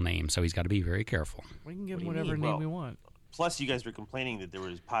full real name, so he's got to be very careful. We can give him What do you whatever mean? name Well, we want. Plus, you guys were complaining that there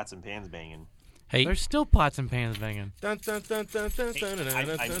was pots and pans banging. Hey, There's still pots and pans banging. Dun, dun, dun, dun, dun, dun, dun, I-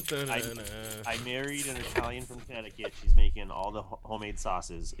 dun, I- dun, dun, I- dun, dun. I married an Italian from Connecticut. She's making all the homemade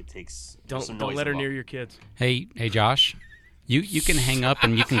sauces. It takes there's some Don't noise let her involved. near your kids. hey, Josh. You can hang up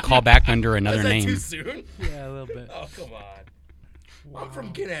and you can call back under another Is that name. too soon? Yeah, a little bit. Oh, come on. I'm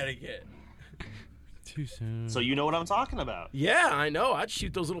from Connecticut. Too soon. So you know what I'm talking about. Yeah, I know. I'd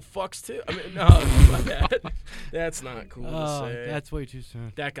shoot those little fucks too. I mean, no, my bad. That's not cool to Oh, say. that's way too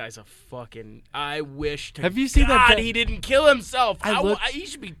soon. That guy's a fucking. I wish. To Have you seen that God guy- he didn't kill himself. I looked- he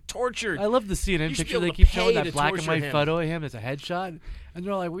should be tortured. I love the CNN You should be picture. able They to keep showing pay that to black and torture white him. photo of him as a headshot, and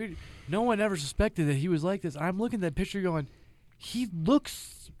they're like, no one ever suspected that he was like this. I'm looking at that picture going, he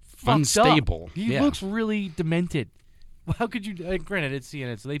looks fucked Unstable. Up. He Yeah. looks really demented. How could you? Granted, it's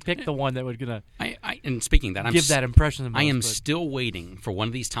CNN, so they picked the one that was gonna And speaking of that, I'm give that impression. The most, I am but still waiting for one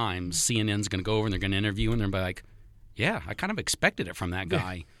of these times CNN's going to go over and they're going to interview and they're gonna be like, "Yeah, I kind of expected it from that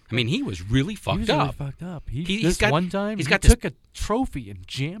guy. I mean, he was really he fucked was up. really fucked up. He's This got- one time, he's he got this- took a trophy and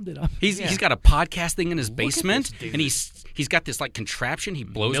jammed it up. He's got a podcast thing in his basement, and he's got this like contraption he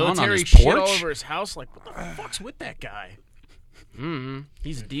blows on Military his shit porch. all over his house. Like, what the fuck's with that guy?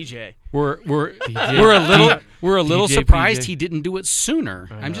 He's a DJ. We're a little DJ surprised PJ. he didn't do it sooner.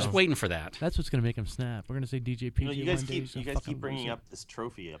 I'm just waiting for that. That's what's gonna make him snap. We're gonna say DJ PJ. You guys one day, keep so you guys fucking keep bringing bullshit. up this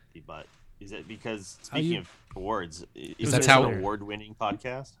trophy up the butt. Is it because How speaking you- of awards, is That's this how- an award-winning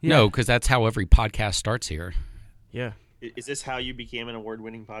podcast? Yeah. No, because that's how every podcast starts here. Yeah. Is this how you became an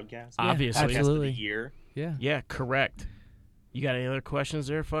award-winning podcast? Obviously. Podcast of the absolutely. year. Yeah. Yeah, correct. You got any other questions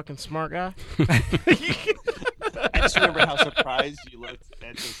there, fucking smart guy? I just remember how surprised you looked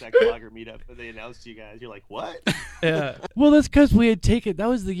at the Sex Blogger meetup when they announced you guys. You're like, what? Yeah. Well, that's because we had taken. That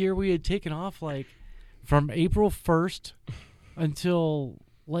was the year we had taken off, like from April 1st until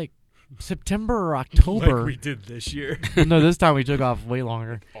like September or October. Like we did this year. No, this time we took off way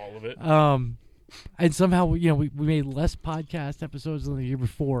longer. All of it. And somehow we made less podcast episodes than the year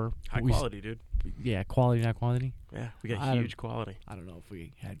before. High but we, quality, dude. Yeah, quality, not quantity. Yeah, we got I huge quality. I don't know if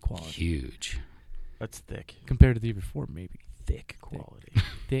we had quality Huge. That's thick. compared to the year before. Maybe Thick quality.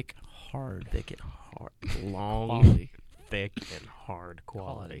 thick, hard Thick and hard. Long, quality. thick and hard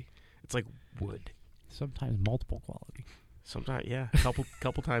quality. It's like wood. Sometimes multiple quality. Sometimes, yeah.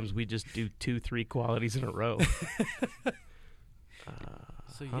 Couple times we just do 2-3 qualities in a row.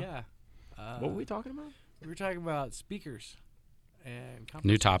 So Huh? yeah, What were we talking about? we were talking about speakers and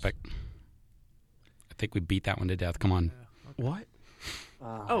New topic. I think we beat that one to death. Come on. What?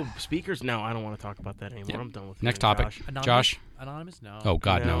 Oh, speakers? No, I don't want to talk about that anymore. Yeah. I'm done with Next you and topic. Josh. Anonymous? Josh? Anonymous? No. Oh,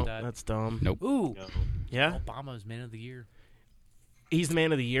 God, no. That's dumb. Nope. Ooh, Yeah? Obama's Man of the Year. He's the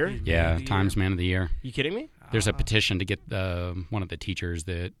man of the year? He's Man Yeah, of the Times Year. Man of the Year. You kidding me? There's a petition to get one of the teachers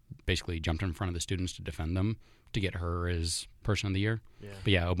that basically jumped in front of the students to defend them to get her as Person of the Year. Yeah.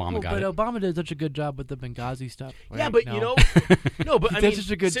 But yeah, Obama Well, got but it. Obama did such a good job with the Benghazi stuff. Yeah, right? but No. you know, no, but he I did mean,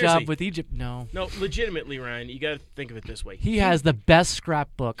 such a good seriously. job with Egypt. No, No, legitimately, Ryan, you got to think of it this way. he has the best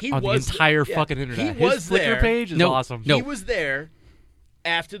scrapbook He on the was- entire yeah, fucking internet. he was His Flickr there. page is No, awesome. no. He was there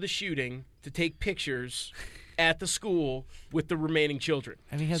after the shooting to take pictures at the school with the remaining children.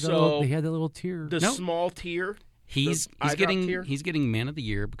 and he had So, that little tear. The No. small tier. He's eye drop getting tier? he's getting Man of the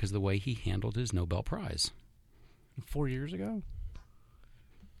Year because of the way he handled his Nobel Prize. 4 years ago.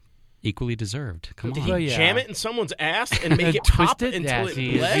 Equally deserved. Come Did on. he Well, yeah. jam it in someone's ass and make it twist pop it? until Yeah, it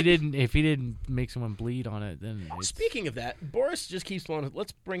see, bled? if he didn't make someone bleed on it, then it's, Speaking of that, Boris just keeps blowing.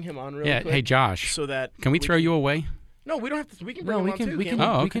 Let's bring him on real Yeah. quick. Hey, Josh. So that Can we throw you away? No, we don't have to. We can bring no, him we on can too. we can't can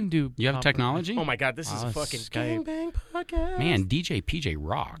Oh, we okay. can do. You have conference. technology? Oh my God, this is a fucking Skype. gangbang podcast. Man, DJ PJ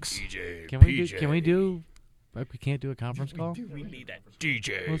rocks. Can we do? Like, we can't do a conference call. We need that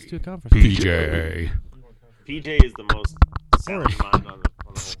DJ. Let's do a conference. PJ. PJ is the most sound mind on the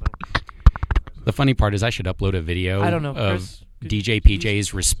whole thing. The funny part is I should upload a video I don't know, of Chris, DJ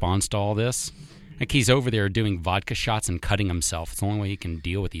PJ's response to all this. Like he's over there doing vodka shots and cutting himself. It's the only way he can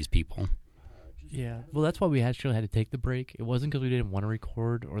deal with these people. Yeah, well, that's why we actually had to take the break. It wasn't because we didn't want to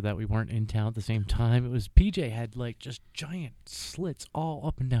record or that we weren't in town at the same time. It was PJ had like just giant slits all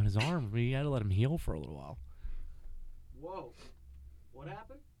up and down his arm. We had to let him heal for a little while. Whoa, what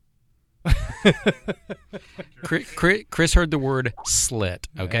happened? Chris heard the word slit,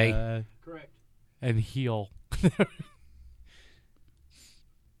 okay? Correct. And heal.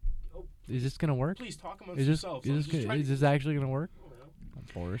 Is this gonna work? Please talk amongst Is this yourselves. is this actually gonna work?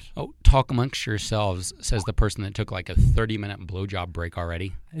 Boris, Oh, talk amongst yourselves, says the person that took like a 30-minute blowjob break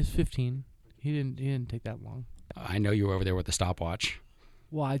already. it's 15. He didn't take that long. I know you were over there with the stopwatch.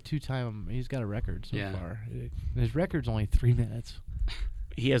 Well, I 2-time him. He's got a record so Yeah. far. His record's only 3 minutes.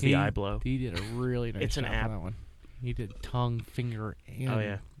 He has the eye blow. He did a really nice It's an job app. on that one. He did tongue, finger, and Oh,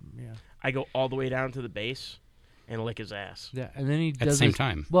 yeah. yeah. I go all the way down to the base and lick his ass. Yeah, and then he At does the same this-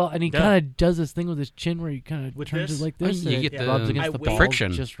 time. Well, and he Yeah. kind of does this thing with his chin where he kind of With turns this? it like this. You and get it the rubs against I the wait- balls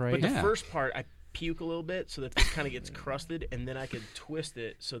friction. just right. But the Yeah. first part, I puke a little bit so that it kind of gets crusted, and then I can twist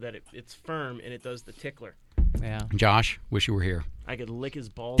it so that it's firm and it does the tickler. Yeah. Josh, wish you were here. I could lick his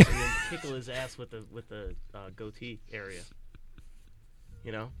balls and then tickle his ass with the goatee area.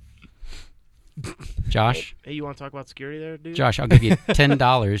 You know? Josh, Hey, you want to talk about security there, dude? Josh, I'll give you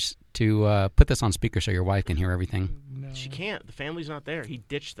 $10 to put this on speaker so your wife can hear everything. No. She can't. The family's not there. He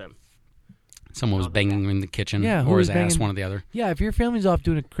ditched them. Someone was banging him in the kitchen Yeah, who or was his ass, banging- one or the other. Yeah, if your family's off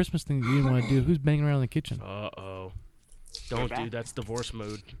doing a Christmas thing that you didn't want to do, who's banging around in the kitchen? Uh-oh. Don't, back. dude. That's divorce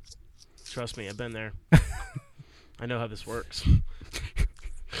mode. Trust me, I've been there. I know how this works.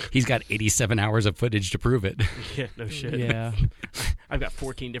 He's got 87 hours of footage to prove it Yeah, no shit. Yeah. I've got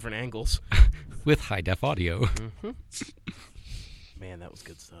 14 different angles. with high-def audio. Man, that was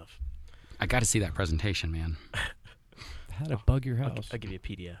good stuff. I got to see that presentation, man. How to bug your house. I'll give you a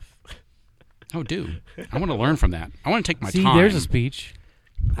PDF. Oh, dude. I want to learn from that. I want to take my See, time. there's a speech.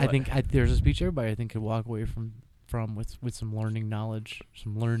 I What? think there's a speech everybody I think could walk away from with some learning knowledge,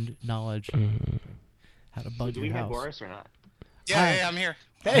 some learned knowledge. How to bug Do your we have house. Boris or not? Hi. Yeah, I'm here.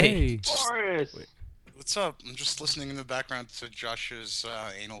 Hey. Boris! What's up? I'm just listening in the background to Josh's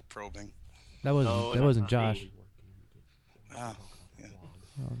anal probing. That wasn't No, that that's wasn't not Josh. me. Oh, yeah.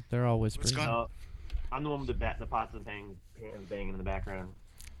 Oh, they're all whispering. going on? I'm the one with the pots of banging in the background.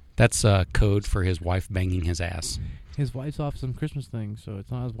 That's code for his wife banging his ass. His wife's off some Christmas thing, so it's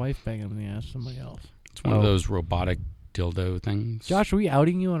not his wife banging him in the ass, somebody else. It's one of those robotic dildo things. Josh, are we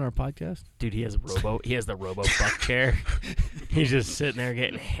outing you on our podcast? Dude, he has the robo buck chair. He's just sitting there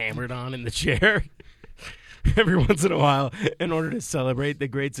getting hammered on in the chair. Every once in a while, in order to celebrate the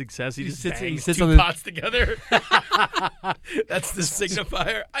great success, he just sits sits two on the- pots together. That's the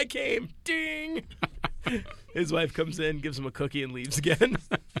signifier. I came. Ding. His wife comes in, gives him a cookie, and leaves again.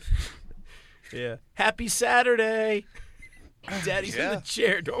 Yeah. Happy Saturday. Daddy's in Yeah. the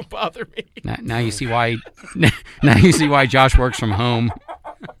chair. Don't bother me. Now you see why. Now you see why Josh works from home.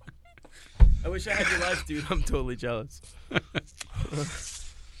 I wish I had your life, dude. I'm totally jealous.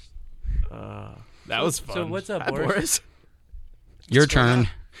 That was fun. So what's up, Hi, Boris? Your turn.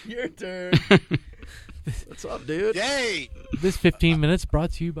 Your turn. What's up, dude? Yay! This 15 minutes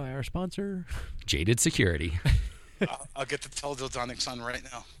brought to you by our sponsor. Jaded Security. I'll get the Teledildonics on right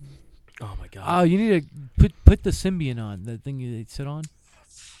now. Oh my god. Oh, you need to put the Symbian on, the thing they sit on.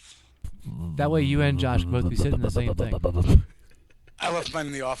 That way you and Josh can both be sitting in the same thing. I left mine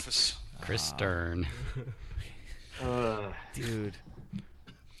in the office. Chris Stern. Dude.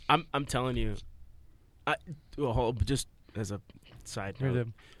 I'm telling you. Just as a side Here note.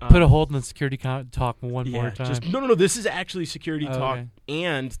 to put a hold on the security talk one Yeah, more time. just no. This is actually security Oh, talk okay.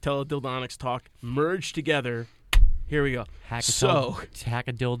 and Teledildonics talk merged together. Here we go. hack a So hack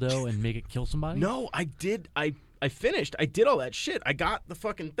a dildo and make it kill somebody? no, I did. I finished. I did all that shit. I got the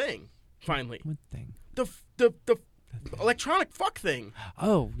fucking thing finally. What thing? The electronic fuck thing.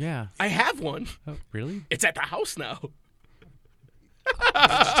 Oh, yeah. I have one. Oh, really? It's at the house now.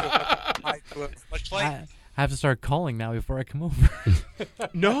 Flashlight? I have to start calling now before I come over.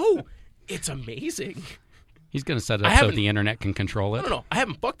 No, it's amazing. He's going to set it I up so haven't- the internet can control it. No, I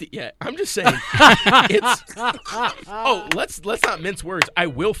haven't fucked it yet. I'm just saying. It's. Oh, let's not mince words. I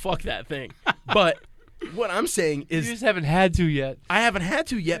will fuck that thing. But what I'm saying You is, just haven't had to yet. I haven't had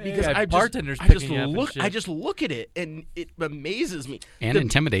to yet because Yeah, I bartenders just picking you up and look. shit. I just look at it and it amazes me. And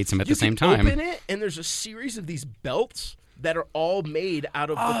intimidates him at the same time. You can open it and there's a series of these belts that are all made out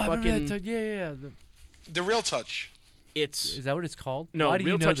of Oh, the I remember fucking. that yeah. The Real Touch. It's Is that what it's called? no Why do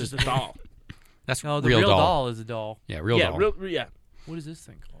Real you know Touch this? is the doll. That's No, the real, doll. doll is a doll. Yeah, real yeah, doll. yeah. What is this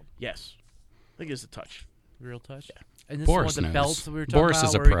thing called? Yes, I think it's a touch. Real touch? And this Boris is one of the knows. belts that we were talking Boris about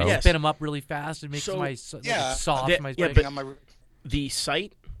is a where you pro. can Yes. spin them up really fast and make So- somebody Yeah, soft. that- somebody's yeah, brain. but- On my, The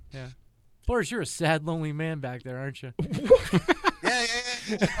site. Yeah. Boris, you're a sad, lonely man back there, aren't you? yeah.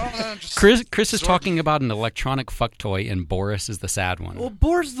 Oh, no, just, Chris is Sort- talking about an electronic fuck toy, and Boris is the sad one. Well,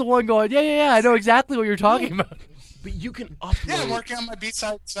 Boris is the one going, yeah, I know exactly what you're talking about. But you can upload. Yeah, I'm working on my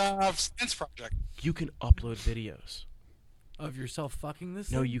B-Sides science project. You can upload videos. Of yourself fucking this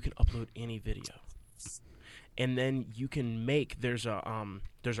No, thing? you can upload any video, and then you can make. There's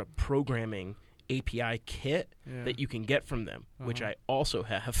a programming API kit Yeah. that you can get from them, which Uh-huh. I also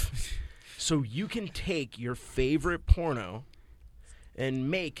have. So you can take your favorite porno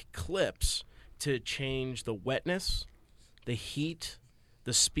and make clips to change the wetness, the heat,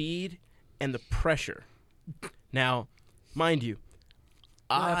 the speed, and the pressure. Now, mind you,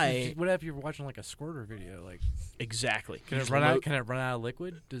 What if you're watching like a squirter video? Like, exactly. can You it just run out? load- Can it run out of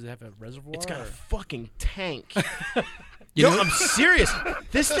liquid? Does it have a reservoir? It's got a or- fucking tank. You No, know- I'm serious.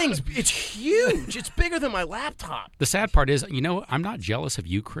 This it's huge. It's bigger than my laptop. The sad part is, I'm not jealous of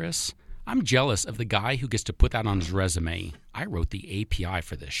you, Chris. I'm jealous of the guy who gets to put that on his resume. I wrote the API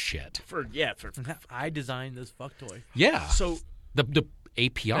for this shit. For I designed this fuck toy. Yeah. so The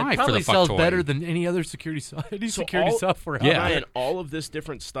API It for probably the fuck sells toy. better than any other security security all- software. out Yeah. there. Ryan, all of this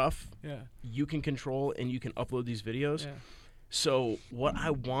different stuff Yeah. you can control and you can upload these videos. Yeah. So what I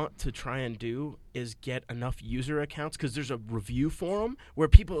want to try and do is get enough user accounts because there's a review forum where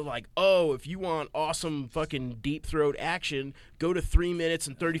people are like, oh, if you want awesome fucking deep throat action, go to 3 minutes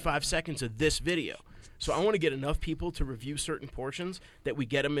and 35 seconds of this video. So I want to get enough people to review certain portions that we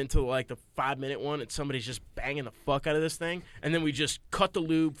get them into like the 5-minute one and somebody's just banging the fuck out of this thing. And then we just cut the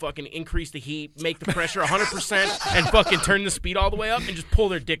lube, fucking increase the heat, make the pressure 100% and fucking turn the speed all the way up and just pull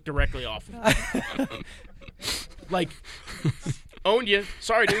their dick directly off. Like, owned you.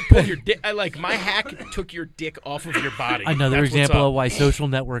 Sorry, dude. Pull your dick. My hack took your dick off of your body. Another That's what's example up. of why social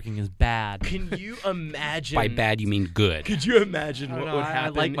networking is bad. Can you imagine? By bad, you mean good. Could you imagine I what don't would know, I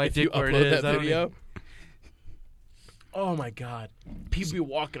happen like my if you dick where it upload is, that I don't video? Oh my god. People be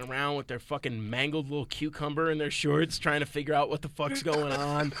walking around with their fucking mangled little cucumber in their shorts trying to figure out what the fuck's going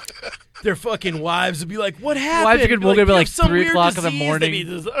on. Their fucking wives would be like, what happened? Wives are gonna woke up at "You like have some 3 weird o'clock in the disease." They'd morning.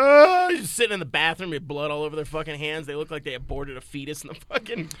 be just sitting in the bathroom with blood all over their fucking hands. They look like they aborted a fetus in the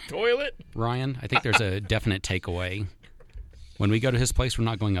fucking toilet. Ryan, I think there's a definite takeaway. When we go to his place, we're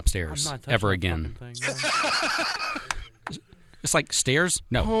not going I'm upstairs not touching ever that again. fucking thing, It's like stairs?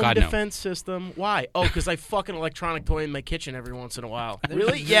 No, Home God defense system. Why? Oh, because I fucking electronic toy in my kitchen every once in a while.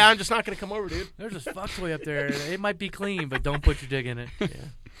 Really? Yeah, I'm just not going to come over, dude. There's a fuck toy up there. It might be clean, but don't put your dick in it.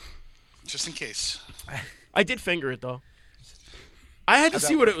 Just in case. I did finger it, though. I had to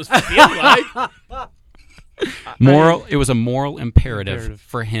see what it was feeling like. no. It was a moral imperative Imperative.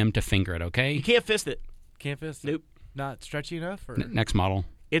 for him to finger it, okay? You can't fist it. Can't fist it. Nope. Not stretchy enough? Or? Next model.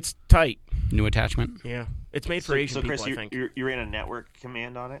 It's tight. New attachment. Yeah, it's made for Asian so Chris, people. I think. you ran a network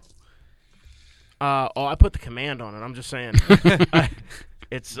command on it. I put the command on it. I'm just saying.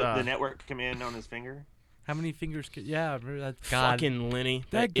 It's The network command on his finger. How many fingers? Yeah, that God. fucking Lenny.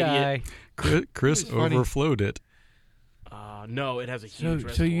 That idiot. guy. Chris funny. overflowed it. No, it has a So,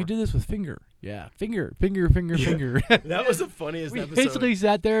 huge. so you did this with finger? Yeah, finger. That was the funniest We episode. basically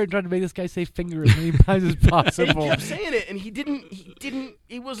sat there and tried to make this guy say finger as many times as He possible. kept saying it, and he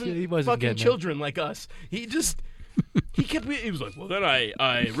wasn't, Yeah, he wasn't fucking getting it. children like us. He was like, well, then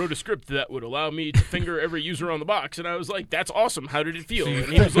I wrote a script that would allow me to finger every user on the box, and I was like, that's awesome. How did it feel?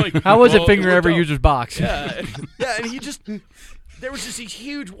 And he was like, How was well, it finger worked every out. user's box? Yeah, yeah, and there was just these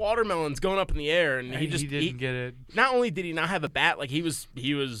huge watermelons going up in the air, and he didn't get it. Not only did he not have a bat, like he was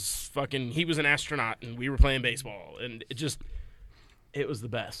an astronaut, and we were playing baseball, and it was the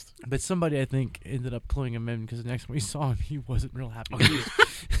best. But somebody, I think, ended up cluing him in because the next time we saw him, he wasn't real happy.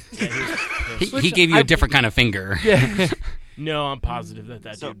 He gave you a different kind of finger. Yeah. No, I'm positive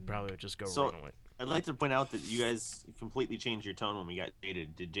that So- dude probably would just go so- run away. I'd like to point out that you guys completely changed your tone when we got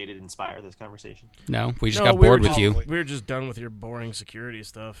Jaded. Did Jaded inspire this conversation? No, we just No, got we were bored with just- you. We were just done with your boring security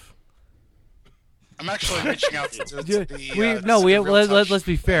stuff. I'm actually reaching out to Yeah, let's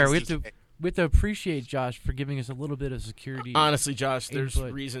be fair. We have to appreciate Josh for giving us a little bit of security. Honestly, Josh, there's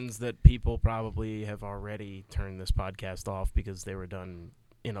Input. reasons that people probably have already turned this podcast off because they were done.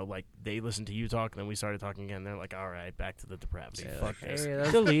 Like they listened to you talk, and then we started talking again. They're like, "All right, back to the depravity. Fuck this. Hey,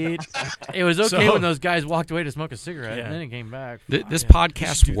 that's- Delete." It was okay So- when those guys walked away to smoke a cigarette, Yeah. and then it came back. This Yeah.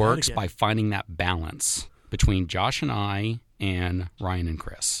 podcast do that works again. by finding that balance between Josh and I and Ryan and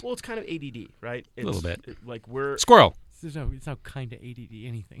Chris. Well, it's kind of ADD, right? It's, Little bit. Like we're Squirrel. It's no kind of ADD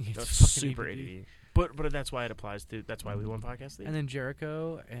anything. It's that's fucking super ADD. But that's why it applies to. That's why we won podcast. League. And then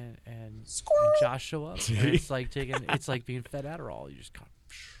Jericho and Josh show up. And it's like being fed Adderall. You just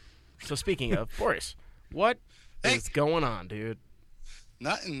So speaking of Boris, what is Hey. going on, dude?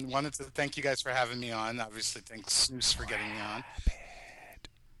 Nothing. Wanted to thank you guys for having me on. Obviously, thanks Snooze for getting me on.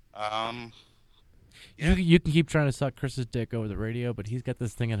 You can keep trying to suck Chris's dick over the radio, but he's got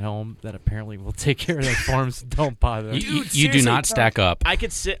this thing at home that apparently will take care of that for him. So don't bother. You do seriously, not stack up. I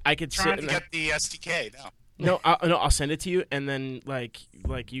could sit. Trying to in get the SDK. No. No, I'll send it to you, and then like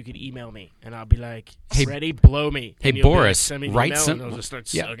you could email me, and I'll be like, Hey- ready, blow me. Hey, And you'll be like, Boris, send me an write email, some- and I'll just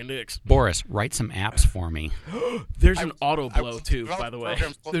start Yeah. sucking dicks. Boris, write some apps for me. There's an auto blow too, Develop by the way.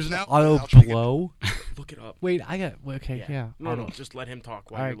 programs There's an now. auto I'll try to get- blow. Look it up. Wait, I got okay. Yeah. No, just let him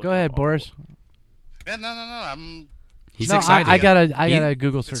talk. All While right, you're go looking ahead, up auto Boris. blow. Yeah, no. I'm He's no, excited. I gotta He- gotta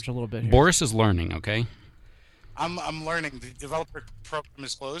Google search a little bit. Here. Boris is learning, okay? I'm learning. The developer program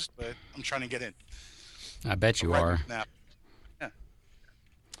is closed, but I'm trying to get in. I bet you Right are. now. Yeah.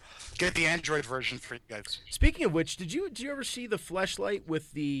 Get the Android version for you guys. Speaking of which, did you ever see the fleshlight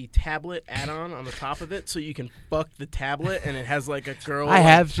with the tablet add-on on the top of it, so you can fuck the tablet and it has like a girl I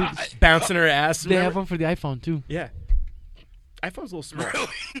have. bouncing her ass? They have remember? one for the iPhone too. Yeah. iPhone's a little small. Really?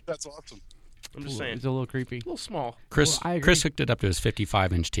 That's awesome. I'm just saying, It's a little creepy. a little small. Chris Well, I agree. Chris hooked it up to his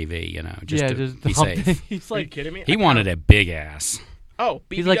 55-inch TV, just to just be hump- safe. He's Are you like, kidding me? He wanted a big ass. Oh,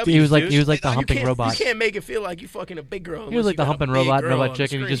 he was like the dude. humping You robot. can't make it feel like you fucking a big girl. He was unless like you the got a humping big robot, girl on robot the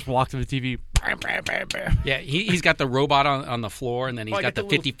chick, and he screen. just walked to the TV. Yeah, he's got the robot on the floor, and then he's Oh, I got got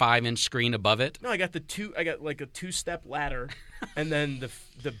the the little- 55-inch screen above it. No, I got like a two-step ladder, and then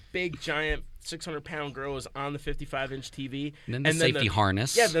the big giant 600-pound girl is on the 55-inch TV. And then the safety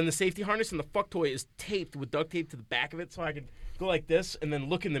harness. Yeah, then the safety harness and the fuck toy is taped with duct tape to the back of it, so I could go like this and then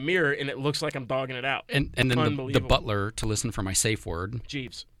look in the mirror, and it looks like I'm dogging it out. And then the Unbelievable. butler to listen for my safe word.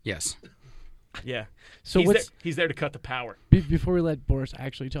 Jeeves. Yes. Yeah. So he's there to cut the power. Before we let Boris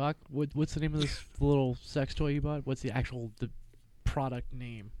actually talk, what's the name of this little sex toy you bought? What's the product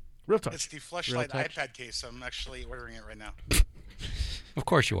name? Real touch. It's the Fleshlight touch. iPad case. I'm actually ordering it right now. Of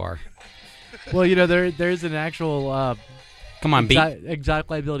course you are. Well, there's an actual Come on, exotic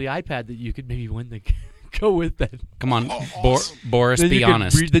liability iPad that you could maybe win the go with that. Come on, Oh, Bor- awesome. Boris, Then be you could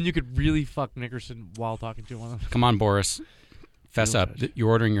honest. then you could really fuck Nickerson while talking to him. Come on, Boris. Fess Real up. touch. You're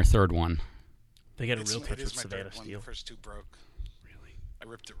ordering your third one. They get a It real touch with is my Savannah third one. Steel. The first two broke. Really? I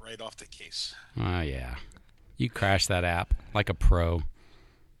ripped it right off the case. Oh, yeah. You crashed that app like a pro.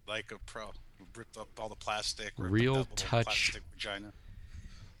 Like a pro. Ripped up all the plastic. ripped Real up the touch. Plastic vagina.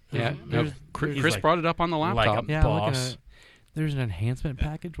 Yeah. There's- Chris he's like- brought it up on the like laptop. a Yeah, I'm looking Boss. at. There's an enhancement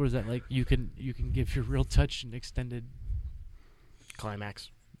package. What is that like? You can give your real touch an extended. Climax.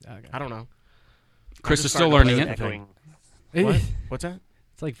 Okay. I don't know. Chris I'm is just still starting to learning play it. with Echoing, What? What's that?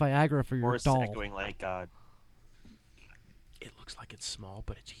 It's like Viagra for your Boris is doll. echoing like God. It looks like it's small,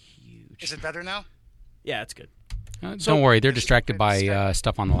 but it's huge. Is it better now? Yeah, it's good. Don't worry, they're distracted by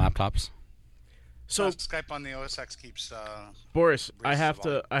stuff on the laptops. So Skype on the OS X keeps. Boris, I raises have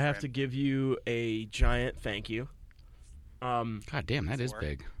the to volume. give you a giant thank you. God damn, that is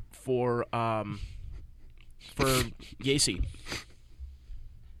big. For Yacy.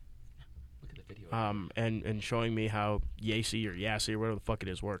 And showing me how Yacy or Yassy or whatever the fuck it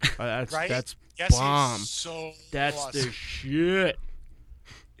is works. That's Right? that's Yes, bomb. he's so That's awesome. the shit.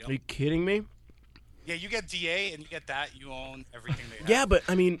 Yep. Are you kidding me? Yeah, you get DA and you get that. You own everything they have. Yeah, but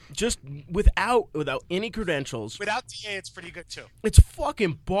I mean, just without any credentials, Without DA, it's pretty good too. it's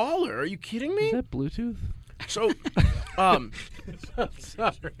fucking baller. Are you kidding me? Is that Bluetooth? So,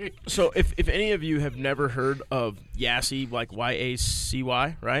 Sorry. so if any of you have never heard of Yacy, like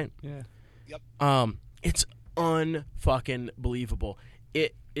YACY, right? Yeah. It's unfucking believable.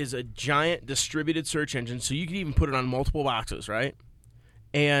 It is a giant distributed search engine, so you can even put it on multiple boxes, right?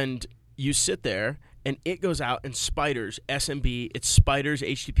 And you sit there, and it goes out and spiders SMB, it spiders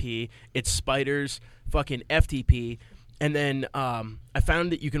HTTP, it spiders fucking FTP, and then I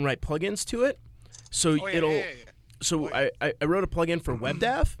found that you can write plugins to it, so Oh, yeah, it'll. yeah, yeah, yeah. So I wrote a plugin for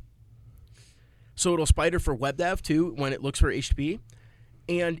WebDAV, so it'll spider for WebDAV too when it looks for HTTP.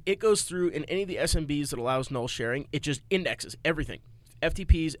 And it goes through in any of the SMBs that allows null sharing. It just indexes everything,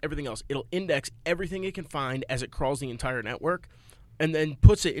 FTPs, everything else. It'll index everything it can find as it crawls the entire network, and then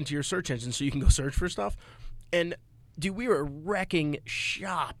puts it into your search engine so you can go search for stuff. And dude, we were wrecking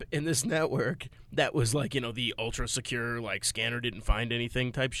shop in this network that was like, the ultra secure, like scanner didn't find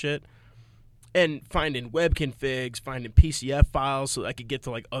anything type shit, and finding web configs, finding PCF files so I could get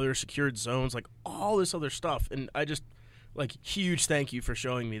to like other secured zones, like all this other stuff. And I just. Like, huge thank you for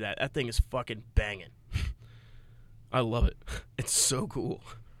showing me that. That thing is fucking banging. I love it. It's so cool.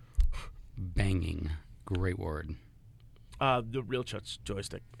 Banging. Great word. The Real Touch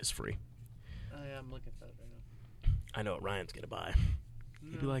joystick is free. Oh, yeah, I'm looking at that right now. I know what Ryan's going to buy.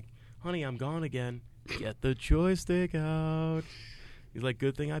 He'd be like, honey, I'm gone again. Get the joystick out. He's like,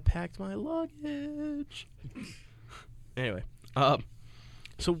 good thing I packed my luggage. Anyway,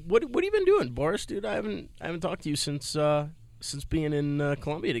 so what have you been doing, Boris? Dude, I haven't talked to you since being in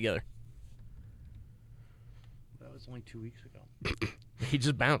Colombia together. That was only 2 weeks ago. He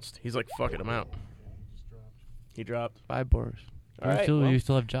just bounced. He's like, fuck it, I'm out. He dropped. Bye, Boris. All right, You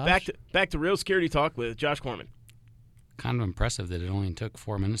still have Josh? Back to Real Security Talk with Josh Corman. Kind of impressive that it only took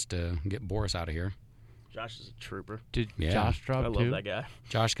 4 minutes to get Boris out of here. Josh is a trooper. Did Yeah. Josh drop I too? love that guy.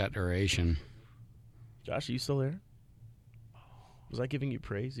 Josh got duration. Josh, are you still there? Was I giving you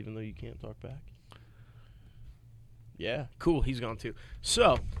praise even though you can't talk back? Yeah, cool. He's gone too.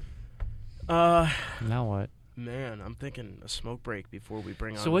 So, Now what? man, I'm thinking a smoke break before we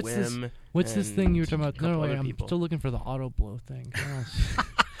bring on So what's this? Wim. What's this thing you were talking and about? a couple No, wait, other I'm people. still looking for the auto blow thing.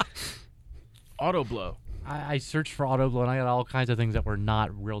 Auto blow. I searched for auto blow and I got all kinds of things that were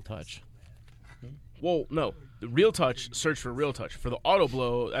not Real Touch. Well, no. The Real Touch, search for Real Touch. For the auto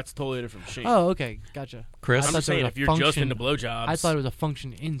blow, that's a totally different machine. Oh, okay, gotcha. Chris? I I'm thought just there saying, was if a you're just function- into blowjobs. I thought it was a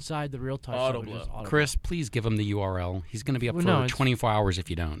function inside the Real Touch. so Auto it was just blow. auto Chris, please give him the URL. He's going to be up Well, no, for it's- 24 hours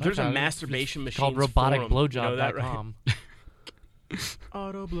if you don't. There's a Okay, masturbation it's machine called roboticblowjob.com. You know that, right?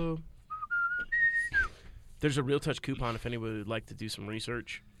 Auto blow. There's a Real Touch coupon if anybody would like to do some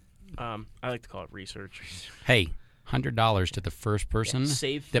research. I like to call it research. Hey, $100 to the first person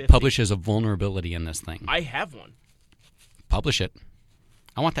save that 50. publishes a vulnerability in this thing. I have one. Publish it.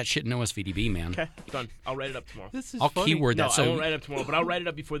 I want that shit in OSVDB, man. Okay, done. I'll write it up tomorrow. This is I'll funny. keyword No, that. I won't So write it up tomorrow, but I'll write it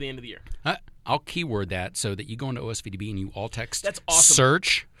up before the end of the year. I'll keyword that so that you go into OSVDB and you alt text That's awesome.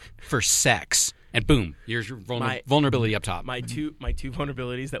 search for sex, and boom, here's your vulnerability up top. My two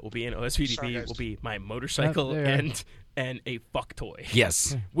vulnerabilities that will be in OSVDB Sorry, guys. will be my motorcycle there you are. and a fuck toy,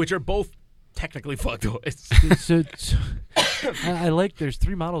 Yes. which are both technically fuck toys. so I like. There's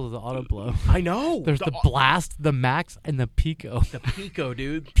 3 models of the auto blow. I know. There's the Blast, the Max, and the Pico. the Pico,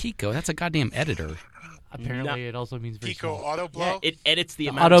 dude. Pico, that's a goddamn editor. Apparently, it also means very Pico small. Auto Blow. Yeah, it edits the The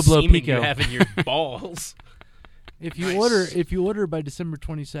amount of Auto Blow semen Pico. you have in your balls. If you Nice. order by December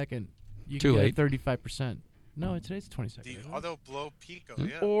 22nd, you Too can late. get 35%. No, today's 22nd. The isn't it? Auto Blow Pico.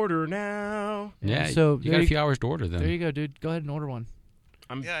 Yeah. Order now. Yeah, So you there got a you- few hours to order There then. you go, dude. Go ahead and order one.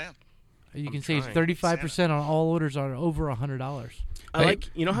 Yeah. You I'm can save trying. 35% on all orders on over $100. I Hey. like,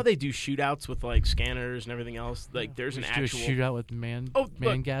 you know how they do shootouts with like scanners and everything else. Like there's an Just do a actual. shootout with Oh, look.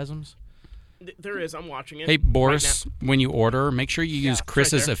 mangasms. There is. I'm watching it. Hey, right Boris, when you order, make sure you use it's right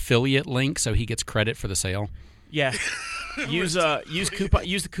Chris's there. affiliate link so he gets credit for the sale. Yeah. use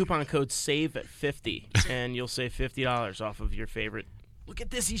the coupon code SAVE at 50 and you'll save $50 off of your favorite. Look at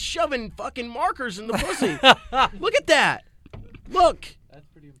this. He's shoving fucking markers in the pussy. Look at that. Look.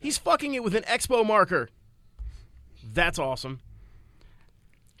 He's fucking it with an Expo marker. That's awesome.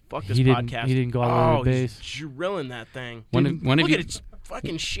 Fuck this He didn't- podcast. he didn't go all the way to he's base. drilling that thing. One of Look you, at it, it's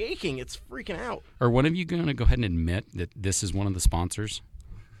fucking shaking. It's freaking out. or one of you going to go ahead and admit that this is one of the sponsors?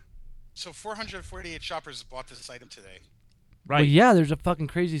 So 448 shoppers bought this item today. Right. Well, yeah, there's a fucking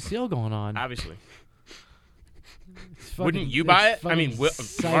crazy sale going on. Obviously. It's fucking- Wouldn't you buy it's it? I mean,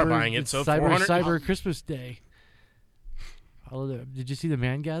 fucking we are buying it, it's so Cyber 400 Cyber Christmas Day. Did you see the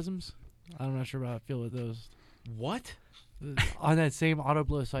Mangasms? I'm not sure how I feel with those. What? On that same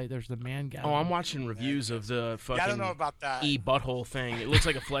Autoblow site, there's the Mangasm. Oh, I'm watching reviews of the fucking Yeah, I don't know about that. butthole thing. It looks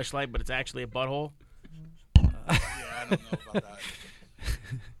like a fleshlight, but it's actually a butthole. Yeah, I don't know about that.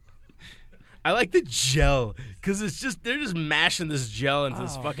 I like the gel because it's just they're just mashing this gel into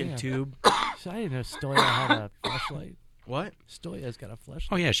this Oh, fucking yeah. tube. So I didn't know Stoya had a fleshlight. What? Stoya's got a fleshlight.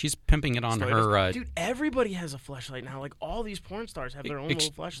 Oh yeah, she's pimping it on her. Dude, everybody has a fleshlight now. Like all these porn stars have their own ex-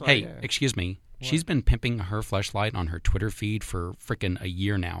 little fleshlight. Hey, Yeah. excuse me. She's been pimping her fleshlight on her Twitter feed for frickin' a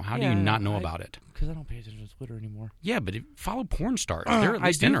year now. How do you Yeah, not know I- about it? Because I don't pay attention to Twitter anymore. Yeah, but follow porn stars. They're at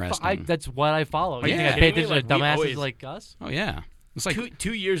least interesting. That's what I follow. Are You you think I pay kidding me? attention to Like, we dumbasses always- like us? oh yeah, it's like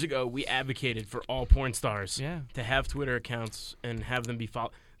 2 years ago, we advocated for all porn stars Yeah. to have Twitter accounts and have them be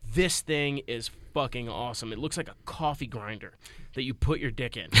followed. This thing is fucking awesome. It looks like a coffee grinder that you put your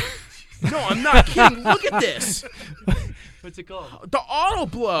dick in. No, I'm not kidding. Look at this. What's it called? The auto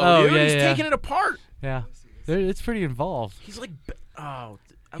blow, Oh, dude. yeah, He's yeah. taking it apart. Yeah. It's pretty involved. He's like, I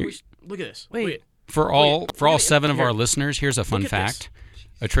Here- wish. Look at this. Wait. for all Wait, for all look at- 7 of here. our listeners. Here's a fun Look at this. fact: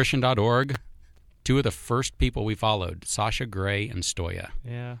 attrition.org. 2 of the first people we followed, Sasha Grey and Stoya.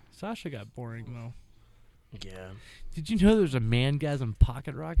 Yeah. Sasha got boring, though. Yeah. Did you know there's a Mangasm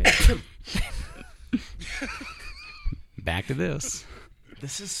pocket rocket? Back to this.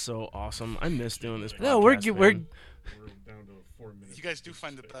 This is so awesome. I miss doing this. No, podcast, man. You guys do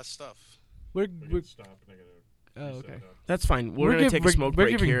find the best stuff. we're oh, okay. That's fine. We're gonna take a smoke we're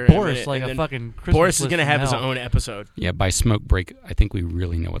break giving here. in a Boris minute, like and a then fucking Christmas Boris is list gonna from have his hell. own episode. Yeah, by smoke break, I think we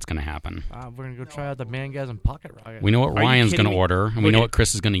really know what's going to happen. We're gonna go try out the Mangasm pocket rocket. We know what Are you Ryan's kidding going to me? order, and we Look know at- what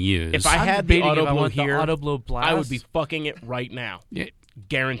Chris is going to use. If I I'm had the debating auto if I blow want the here, auto blow blast. I would be fucking it right now. Yeah.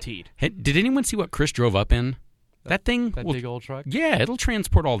 Guaranteed. Hey, did anyone see what Chris drove up in? That thing? that will- big old truck. yeah, it'll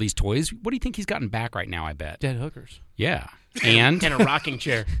transport all these toys. What do you think he's gotten back right now, I bet? Dead hookers. Yeah. And, And a rocking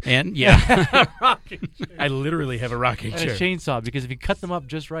chair. and yeah. I literally have a rocking And chair. a chainsaw, because if you cut them up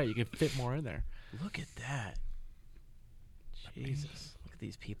just right, you can fit more in there. Look at that. Jesus. Look at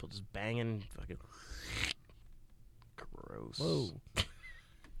these people just banging. Fucking. Gross. Whoa.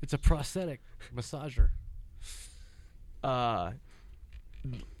 It's a prosthetic massager.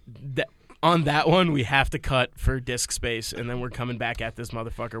 On that one, we have to cut for disk space, and then we're coming back at this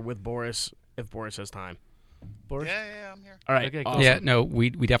motherfucker with Boris if Boris has time. Boris? Yeah, I'm here. All right. Okay, cool. awesome. Yeah, no, we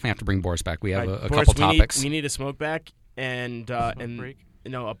definitely have to bring Boris back. We have All right, a Boris, couple we topics. we need a smoke back and and break?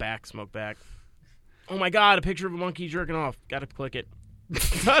 no, a back smoke back. Oh my god, a picture of a monkey jerking off. Got to click it.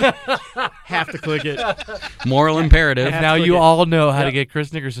 Have to click it. Moral imperative. I have Now to you click it. all know how to Yep. get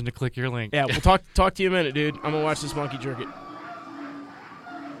Chris Nickerson to click your link. Yeah, we'll talk to you in a minute, dude. I'm gonna watch this monkey jerk it.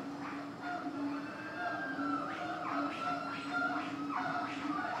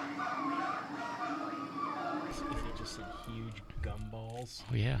 Just said huge gumballs,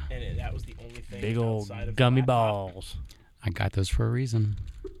 Oh, yeah. and that was the only thing. Big old outside of gummy the laptop. balls. I got those for a reason.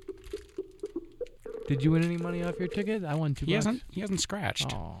 Did you win any money off your ticket? I won $2. He hasn't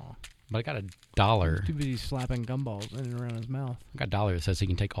scratched. Aw. But I got $1. Too busy slapping gumballs in and around his mouth. I got $1 that says he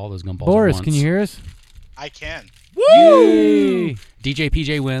can take all those gumballs Boris, at once. can you hear us? I can. Yay! DJ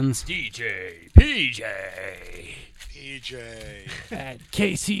PJ wins. DJ PJ. PJ. At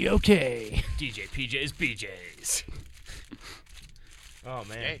KCOK. DJ PJ's BJ's. Oh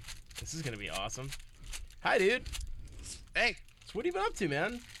man, Hey. this is gonna be awesome. Hi, dude. Hey. So what have you been up to,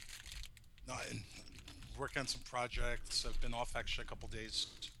 man? Nothing. Working on some projects. I've been off actually a couple days.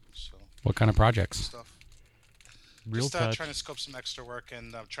 So What kind of projects? stuff. Real Just touch. trying to scope some extra work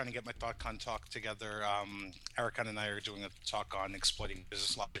and trying to get my ThoughtCon talk together. Erica and I are doing a talk on exploiting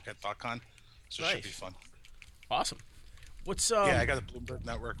business logic at ThoughtCon, so it should be Nice. fun. Awesome. What's Yeah, I got a Bloomberg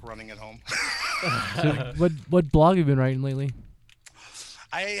network running at home. So what blog have you been writing lately?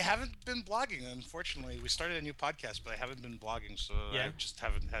 I haven't been blogging, unfortunately. We started a new podcast, but I haven't been blogging, so Yeah. I just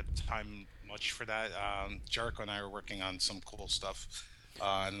haven't had time much for that. Jericho and I are working on some cool stuff.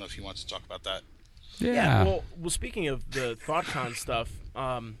 I don't know if you want to talk about that. Yeah. Well, speaking of the ThoughtCon stuff,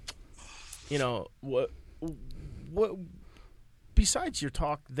 you know what? Besides your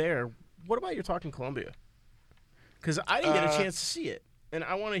talk there, what about your talk in Columbia? Because I didn't get a chance to see it, and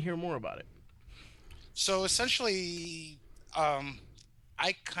I want to hear more about it. So essentially,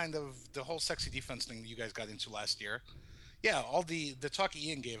 I kind of the whole sexy defense thing that you guys got into last year. Yeah, all the talk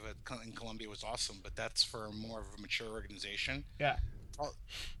Ian gave in Columbia was awesome, but that's for more of a mature organization. Yeah.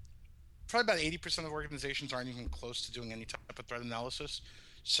 Probably about 80% of organizations aren't even close to doing any type of threat analysis.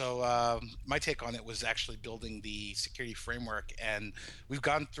 So my take on it was actually building the security framework, and we've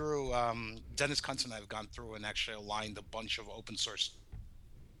gone through. Dennis Kuntz and I have gone through and actually aligned a bunch of open source.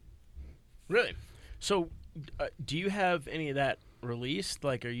 Really? So, do you have any of that released?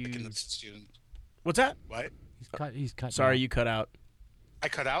 Like, are you? In the student. What's that? What? He's cut. Sorry, now. you cut out. I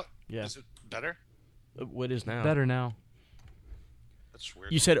cut out. Yeah. Is it better? What is now? Better now. That's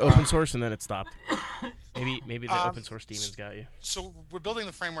weird. You said open source and then it stopped. Maybe the open source demons got you. So we're building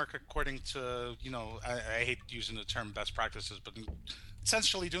the framework according to, I hate using the term best practices, but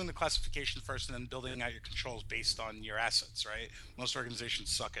essentially doing the classification first and then building out your controls based on your assets, right? Most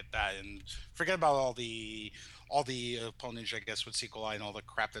organizations suck at that, and forget about all the ponage, I guess, with SQLi and all the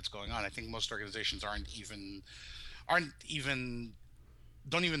crap that's going on. I think most organizations don't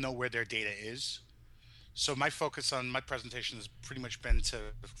even know where their data is. So my focus on my presentation has pretty much been to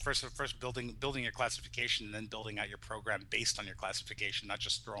first building your classification and then building out your program based on your classification, not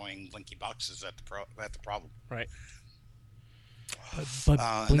just throwing blinky boxes at the problem. Right.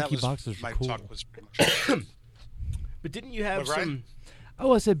 But blinky boxes are my cool. talk was pretty much. But didn't you have But, Ryan? some?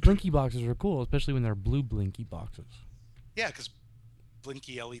 Oh, I said blinky boxes are cool, especially when they're blue blinky boxes. Yeah, because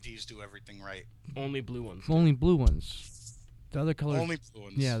blinky LEDs do everything right. Only blue ones. Only blue ones. The other colors. Only blue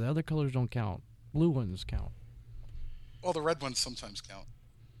ones. Yeah, the other colors don't count. Blue ones count. Well, the red ones sometimes count.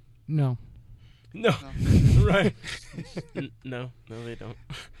 No. No. Right. No, they don't.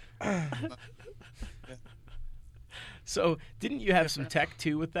 So, didn't you have some tech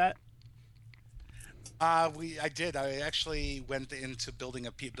too with that? I did. I actually went into building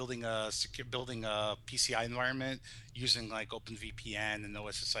a PCI environment using like OpenVPN and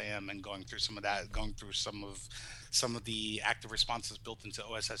OSSIM, and going through some of the active responses built into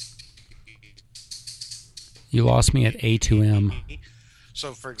OSS. You lost me at A2M.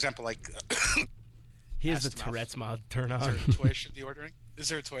 So, for example, like Here's the Asked him Tourette's mod turn is on. there a toy I should be ordering? Is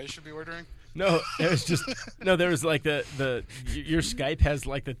there a toy I should be ordering? No, it was just there was like the your Skype has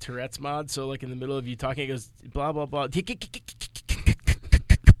like the Tourette's mod, so like in the middle of you talking, it goes blah blah blah,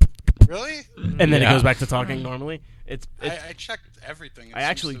 Really? and then it Yeah. goes back to talking normally. It's I checked everything. It I seems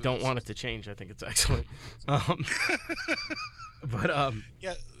actually to- don't want it to change. I think it's excellent. But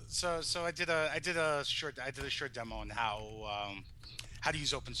Yeah. So I did a short demo on how to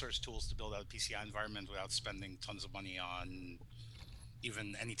use open source tools to build out a PCI environment without spending tons of money on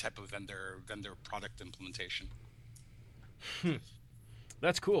even any type of vendor product implementation.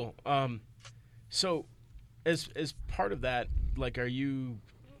 that's cool. So as part of that, like, do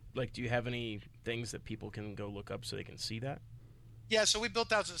you have any things that people can go look up so they can see that? Yeah, so we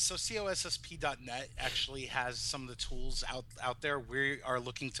built out. So cossp.net actually has some of the tools out there. We are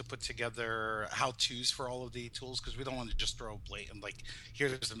looking to put together how-tos for all of the tools, because we don't want to just throw blatant like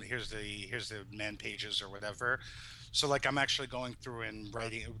here's the man pages or whatever. So like I'm actually going through and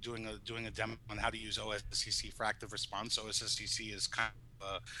doing a demo on how to use OSSCC for active response. OSSCC is kind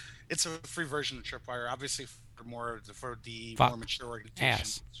of it's a free version of Tripwire, obviously for the Fuck. more mature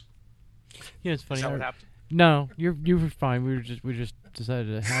organizations. Ass. Yeah, it's funny. Is that what happened? No, you were fine. We just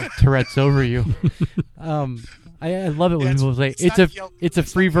decided to have Tourette's over you. I love it when Yeah, people say it's not it's a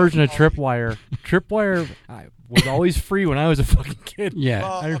free version of Tripwire. Tripwire was always free when I was a fucking kid. Yeah.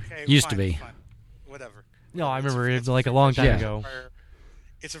 Well, I- okay, used to fine, be. fine. Whatever. No, I It's remember it it's like a free long version time Yeah. ago. Tripwire.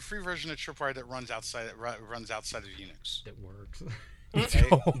 It's a free version of Tripwire that runs outside of Unix. It works. Okay?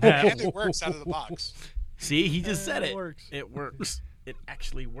 And it works out of the box. See, he just said It it. works. It works. It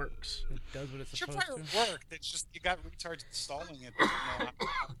actually works. It does what it's supposed Tripwire to. worked. It's just you got retards installing it. That don't know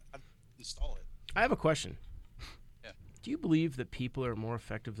how to install it. I have a question. Yeah. Do you believe that people are more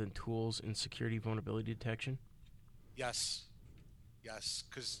effective than tools in security vulnerability detection? Yes,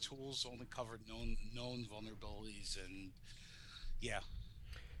 because tools only cover known vulnerabilities, and yeah.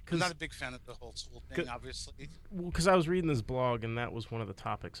 I'm not a big fan of the whole tool thing, obviously. Well, because I was reading this blog and that was one of the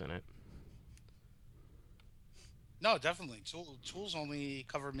topics in it. No, definitely. Tools only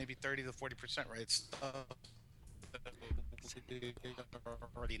cover maybe 30 to 40%, right? Stuff that we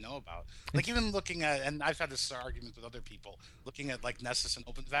already know about. Like even looking at, and I've had this argument with other people, looking at like Nessus and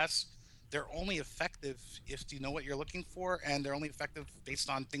OpenVAS, they're only effective if you know what you're looking for, and they're only effective based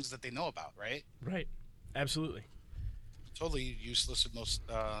on things that they know about, right? Right. Absolutely. Totally useless in most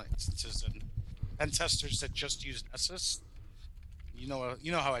instances, and pen testers that just use Nessus, you know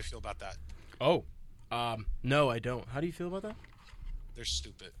how I feel about that. Oh. No, I don't. How do you feel about that? They're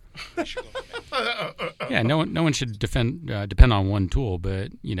stupid. They should go away. Yeah, no one should depend on one tool,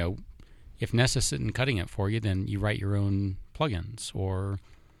 but if Nessus isn't cutting it for you, then you write your own plugins, or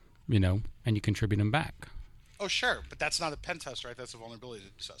and you contribute them back. Oh, sure, but that's not a pen test, right? That's a vulnerability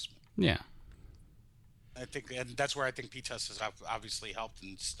assessment. Yeah. I think, and that's where I think P-Test has obviously helped,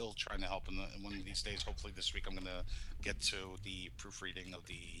 and still trying to help. In one of these days, hopefully this week, I'm going to get to the proofreading of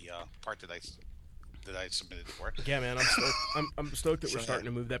the part that I submitted for. Yeah, man, I'm stoked. I'm stoked that we're starting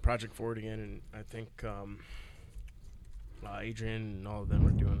to move that project forward again, and I think Adrian and all of them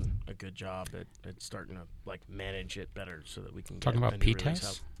are doing a good job at starting to manage it better, so that we can talking get about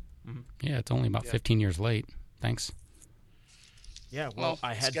P-Test. Mm-hmm. Yeah, it's only about 15 years late. Thanks. Yeah, well,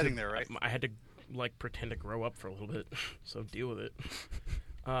 I had getting there, right? I had to pretend to grow up for a little bit, so deal with it.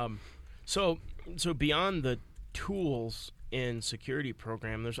 So beyond the tools in security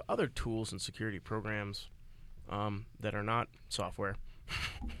program, there's other tools in security programs that are not software.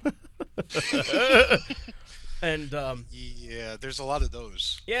 And yeah, there's a lot of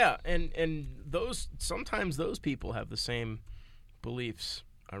those. Yeah, and those sometimes those people have the same beliefs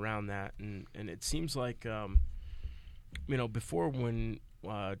around that, and it seems like before, when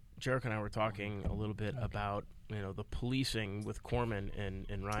Jericho and I were talking a little bit about the policing with Corman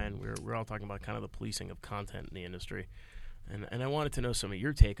and Ryan, we're all talking about kind of the policing of content in the industry, and I wanted to know some of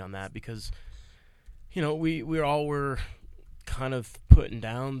your take on that, because we all were kind of putting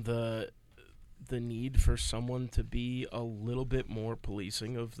down the need for someone to be a little bit more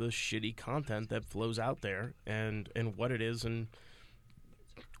policing of the shitty content that flows out there, and what it is and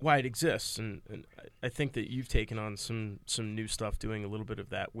why it exists. And I think that you've taken on some new stuff doing a little bit of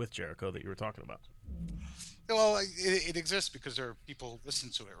that with Jericho that you were talking about. Well, it exists because there are people who listen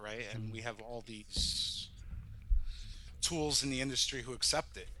to it, right? And we have all these tools in the industry who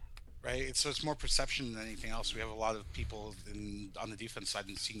accept it, right? So it's more perception than anything else. We have a lot of people on the defense side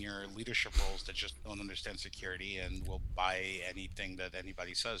in senior leadership roles that just don't understand security and will buy anything that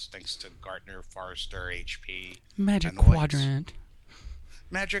anybody says, thanks to Gartner, Forrester, HP. Magic Quadrant.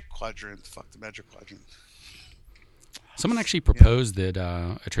 Magic Quadrant. Fuck the Magic Quadrant. Someone actually proposed that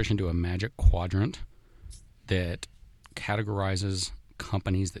attrition do a Magic Quadrant that categorizes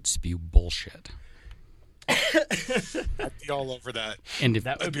companies that spew bullshit. I'd be all over that. And if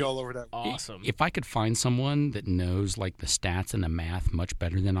That would be all over that. Awesome. If I could find someone that knows the stats and the math much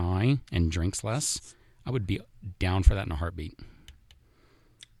better than I and drinks less, I would be down for that in a heartbeat.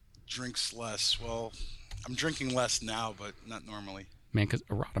 Drinks less. Well, I'm drinking less now, but not normally. Man, because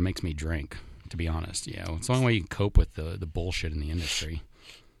errata makes me drink, to be honest. It's the only way you can cope with the bullshit in the industry.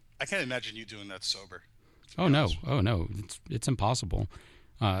 I can't imagine you doing that sober. Oh no, it's impossible.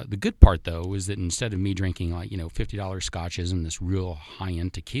 The good part, though, is that instead of me drinking $50 scotches and this real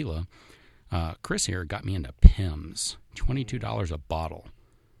high-end tequila, Chris here got me into Pimm's, $22 a bottle.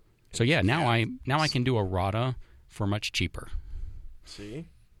 So now I can do errata for much cheaper. See?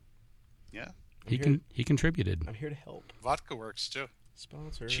 Yeah. He contributed. I'm here to help. Vodka works too.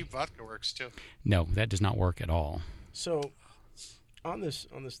 Sponsor. Cheap vodka works too. No, that does not work at all. So, on this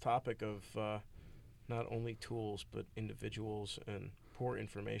topic of not only tools but individuals and poor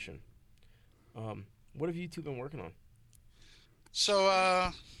information, what have you two been working on? So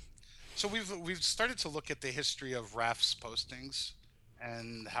we've started to look at the history of Raf's postings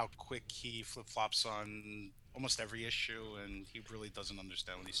and how quick he flip-flops on almost every issue, and he really doesn't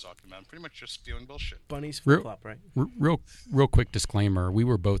understand what he's talking about. Pretty much just spewing bullshit. Bunny's flip-flop, right? Real quick disclaimer: we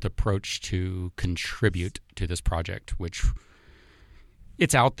were both approached to contribute to this project, which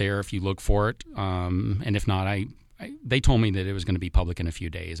it's out there if you look for it, and if not, they told me that it was going to be public in a few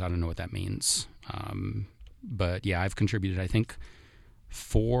days. I don't know what that means, but yeah, I've contributed. I think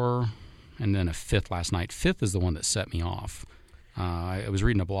 4, and then a 5th last night. 5th is the one that set me off. I was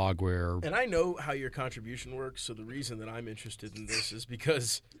reading a blog where... And I know how your contribution works, so the reason that I'm interested in this is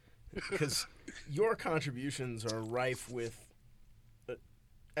because your contributions are rife with,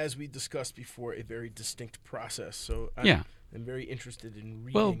 as we discussed before, a very distinct process. So I'm very interested in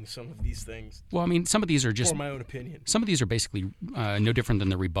reading some of these things. Well, I mean, some of these are just... For my own opinion. Some of these are basically no different than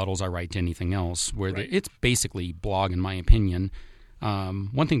the rebuttals I write to anything else, where it's basically blog, in my opinion.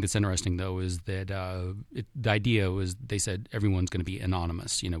 One thing that's interesting, though, is that the idea was they said everyone's going to be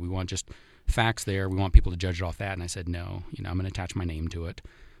anonymous. We want just facts there. We want people to judge it off that. And I said, no, I'm going to attach my name to it.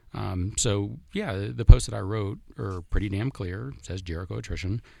 So, the posts that I wrote are pretty damn clear. It says Jericho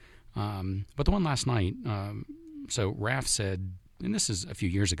Attrition. But the one last night, so Raf said, and this is a few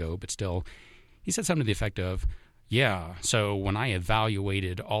years ago, but still, he said something to the effect of, so when I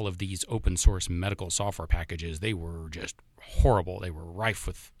evaluated all of these open source medical software packages, they were just horrible. They were rife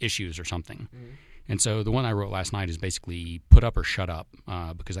with issues or something. Mm-hmm. And so the one I wrote last night is basically put up or shut up,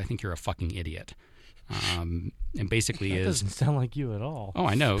 because I think you're a fucking idiot. And basically That is doesn't sound like you at all. oh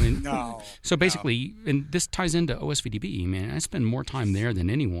I know. And No. so basically, and this ties into OSVDB. Man, I spend more time there than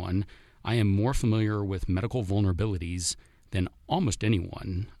anyone. I am more familiar with medical vulnerabilities than almost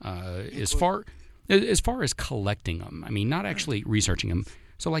anyone. As far as collecting them, I mean, not actually researching them.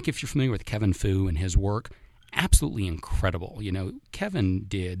 So, like, if you're familiar with Kevin Fu and his work, absolutely incredible. You know, Kevin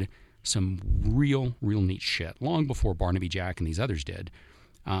did some real neat shit long before Barnaby Jack and these others did.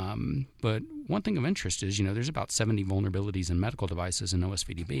 But one thing of interest is, you know, there's about 70 vulnerabilities in medical devices in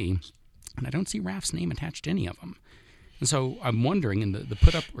OSVDB, and I don't see RAF's name attached to any of them. And so I'm wondering, and the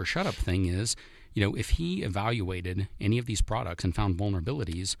put up or shut up thing is, you know, if he evaluated any of these products and found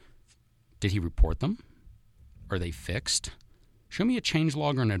vulnerabilities, did he report them? Are they fixed? Show me a change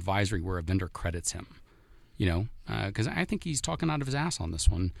log or an advisory where a vendor credits him. You know, because I think he's talking out of his ass on this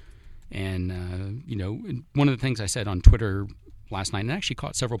one. And, you know, one of the things I said on Twitter last night, and it actually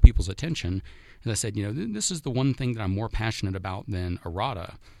caught several people's attention, is I said, you know, this is the one thing that I'm more passionate about than errata.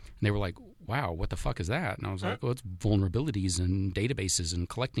 And they were like, wow, what the fuck is that? And I was like, well, it's vulnerabilities and databases and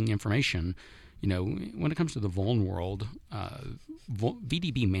collecting information. You know, when it comes to the vuln world,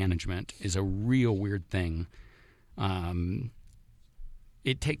 VDB management is a real weird thing.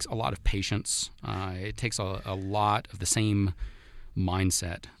 It takes a lot of patience. It takes a lot of the same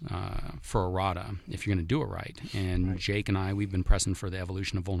mindset for errata if you're going to do it right. And Jake and I, we've been pressing for the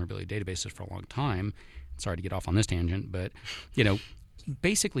evolution of vulnerability databases for a long time. Sorry to get off on this tangent, but, you know,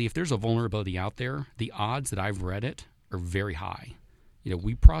 basically if there's a vulnerability out there, the odds that I've read it are very high. You know,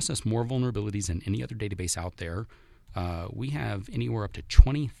 we process more vulnerabilities than any other database out there. We have anywhere up to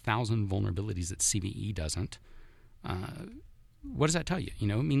 20,000 vulnerabilities that CVE doesn't. What does that tell you? You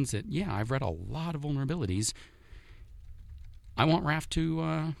know, it means that, yeah, I've read a lot of vulnerabilities. I want RAF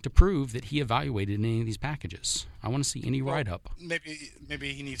to prove that he evaluated any of these packages. I want to see any write-up.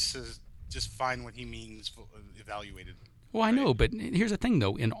 Maybe he needs to just find what he means evaluated. Well, I know, but here's the thing,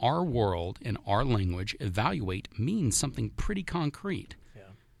 though. In our world, in our language, evaluate means something pretty concrete. Yeah.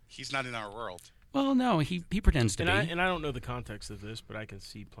 He's not in our world. Well, no, he pretends to be. And I don't know the context of this, but I can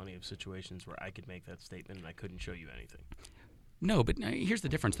see plenty of situations where I could make that statement and I couldn't show you anything. No, but here's the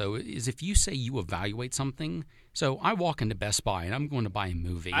difference, though, is if you say you evaluate something. So I walk into Best Buy and I'm going to buy a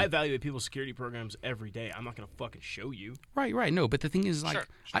movie. I evaluate people's security programs every day. I'm not going to fucking show you. Right. No, but the thing is, like, Sure.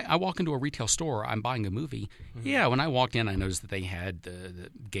 I walk into a retail store, I'm buying a movie. Mm-hmm. Yeah, when I walked in, I noticed that they had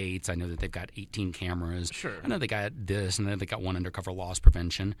the gates. I know that they've got 18 cameras. Sure. I know they got this, and then they got one undercover loss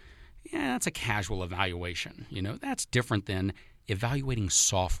prevention. Yeah, that's a casual evaluation. You know, that's different than evaluating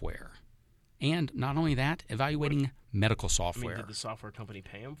software. And not only that, evaluating medical software. I mean, did the software company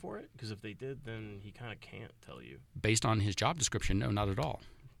pay him for it? Because if they did, then he kind of can't tell you. Based on his job description, no, not at all.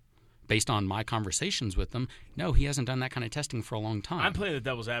 Based on my conversations with them, no, he hasn't done that kind of testing for a long time. I'm playing the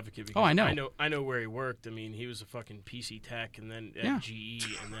devil's advocate because I know. I know where he worked. I mean, he was a fucking PC tech, and then at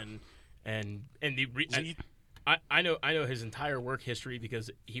GE, and then I know his entire work history because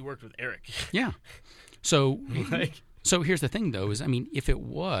he worked with Eric. Yeah. So Like, So here's the thing, though, is, I mean, if it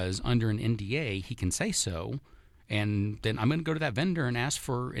was under an NDA, he can say so, and then I'm going to go to that vendor and ask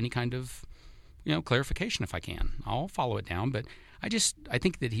for any kind of, you know, clarification if I can. I'll follow it down, but I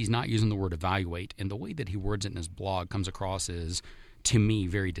think that he's not using the word evaluate, and the way that he words it in his blog comes across as, to me,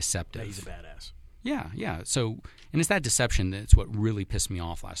 very deceptive. yeah, he's a badass. Yeah. So, and it's that deception that's what really pissed me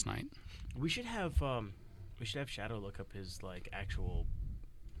off last night. We should have Shadow look up his like actual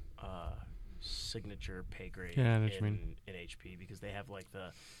signature pay grade Yeah, I know what you mean. in HP because they have like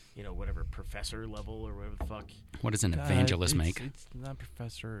the, you know, whatever professor level or whatever the fuck. What does an evangelist make? It's not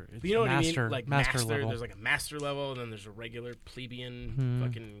professor. It's But you know master, what I mean? Like master level. There's like a master level, and then there's a regular plebeian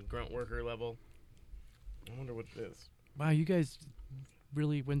fucking grunt worker level. I wonder what it is. Wow, you guys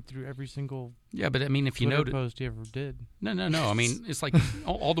really went through every single Yeah, but I mean, if you Twitter notice, post you ever did. No. I mean, it's like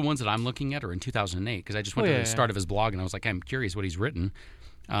all the ones that I'm looking at are in 2008 because I just went to the start of his blog and I was like, I'm curious what he's written.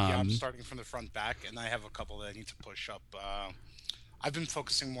 Yeah, I'm starting from the front back, and I have a couple that I need to push up. I've been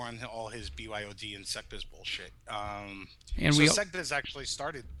focusing more on all his BYOD and SecBiz bullshit. And so SecBiz actually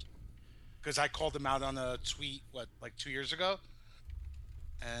started because I called him out on a tweet, like 2 years ago?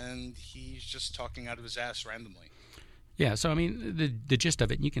 And he's just talking out of his ass randomly. Yeah, so I mean, the gist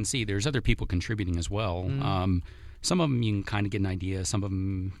of it, you can see there's other people contributing as well. Some of them you can kind of get an idea. Some of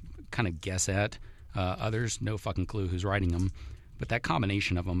them kind of guess at. Others, no fucking clue who's writing them. But that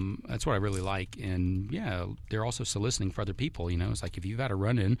combination of them, that's what I really like. And, yeah, they're also soliciting for other people. You know, it's like if you've had a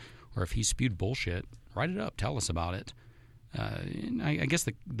run-in or if he spewed bullshit, write it up. Tell us about it. And I guess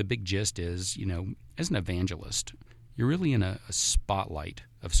the big gist is, you know, as an evangelist, you're really in a spotlight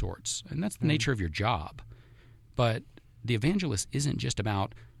of sorts, and that's the nature of your job. But the evangelist isn't just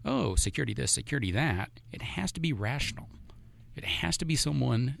about, oh, security this, security that. It has to be rational. It has to be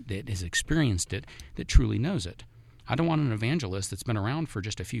someone that has experienced it, that truly knows it. I don't want an evangelist that's been around for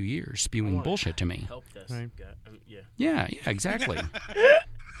just a few years spewing bullshit to me. Help this Right. guy. Yeah. Yeah, exactly.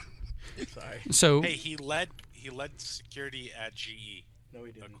 Sorry. So Hey, he led security at GE, No,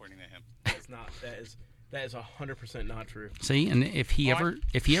 he didn't. according to him. That's not. That is 100% not true. see, and if he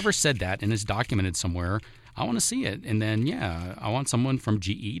ever said that and it's documented somewhere, I want to see it. And then I want someone from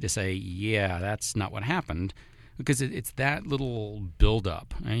GE to say, yeah, that's not what happened. Because it's that little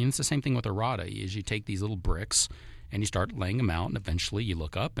buildup. I mean, it's the same thing with errata. Is you take these little bricks and you start laying them out, and eventually you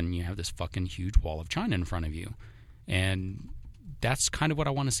look up and you have this fucking huge wall of China in front of you. And that's kind of what I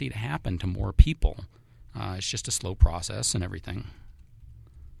want to see to happen to more people. It's just a slow process and everything.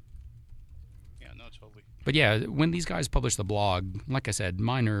 Yeah, no, totally. But yeah, when these guys publish the blog, like I said,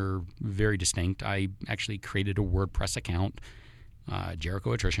 mine are very distinct. I actually created a WordPress account,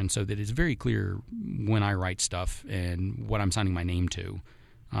 Jericho Attrition, so that it's very clear when I write stuff and what I'm signing my name to.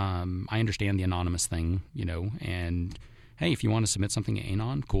 I understand the anonymous thing, and hey, if you want to submit something to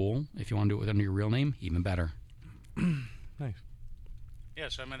Anon, cool. If you want to do it under your real name, even better. Nice. Yeah,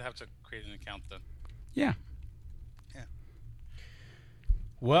 so I might have to create an account then. Yeah.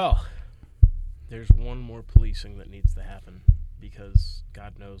 Well, there's one more policing that needs to happen because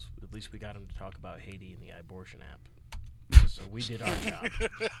God knows, at least we got him to talk about Haiti and the abortion app. So we did our job.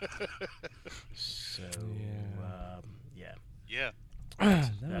 So, yeah. Yeah.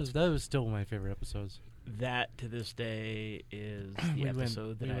 that was still one of my favorite episodes. That to this day is the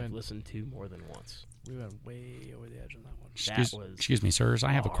episode that I've listened to more than once. We went way over the edge on that one. Excuse me, sirs.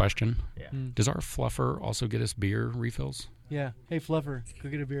 I have a hard. question. Yeah. Does our fluffer also get us beer refills? Yeah. Hey, Fluffer, go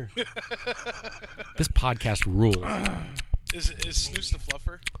get a beer. This podcast rules. Is Snooze the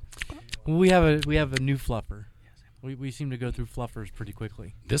Fluffer? we have a new Fluffer. We seem to go through Fluffers pretty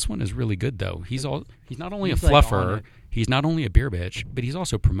quickly. This one is really good, though. He's not only He's a like on fluffer, it. he's not only a beer bitch, but he's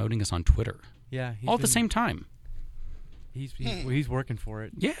also promoting us on Twitter. Yeah. All at the same time. He's working for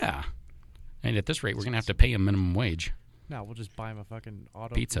it. Yeah. And at this rate, we're going to have to pay him minimum wage. No, we'll just buy him a fucking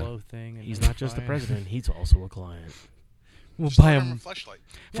auto Pizza. blow thing. And He's then not just the buy him- president, he's also a client. We'll Just buy give him. a flashlight.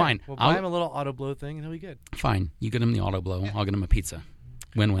 Yeah, Fine. We'll buy him a little auto blow thing, and he'll be good. Fine. You get him the auto blow. I'll get him a pizza.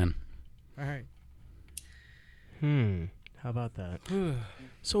 Win-win. All right. How about that?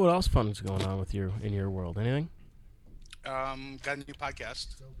 So what else fun is going on with in your world? Anything? Got a new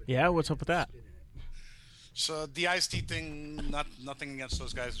podcast. Yeah, what's up with that? So the ISD thing, nothing against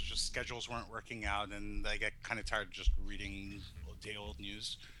those guys. It's just schedules weren't working out, and I get kind of tired of just reading day-old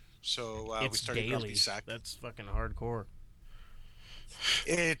news. So we It's started daily. Grumpy Sack. That's fucking hardcore.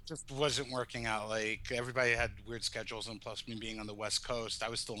 It just wasn't working out. Like, everybody had weird schedules, and plus me being on the West Coast, I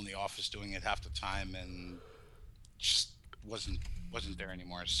was still in the office doing it half the time, and just wasn't there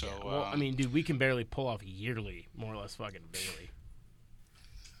anymore. So Well, I mean, dude, we can barely pull off yearly, more or less fucking daily.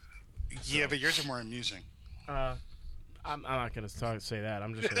 yeah, but yours are more amusing. I'm not going to say that.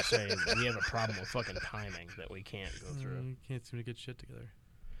 I'm just going to say we have a problem with fucking timing that we can't go through. You can't seem to get shit together.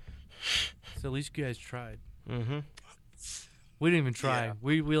 So at least you guys tried. Mm-hmm. We didn't even try. Yeah.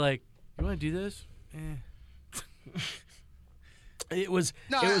 We like, you want to do this? It was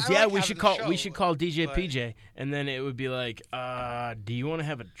No, we I should like call having we the should show, call DJ but- PJ, and then it would be like, do you want to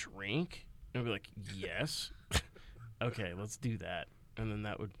have a drink? And I'd be like, yes. Okay, let's do that. And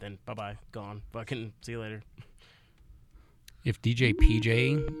then bye bye, gone. Fucking see you later. If DJ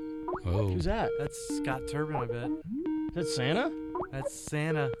PJ... Oh. Who's that? That's Scott Turbin, I bet. Is that Santa? That's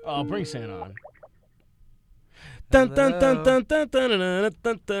Santa. Oh, bring Santa on. Dun dun dun dun dun dun dun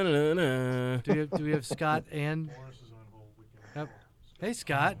dun dun dun. Do we have Scott and? Yep. Hey,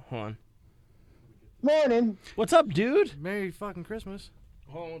 Scott. Hold on. Morning. What's up, dude? Merry fucking Christmas.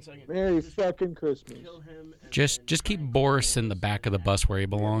 Hold on 1 second. Merry fucking Christmas. Kill him. Just keep Boris in the back of the bus where he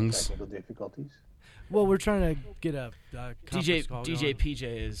belongs. Technical difficulties. Well, we're trying to get a DJ conference call DJ going.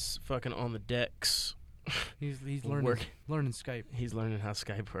 PJ is fucking on the decks. He's Work. learning Skype. He's learning how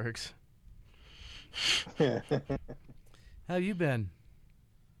Skype works. How you been?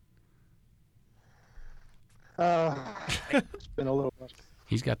 It's been a little.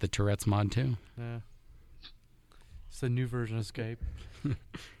 He's got the Tourette's mod, too. Yeah. It's a new version of Skype.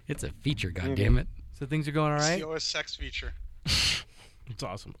 It's a feature, goddammit. So things are going all right. COS sex feature. It's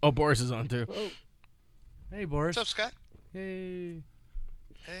awesome. Oh, Boris is on too. Hey, Boris. What's up, Scott? Hey.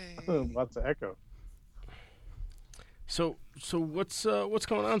 Hey. Lots of echo. So what's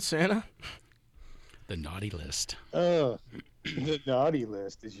going on, Santa? The naughty list. The naughty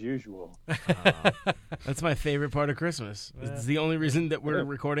list, as usual. That's my favorite part of Christmas. It's the only reason that we're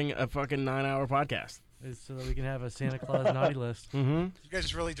recording a fucking 9-hour podcast. Is so that we can have a Santa Claus naughty list. Mm-hmm. You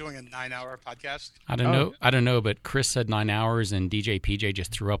guys really doing a 9-hour podcast? I don't know, but Chris said 9 hours, and DJ PJ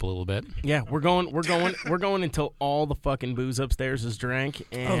just threw up a little bit. Yeah, we're going until all the fucking booze upstairs is drank,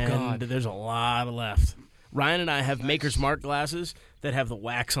 and God. there's a lot left. Ryan and I have Maker's Mark glasses that have the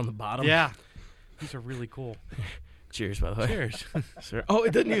wax on the bottom. Yeah. These are really cool. Cheers, by the way. Cheers. Sure. Oh,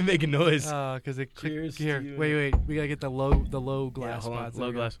 it doesn't even make a noise. Because it Cheers here. to you. Wait. We gotta get the low Yeah, glass hold on. spots. Low There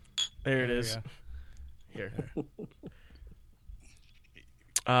we go. glass. There it There we is. go. Here.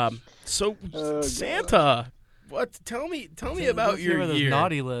 So Oh, Santa, what? Tell me about Let's hear your about this year.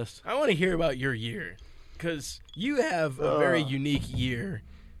 naughty list. I want to hear about your year because you have a very unique year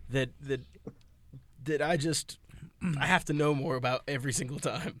that I have to know more about every single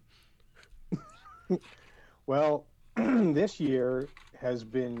time. Well, this year has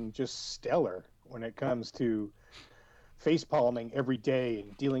been just stellar when it comes to face palming every day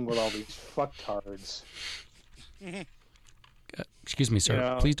and dealing with all these fucktards. Excuse me, sir.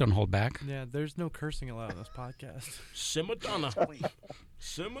 Yeah. Please don't hold back. Yeah, there's no cursing allowed on this podcast. Simadonna.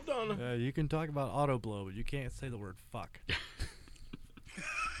 Simadonna. You can talk about auto blow, but you can't say the word fuck.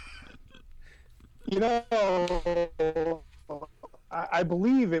 You know, I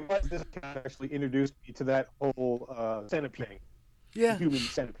believe it was this guy that actually introduced me to that whole centipede thing. Yeah. Human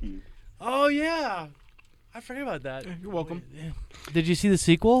centipede. Oh yeah. I forget about that. You're welcome. Did you see the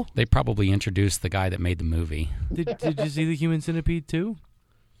sequel? They probably introduced the guy that made the movie. Did you see the Human Centipede too?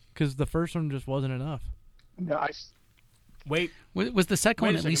 Because the first one just wasn't enough. No, Wait, Was the second Wait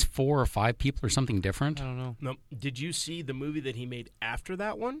one a at least 4 or 5 people or something different? I don't know. no. Did you see the movie that he made after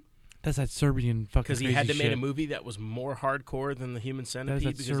that one? That's that Serbian fucking Because he crazy had to shit. make a movie that was more hardcore than the Human Centipede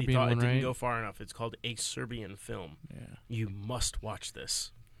that because he Serbian thought one, it didn't right? go far enough. It's called A Serbian Film. Yeah, You must watch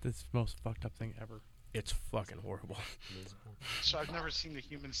this. that's the most fucked up thing ever. It's fucking horrible. So I've never seen the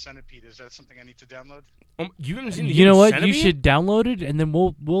Human Centipede. Is that something I need to download? You haven't seen the You know Human what? Centipede? You should download it, and then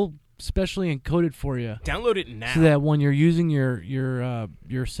we'll specially encode it for you, download it now. so that when you're using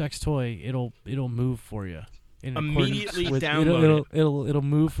your sex toy, it'll move for you. In Immediately accordance with, download it'll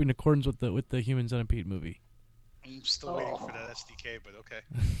move in accordance with the Human Centipede movie. I'm still waiting for that SDK, but okay.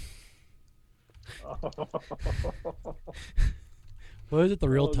 What is it? The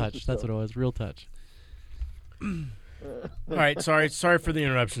Real this Touch. is That's so- what it was. Real Touch. All right, sorry for the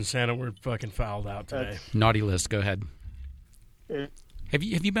interruption, Santa. We're fucking fouled out today. Naughty list. Go ahead. It- Have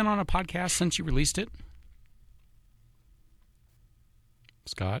you been on a podcast since you released it?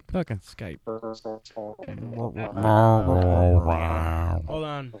 Scott? Fucking Skype. Hold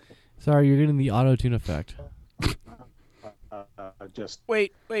on. Sorry, you're getting the auto tune effect. just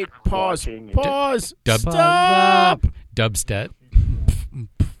Wait. Pause. Watching it. Pause. Dub- Stop. Dubstep.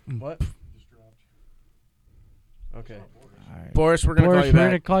 What? Okay. All right. Boris, we're gonna Boris, call you we're back.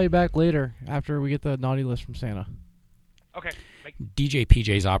 gonna call you back later after we get the naughty list from Santa. Okay. DJ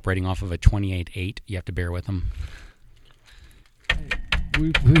PJ's operating off of a 28.8. You have to bear with him.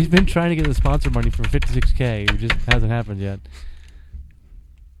 We've been trying to get the sponsor money from 56K. It just hasn't happened yet.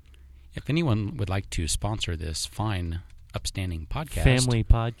 If anyone would like to sponsor this fine, upstanding podcast, Family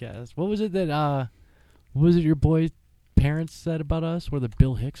podcast. What was it that what was it your boy's parents said about us? We're the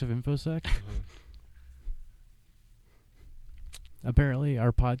Bill Hicks of InfoSec. Apparently,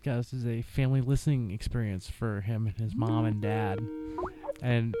 our podcast is a family listening experience for him and his mom and dad.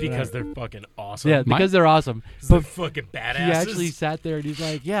 And Because they're fucking awesome. yeah, because they're awesome. They're But fucking badasses. he actually sat there and he's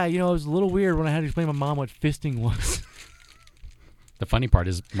like, "Yeah, you know, it was a little weird when I had to explain to my mom what fisting was." the funny part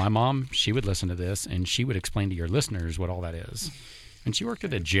is my mom, she would listen to this and she would explain to your listeners what all that is. And she worked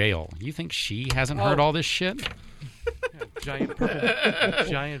at a jail. You think she hasn't heard all this shit?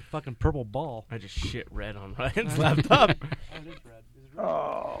 giant fucking purple ball. I just shit red on Ryan's laptop.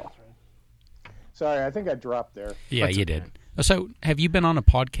 Oh. Sorry, I think I dropped there. Yeah, That's you okay. did. So, have you been on a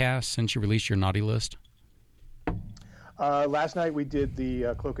podcast since you released your naughty list? Last night we did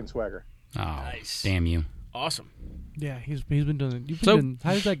the Cloak and Swagger. Oh, Nice. damn you. Awesome. Yeah, he's been doing it. You've been So- doing,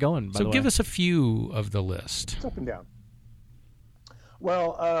 how's that going? By So, the give way? us a few of the list. It's up and down.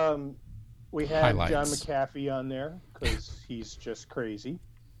 Well, we had Highlights. John McAfee on there because he's just crazy.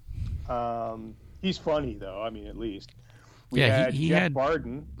 He's funny though. I mean, at least. We Yeah, had he Jeff had-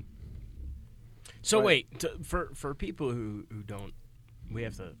 Barden. So Right. wait, for people who don't, we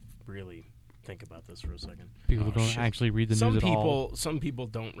have to really think about this for a second. People who don't shit. actually read the news at all. Some people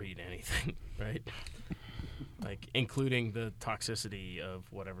don't read anything, right? Like including the toxicity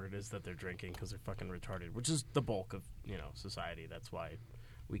of whatever it is that they're drinking because they're fucking retarded, which is the bulk of society. That's why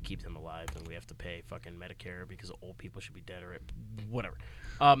we keep them alive and we have to pay fucking Medicare because old people should be dead or whatever.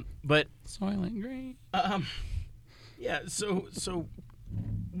 But Soylent Green. yeah, so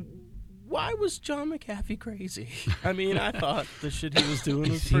why was John McAfee crazy? I mean, I thought the shit he was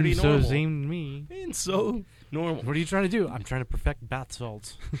doing was pretty Seems normal. so same to me. And so normal. What are you trying to do? I'm trying to perfect bath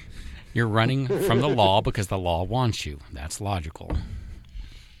salts. You're running from the law because the law wants you. That's logical.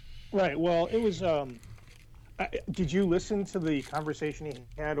 Right. Well, it was. Did you listen to the conversation he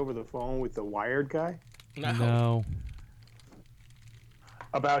had over the phone with the Wired guy No.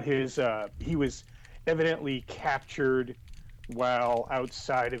 about his? He was evidently captured while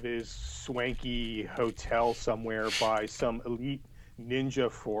outside of his swanky hotel somewhere by some elite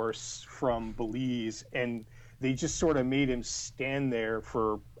ninja force from Belize, and they just sort of made him stand there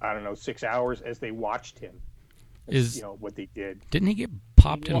for, I don't know, 6 hours as they watched him. Is what they did. Didn't he get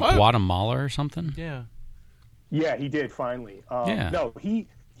popped in What? Guatemala or something? Yeah. Yeah, he did finally. Yeah. No, he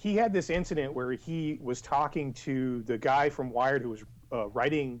had this incident where he was talking to the guy from Wired who was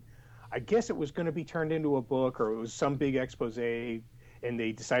writing. I guess it was going to be turned into a book, or it was some big expose, and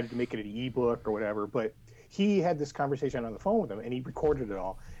they decided to make it an ebook or whatever. But he had this conversation on the phone with him, and he recorded it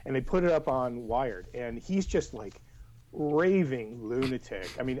all, and they put it up on Wired. And he's just like raving lunatic.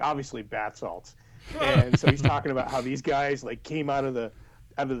 I mean, obviously bath salts. And so he's talking about how these guys like came out of the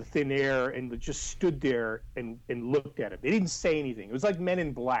thin air and just stood there and looked at him. They didn't say anything. It was like Men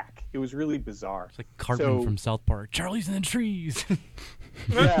in Black. It was really bizarre. It's like Cartman from South Park. Charlie's in the trees.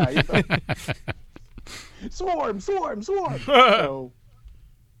 Yeah. Swarm. So,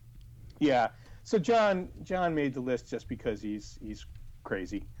 yeah. So John made the list just because he's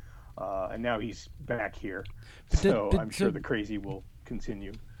crazy, and now he's back here. So I'm sure the crazy will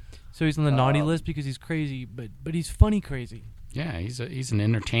continue. So he's on the naughty list because he's crazy, but he's funny crazy. Yeah, he's an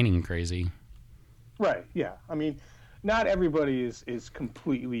entertaining crazy. Right. Yeah. I mean, not everybody is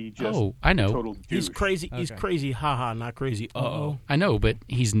completely just. Oh, I know. Total He's douche. crazy. He's Okay. crazy. Haha, not crazy. Uh-oh. I know, but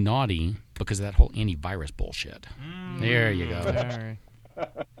he's naughty because of that whole antivirus bullshit. There you All go. right.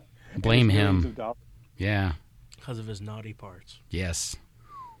 Blame Millions him. of dollars. Yeah. Because of his naughty parts. Yes.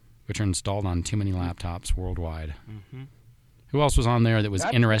 Which are installed on too many laptops worldwide. Mm-hmm. Who else was on there that was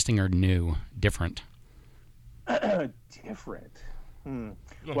That's- interesting or new, different? Different. Well,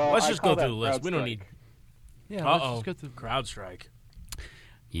 Well, let's I just call go through that the list. We don't CrowdStrike. need. Yeah, let's Uh-oh. just go through. CrowdStrike.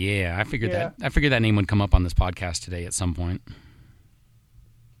 Yeah, I figured Yeah. that name would come up on this podcast today at some point.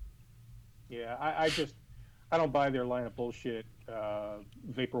 Yeah, I don't buy their line of bullshit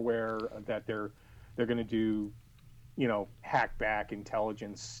vaporware that they're going to do, hack back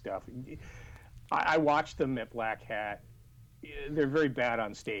intelligence stuff. I watched them at Black Hat. They're very bad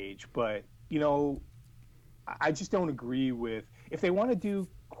on stage, but I just don't agree with if they want to do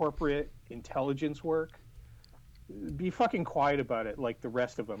corporate intelligence work. Be fucking quiet about it, like the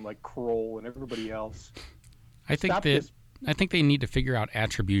rest of them, like Kroll and everybody else. I think Stop that this. I think they need to figure out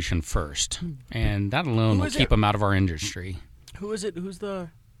attribution first, and that alone Who will is keep it? them out of our industry. Who is it? Who's the,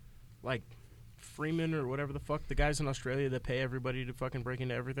 Freeman or whatever the fuck? The guys in Australia that pay everybody to fucking break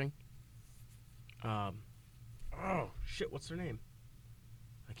into everything? Oh, shit, what's their name?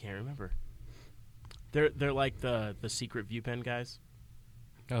 I can't remember. They're like the secret ViewPen guys.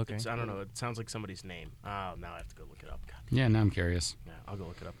 Okay. I don't know. It sounds like somebody's name. Oh, now I have to go look it up. God. Yeah, now I'm curious. Yeah, I'll go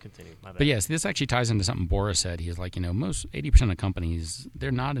look it up. Continue. My bad. But yes, this actually ties into something Boris said. He's like, most 80% of companies, they're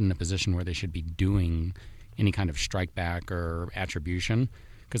not in a position where they should be doing any kind of strike back or attribution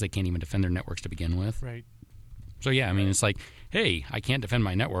because they can't even defend their networks to begin with. Right. So yeah, I mean, it's like, hey, I can't defend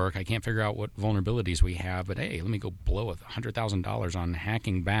my network. I can't figure out what vulnerabilities we have, but hey, let me go blow $100,000 on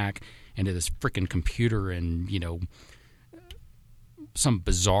hacking back into this freaking computer and, some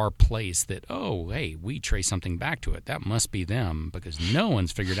bizarre place that, oh, hey, we trace something back to it. That must be them because no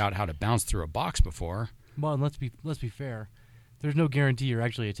one's figured out how to bounce through a box before. Well, and let's be fair. There's no guarantee you're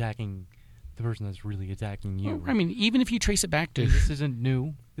actually attacking the person that's really attacking you. Well, I mean, even if you trace it back to This isn't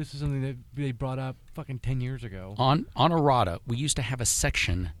new. This is something that they brought up fucking 10 years ago. on Errata, we used to have a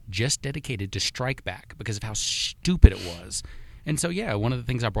section just dedicated to strike back because of how stupid it was. And so, yeah, one of the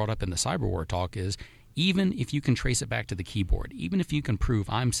things I brought up in the cyber war talk is even if you can trace it back to the keyboard, even if you can prove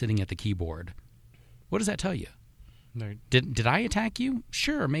I'm sitting at the keyboard, what does that tell you? Right. Did I attack you?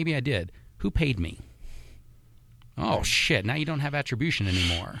 Sure, maybe I did. Who paid me? Oh, shit, now you don't have attribution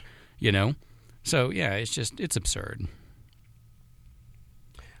anymore, So, yeah, it's absurd.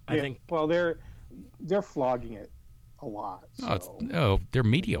 I think Well, they're flogging it a lot. So. They're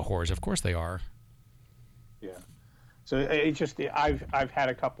media whores. Of course they are. Yeah. So it just I've had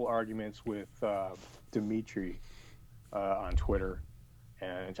a couple arguments with Dimitri on Twitter,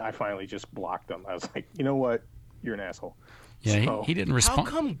 and I finally just blocked them. I was like, you know what, you're an asshole. Yeah, So- he didn't How respond.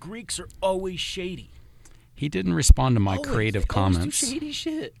 come Greeks are always shady? He didn't respond to my Always. creative They always comments. do shady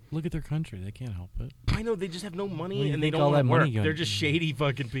shit. Look at their country; they can't help it. I know they just have no Where money do you and they think don't all want that to money work. going? They're just shady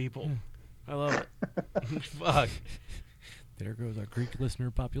fucking people. I love it. Fuck. There goes our Greek listener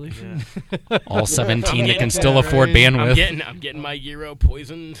population. All 17 that can Yeah, still afford bandwidth. I'm getting my gyro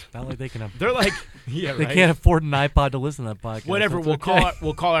poisoned. Not like they can. They're like, yeah, They right. can't afford an iPod to listen to that podcast. Whatever. That's We'll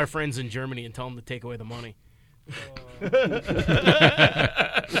okay. call our friends in Germany and tell them to take away the money.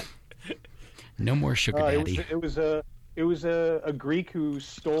 No more sugar daddy. It was a Greek who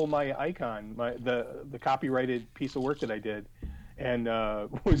stole my icon, the copyrighted piece of work that I did, and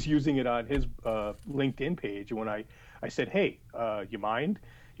was using it on his LinkedIn page. And when I said, "Hey, you mind?"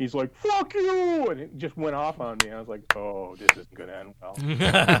 He's like, "Fuck you!" and it just went off on me. And I was like, "Oh, this isn't gonna end well."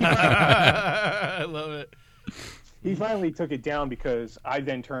 I love it. He finally took it down because I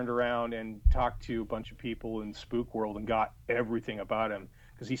then turned around and talked to a bunch of people in Spook World and got everything about him,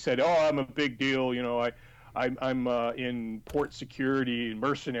 because he said, "Oh, I'm a big deal, you know. I'm in port security and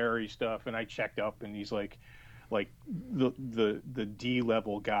mercenary stuff," and I checked up, and he's like the D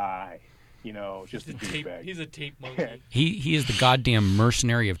level guy, you know, just a douchebag. He's a tape monkey. He is the goddamn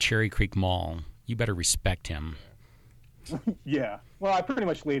mercenary of Cherry Creek Mall. You better respect him. Yeah. Well, I pretty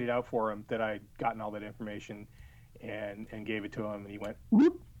much laid it out for him that I'd gotten all that information and gave it to him, and he went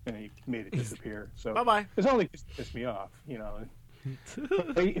whoop, and he made it disappear. So Bye-bye. It's only just to piss me off, you know.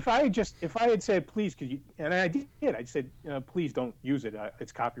 But if I had said, "Please, could you," and I did, I said, "Please don't use it.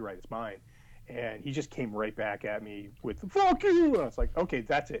 It's copyright. It's mine." And he just came right back at me with "fuck you," and I was like, "Okay,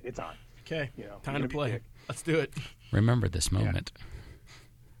 that's it. It's on." Okay. You know, Time you're to gonna be play. dick. Let's do it. Remember this moment.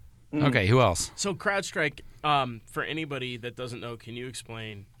 Okay, who else? So CrowdStrike, for anybody that doesn't know, can you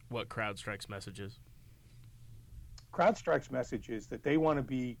explain what CrowdStrike's message is? CrowdStrike's message is that they want to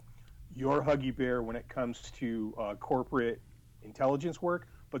be your Huggy Bear when it comes to corporate intelligence work,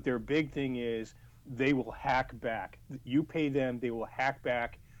 but their big thing is they will hack back. You pay them, they will hack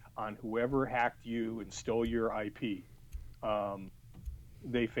back on whoever hacked you and stole your IP.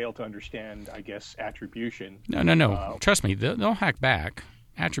 They fail to understand, I guess, attribution. No. Trust me, they'll hack back.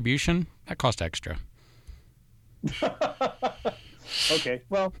 Attribution, that costs extra. Okay,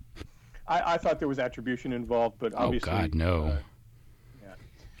 well, I thought there was attribution involved, but obviously... Oh, God, no. Yeah.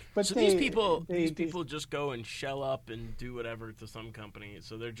 But So they- these people they- just go and shell up and do whatever to some company.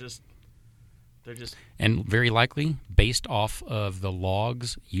 So they're just And very likely based off of the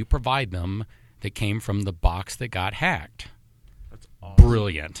logs you provide them that came from the box that got hacked. that's awesome.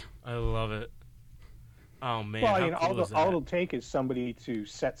 Brilliant. I love it. Oh man, Well, how I mean, cool is that? all it'll take is somebody to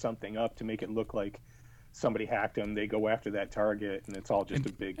set something up to make it look like somebody hacked them. They go after that target, and it's all just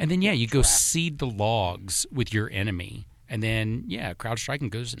a big. And then, you go trap. seed the logs with your enemy. And then, CrowdStrike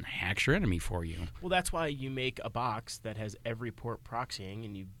goes and hacks your enemy for you. Well, that's why you make a box that has every port proxying,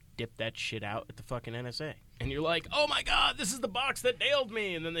 and you dip that shit out at the fucking NSA. And you're like, "Oh my god, this is the box that nailed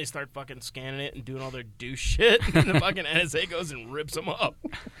me!" And then they start fucking scanning it and doing all their douche shit, and the fucking NSA goes and rips them up.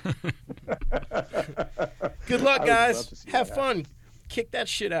 Good luck, I would love guys. to see Have that. fun. Kick that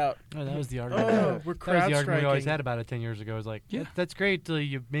shit out. Oh, that was the argument. Oh, we're That was the argument we always CrowdStriking. had about it 10 years ago. It was like, Yeah. that's great till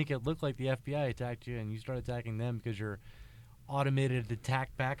you make it look like the FBI attacked you and you start attacking them because your automated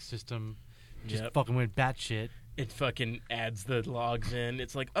attack back system just Yep. fucking went batshit. It fucking adds the logs in.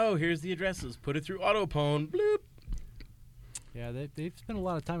 It's like, oh, here's the addresses. Put it through Autopwn. Bloop. Yeah, they've spent a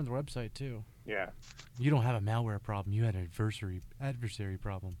lot of time on the website too. Yeah. You don't have a malware problem. You had an adversary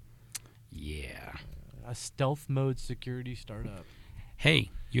problem. Yeah. A stealth mode security startup.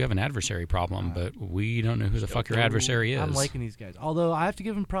 Hey, you have an adversary problem, but we don't know who the fuck your adversary is. I'm liking these guys. Although I have to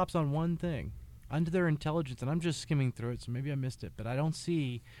give them props on one thing. Under their intelligence, and I'm just skimming through it, so maybe I missed it, but I don't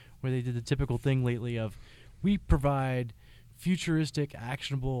see where they did the typical thing lately of we provide futuristic,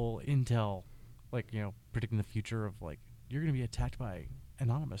 actionable intel, like, predicting the future of, like, you're going to be attacked by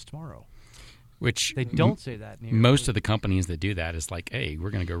Anonymous tomorrow. Which They don't say that near most of the companies that do that is like, hey, we're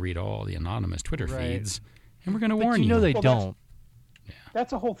going to go read all the anonymous Twitter Right. feeds, and we're going to But warn you know they Well, that's- don't.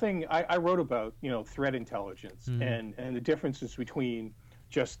 That's a whole thing I wrote about, threat intelligence Mm-hmm. and the differences between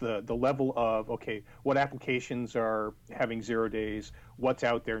just the level of, okay, what applications are having 0 days, what's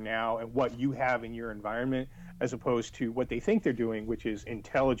out there now, and what you have in your environment, as opposed to what they think they're doing, which is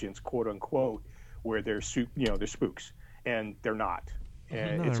intelligence, quote unquote, where they're they're spooks, and they're not.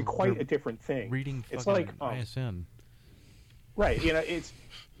 And No, it's they're- quite they're a different thing. Reading it's fucking like ISN. right,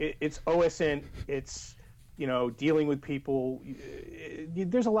 it's OSN, it's dealing with people.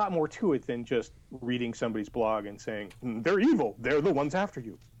 There's a lot more to it than just reading somebody's blog and saying they're evil. They're the ones after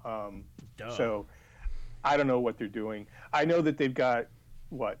you. So I don't know what they're doing. I know that they've got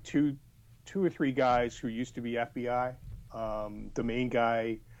two or three guys who used to be FBI the main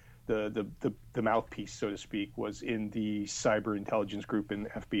guy, the mouthpiece, so to speak, was in the cyber intelligence group in the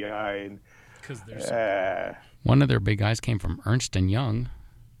FBI, and Because there's One of their big guys came from Ernst & Young.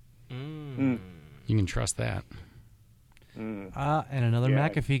 Mm. You can trust that. Mm. And another Yeah.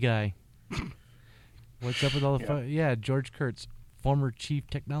 McAfee guy. What's up with all the George Kurtz, former chief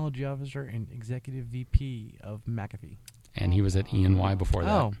technology officer and executive VP of McAfee. And he was at E&Y before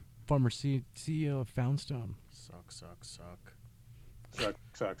that. Oh, former CEO of Foundstone. Suck. Suck.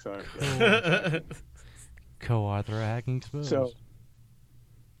 Co-author of Hacking Exposed. So,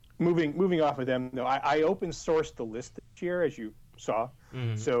 moving off of them, no, I open sourced the list this year, as you saw.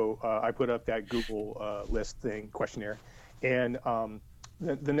 Mhm. So I put up that Google list thing questionnaire, and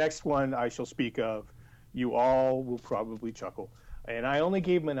the next one I shall speak of, you all will probably chuckle. And I only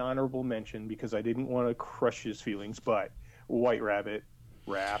gave him an honorable mention because I didn't want to crush his feelings. But White Rabbit,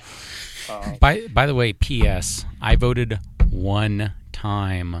 rap. By the way, P.S. I voted one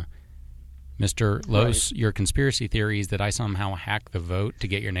time. Mr. Los, your conspiracy theories that I somehow hacked the vote to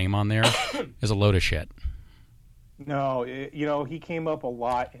get your name on there is a load of shit. No, he came up a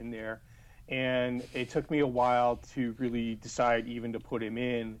lot in there, and it took me a while to really decide even to put him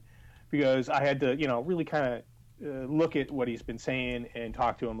in, because I had to, really kind of look at what he's been saying and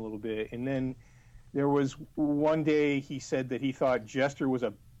talk to him a little bit. And then there was one day he said that he thought Jester was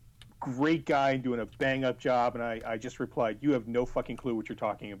a great guy doing a bang-up job, and I just replied, "You have no fucking clue what you're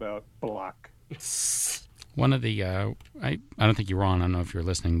talking about." Block. One of the, I don't think you're wrong, I don't know if you're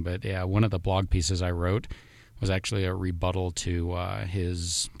listening, but yeah, one of the blog pieces I wrote was actually a rebuttal to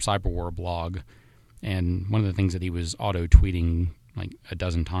his Cyberwar blog. And one of the things that he was auto-tweeting like a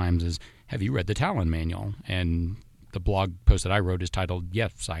dozen times is, "Have you read the Talon Manual?" And the blog post that I wrote is titled,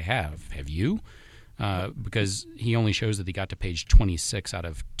 "Yes, I have. Have you?" Because he only shows that he got to page 26 out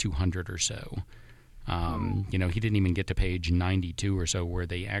of 200 or so. He didn't even get to page 92 or so where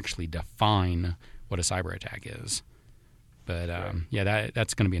they actually define what a cyber attack is. But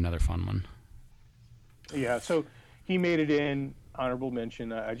that's going to be another fun one. Yeah, so he made it in, honorable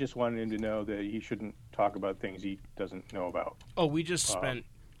mention. I just wanted him to know that he shouldn't talk about things he doesn't know about. Oh, we just spent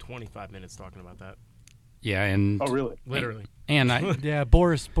 25 minutes talking about that. Yeah, and Oh, really? Literally. and I Yeah,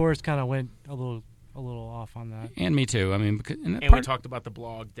 Boris kind of went a little off on that. and me too. I mean, because And we talked about the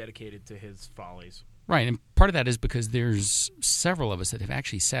blog dedicated to his follies. right, and part of that is because there's several of us that have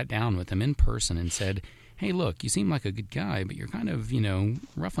actually sat down with him in person and said, "Hey, look, you seem like a good guy, but you're kind of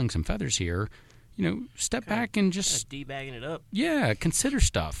ruffling some feathers here. Step back and just D-bagging it up. consider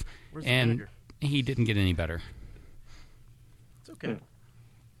stuff." Where's the And vinegar? he didn't get any better. It's okay.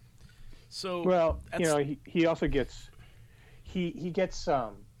 So Well, that's- he also gets he gets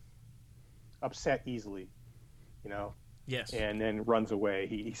upset easily, yes. and then runs away.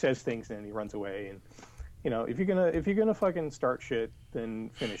 He says things and then he runs away. And if you're gonna fucking start shit, then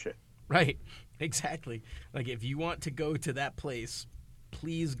finish it. Right. Exactly. Like, if you want to go to that place,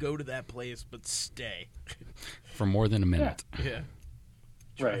 please go to that place, but stay. For more than a minute. Yeah.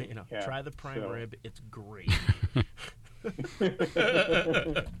 Right. Try, try the prime So- rib. It's great.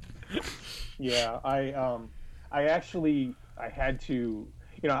 Yeah, I had to,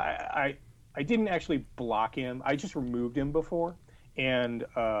 I didn't actually block him. I just removed him before, and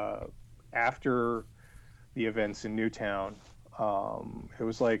after the events in Newtown, it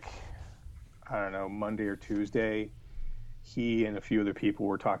was like, I don't know, Monday or Tuesday. He and a few other people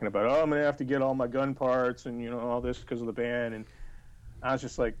were talking about, I'm gonna have to get all my gun parts and all this because of the ban, and I was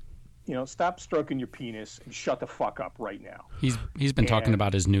just like, stop stroking your penis and shut the fuck up right now. He's been talking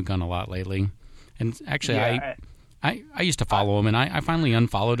about his new gun a lot lately. And actually, Yeah, I used to follow him, and I finally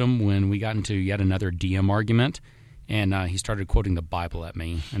unfollowed him when we got into yet another DM argument, and he started quoting the Bible at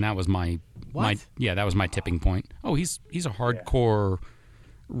me, and that was my that was my tipping point. Oh, he's a hardcore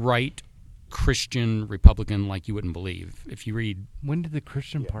right Christian Republican like you wouldn't believe. If you read, When did the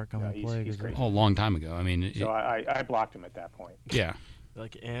Christian part come into he's play? 'Cause great. a long time ago. I mean, So I blocked him at that point. yeah.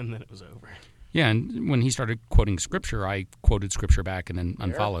 And then it was over. Yeah, and when he started quoting scripture, I quoted scripture back and then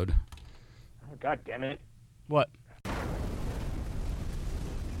unfollowed. Oh, God damn it. What?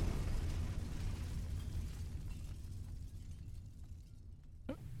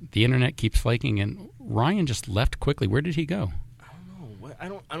 The internet keeps flaking, and Ryan just left quickly. Where did he go? I don't know. What? I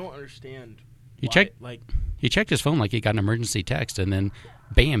don't understand. He why, checked- Like, He checked his phone like he got an emergency text, and then,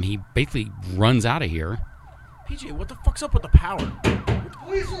 bam, he basically runs out of here. PJ, what the fuck's up with the power? What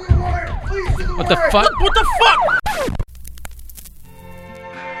the fuck? What the fuck?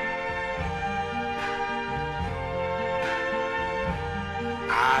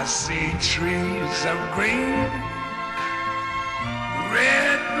 I see trees of green,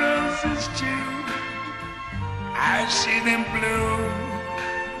 red roses too. I see them bloom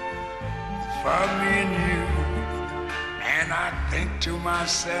for me and you, and I think to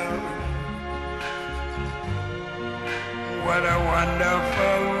myself, what a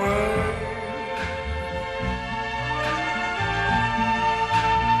wonderful world.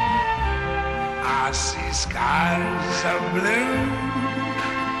 I see skies of blue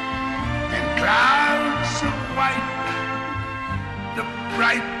and clouds of white, the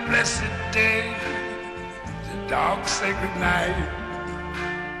bright blessed day, the dark sacred night,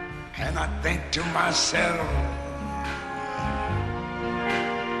 and I think to myself,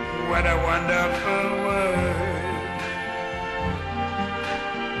 what a wonderful world.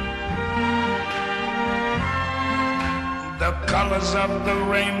 The colors of the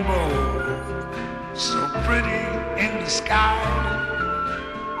rainbow, so pretty in the sky,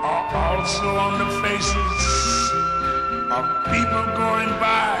 are also on the faces of people going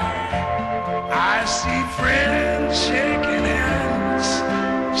by. I see friends shaking hands,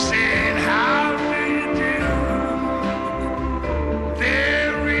 saying, how do you do?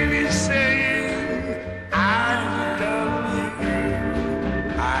 They're really saying, I love you.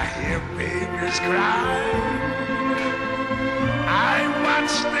 I hear babies cry, I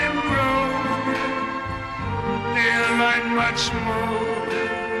watch them grow. They'll learn much more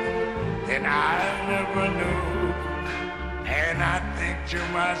than I never knew. And I think to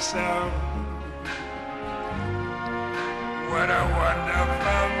myself, what a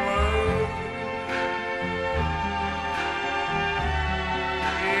wonderful world.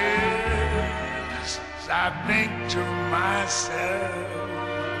 Yes, I think to myself,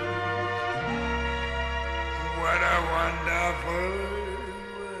 what a wonderful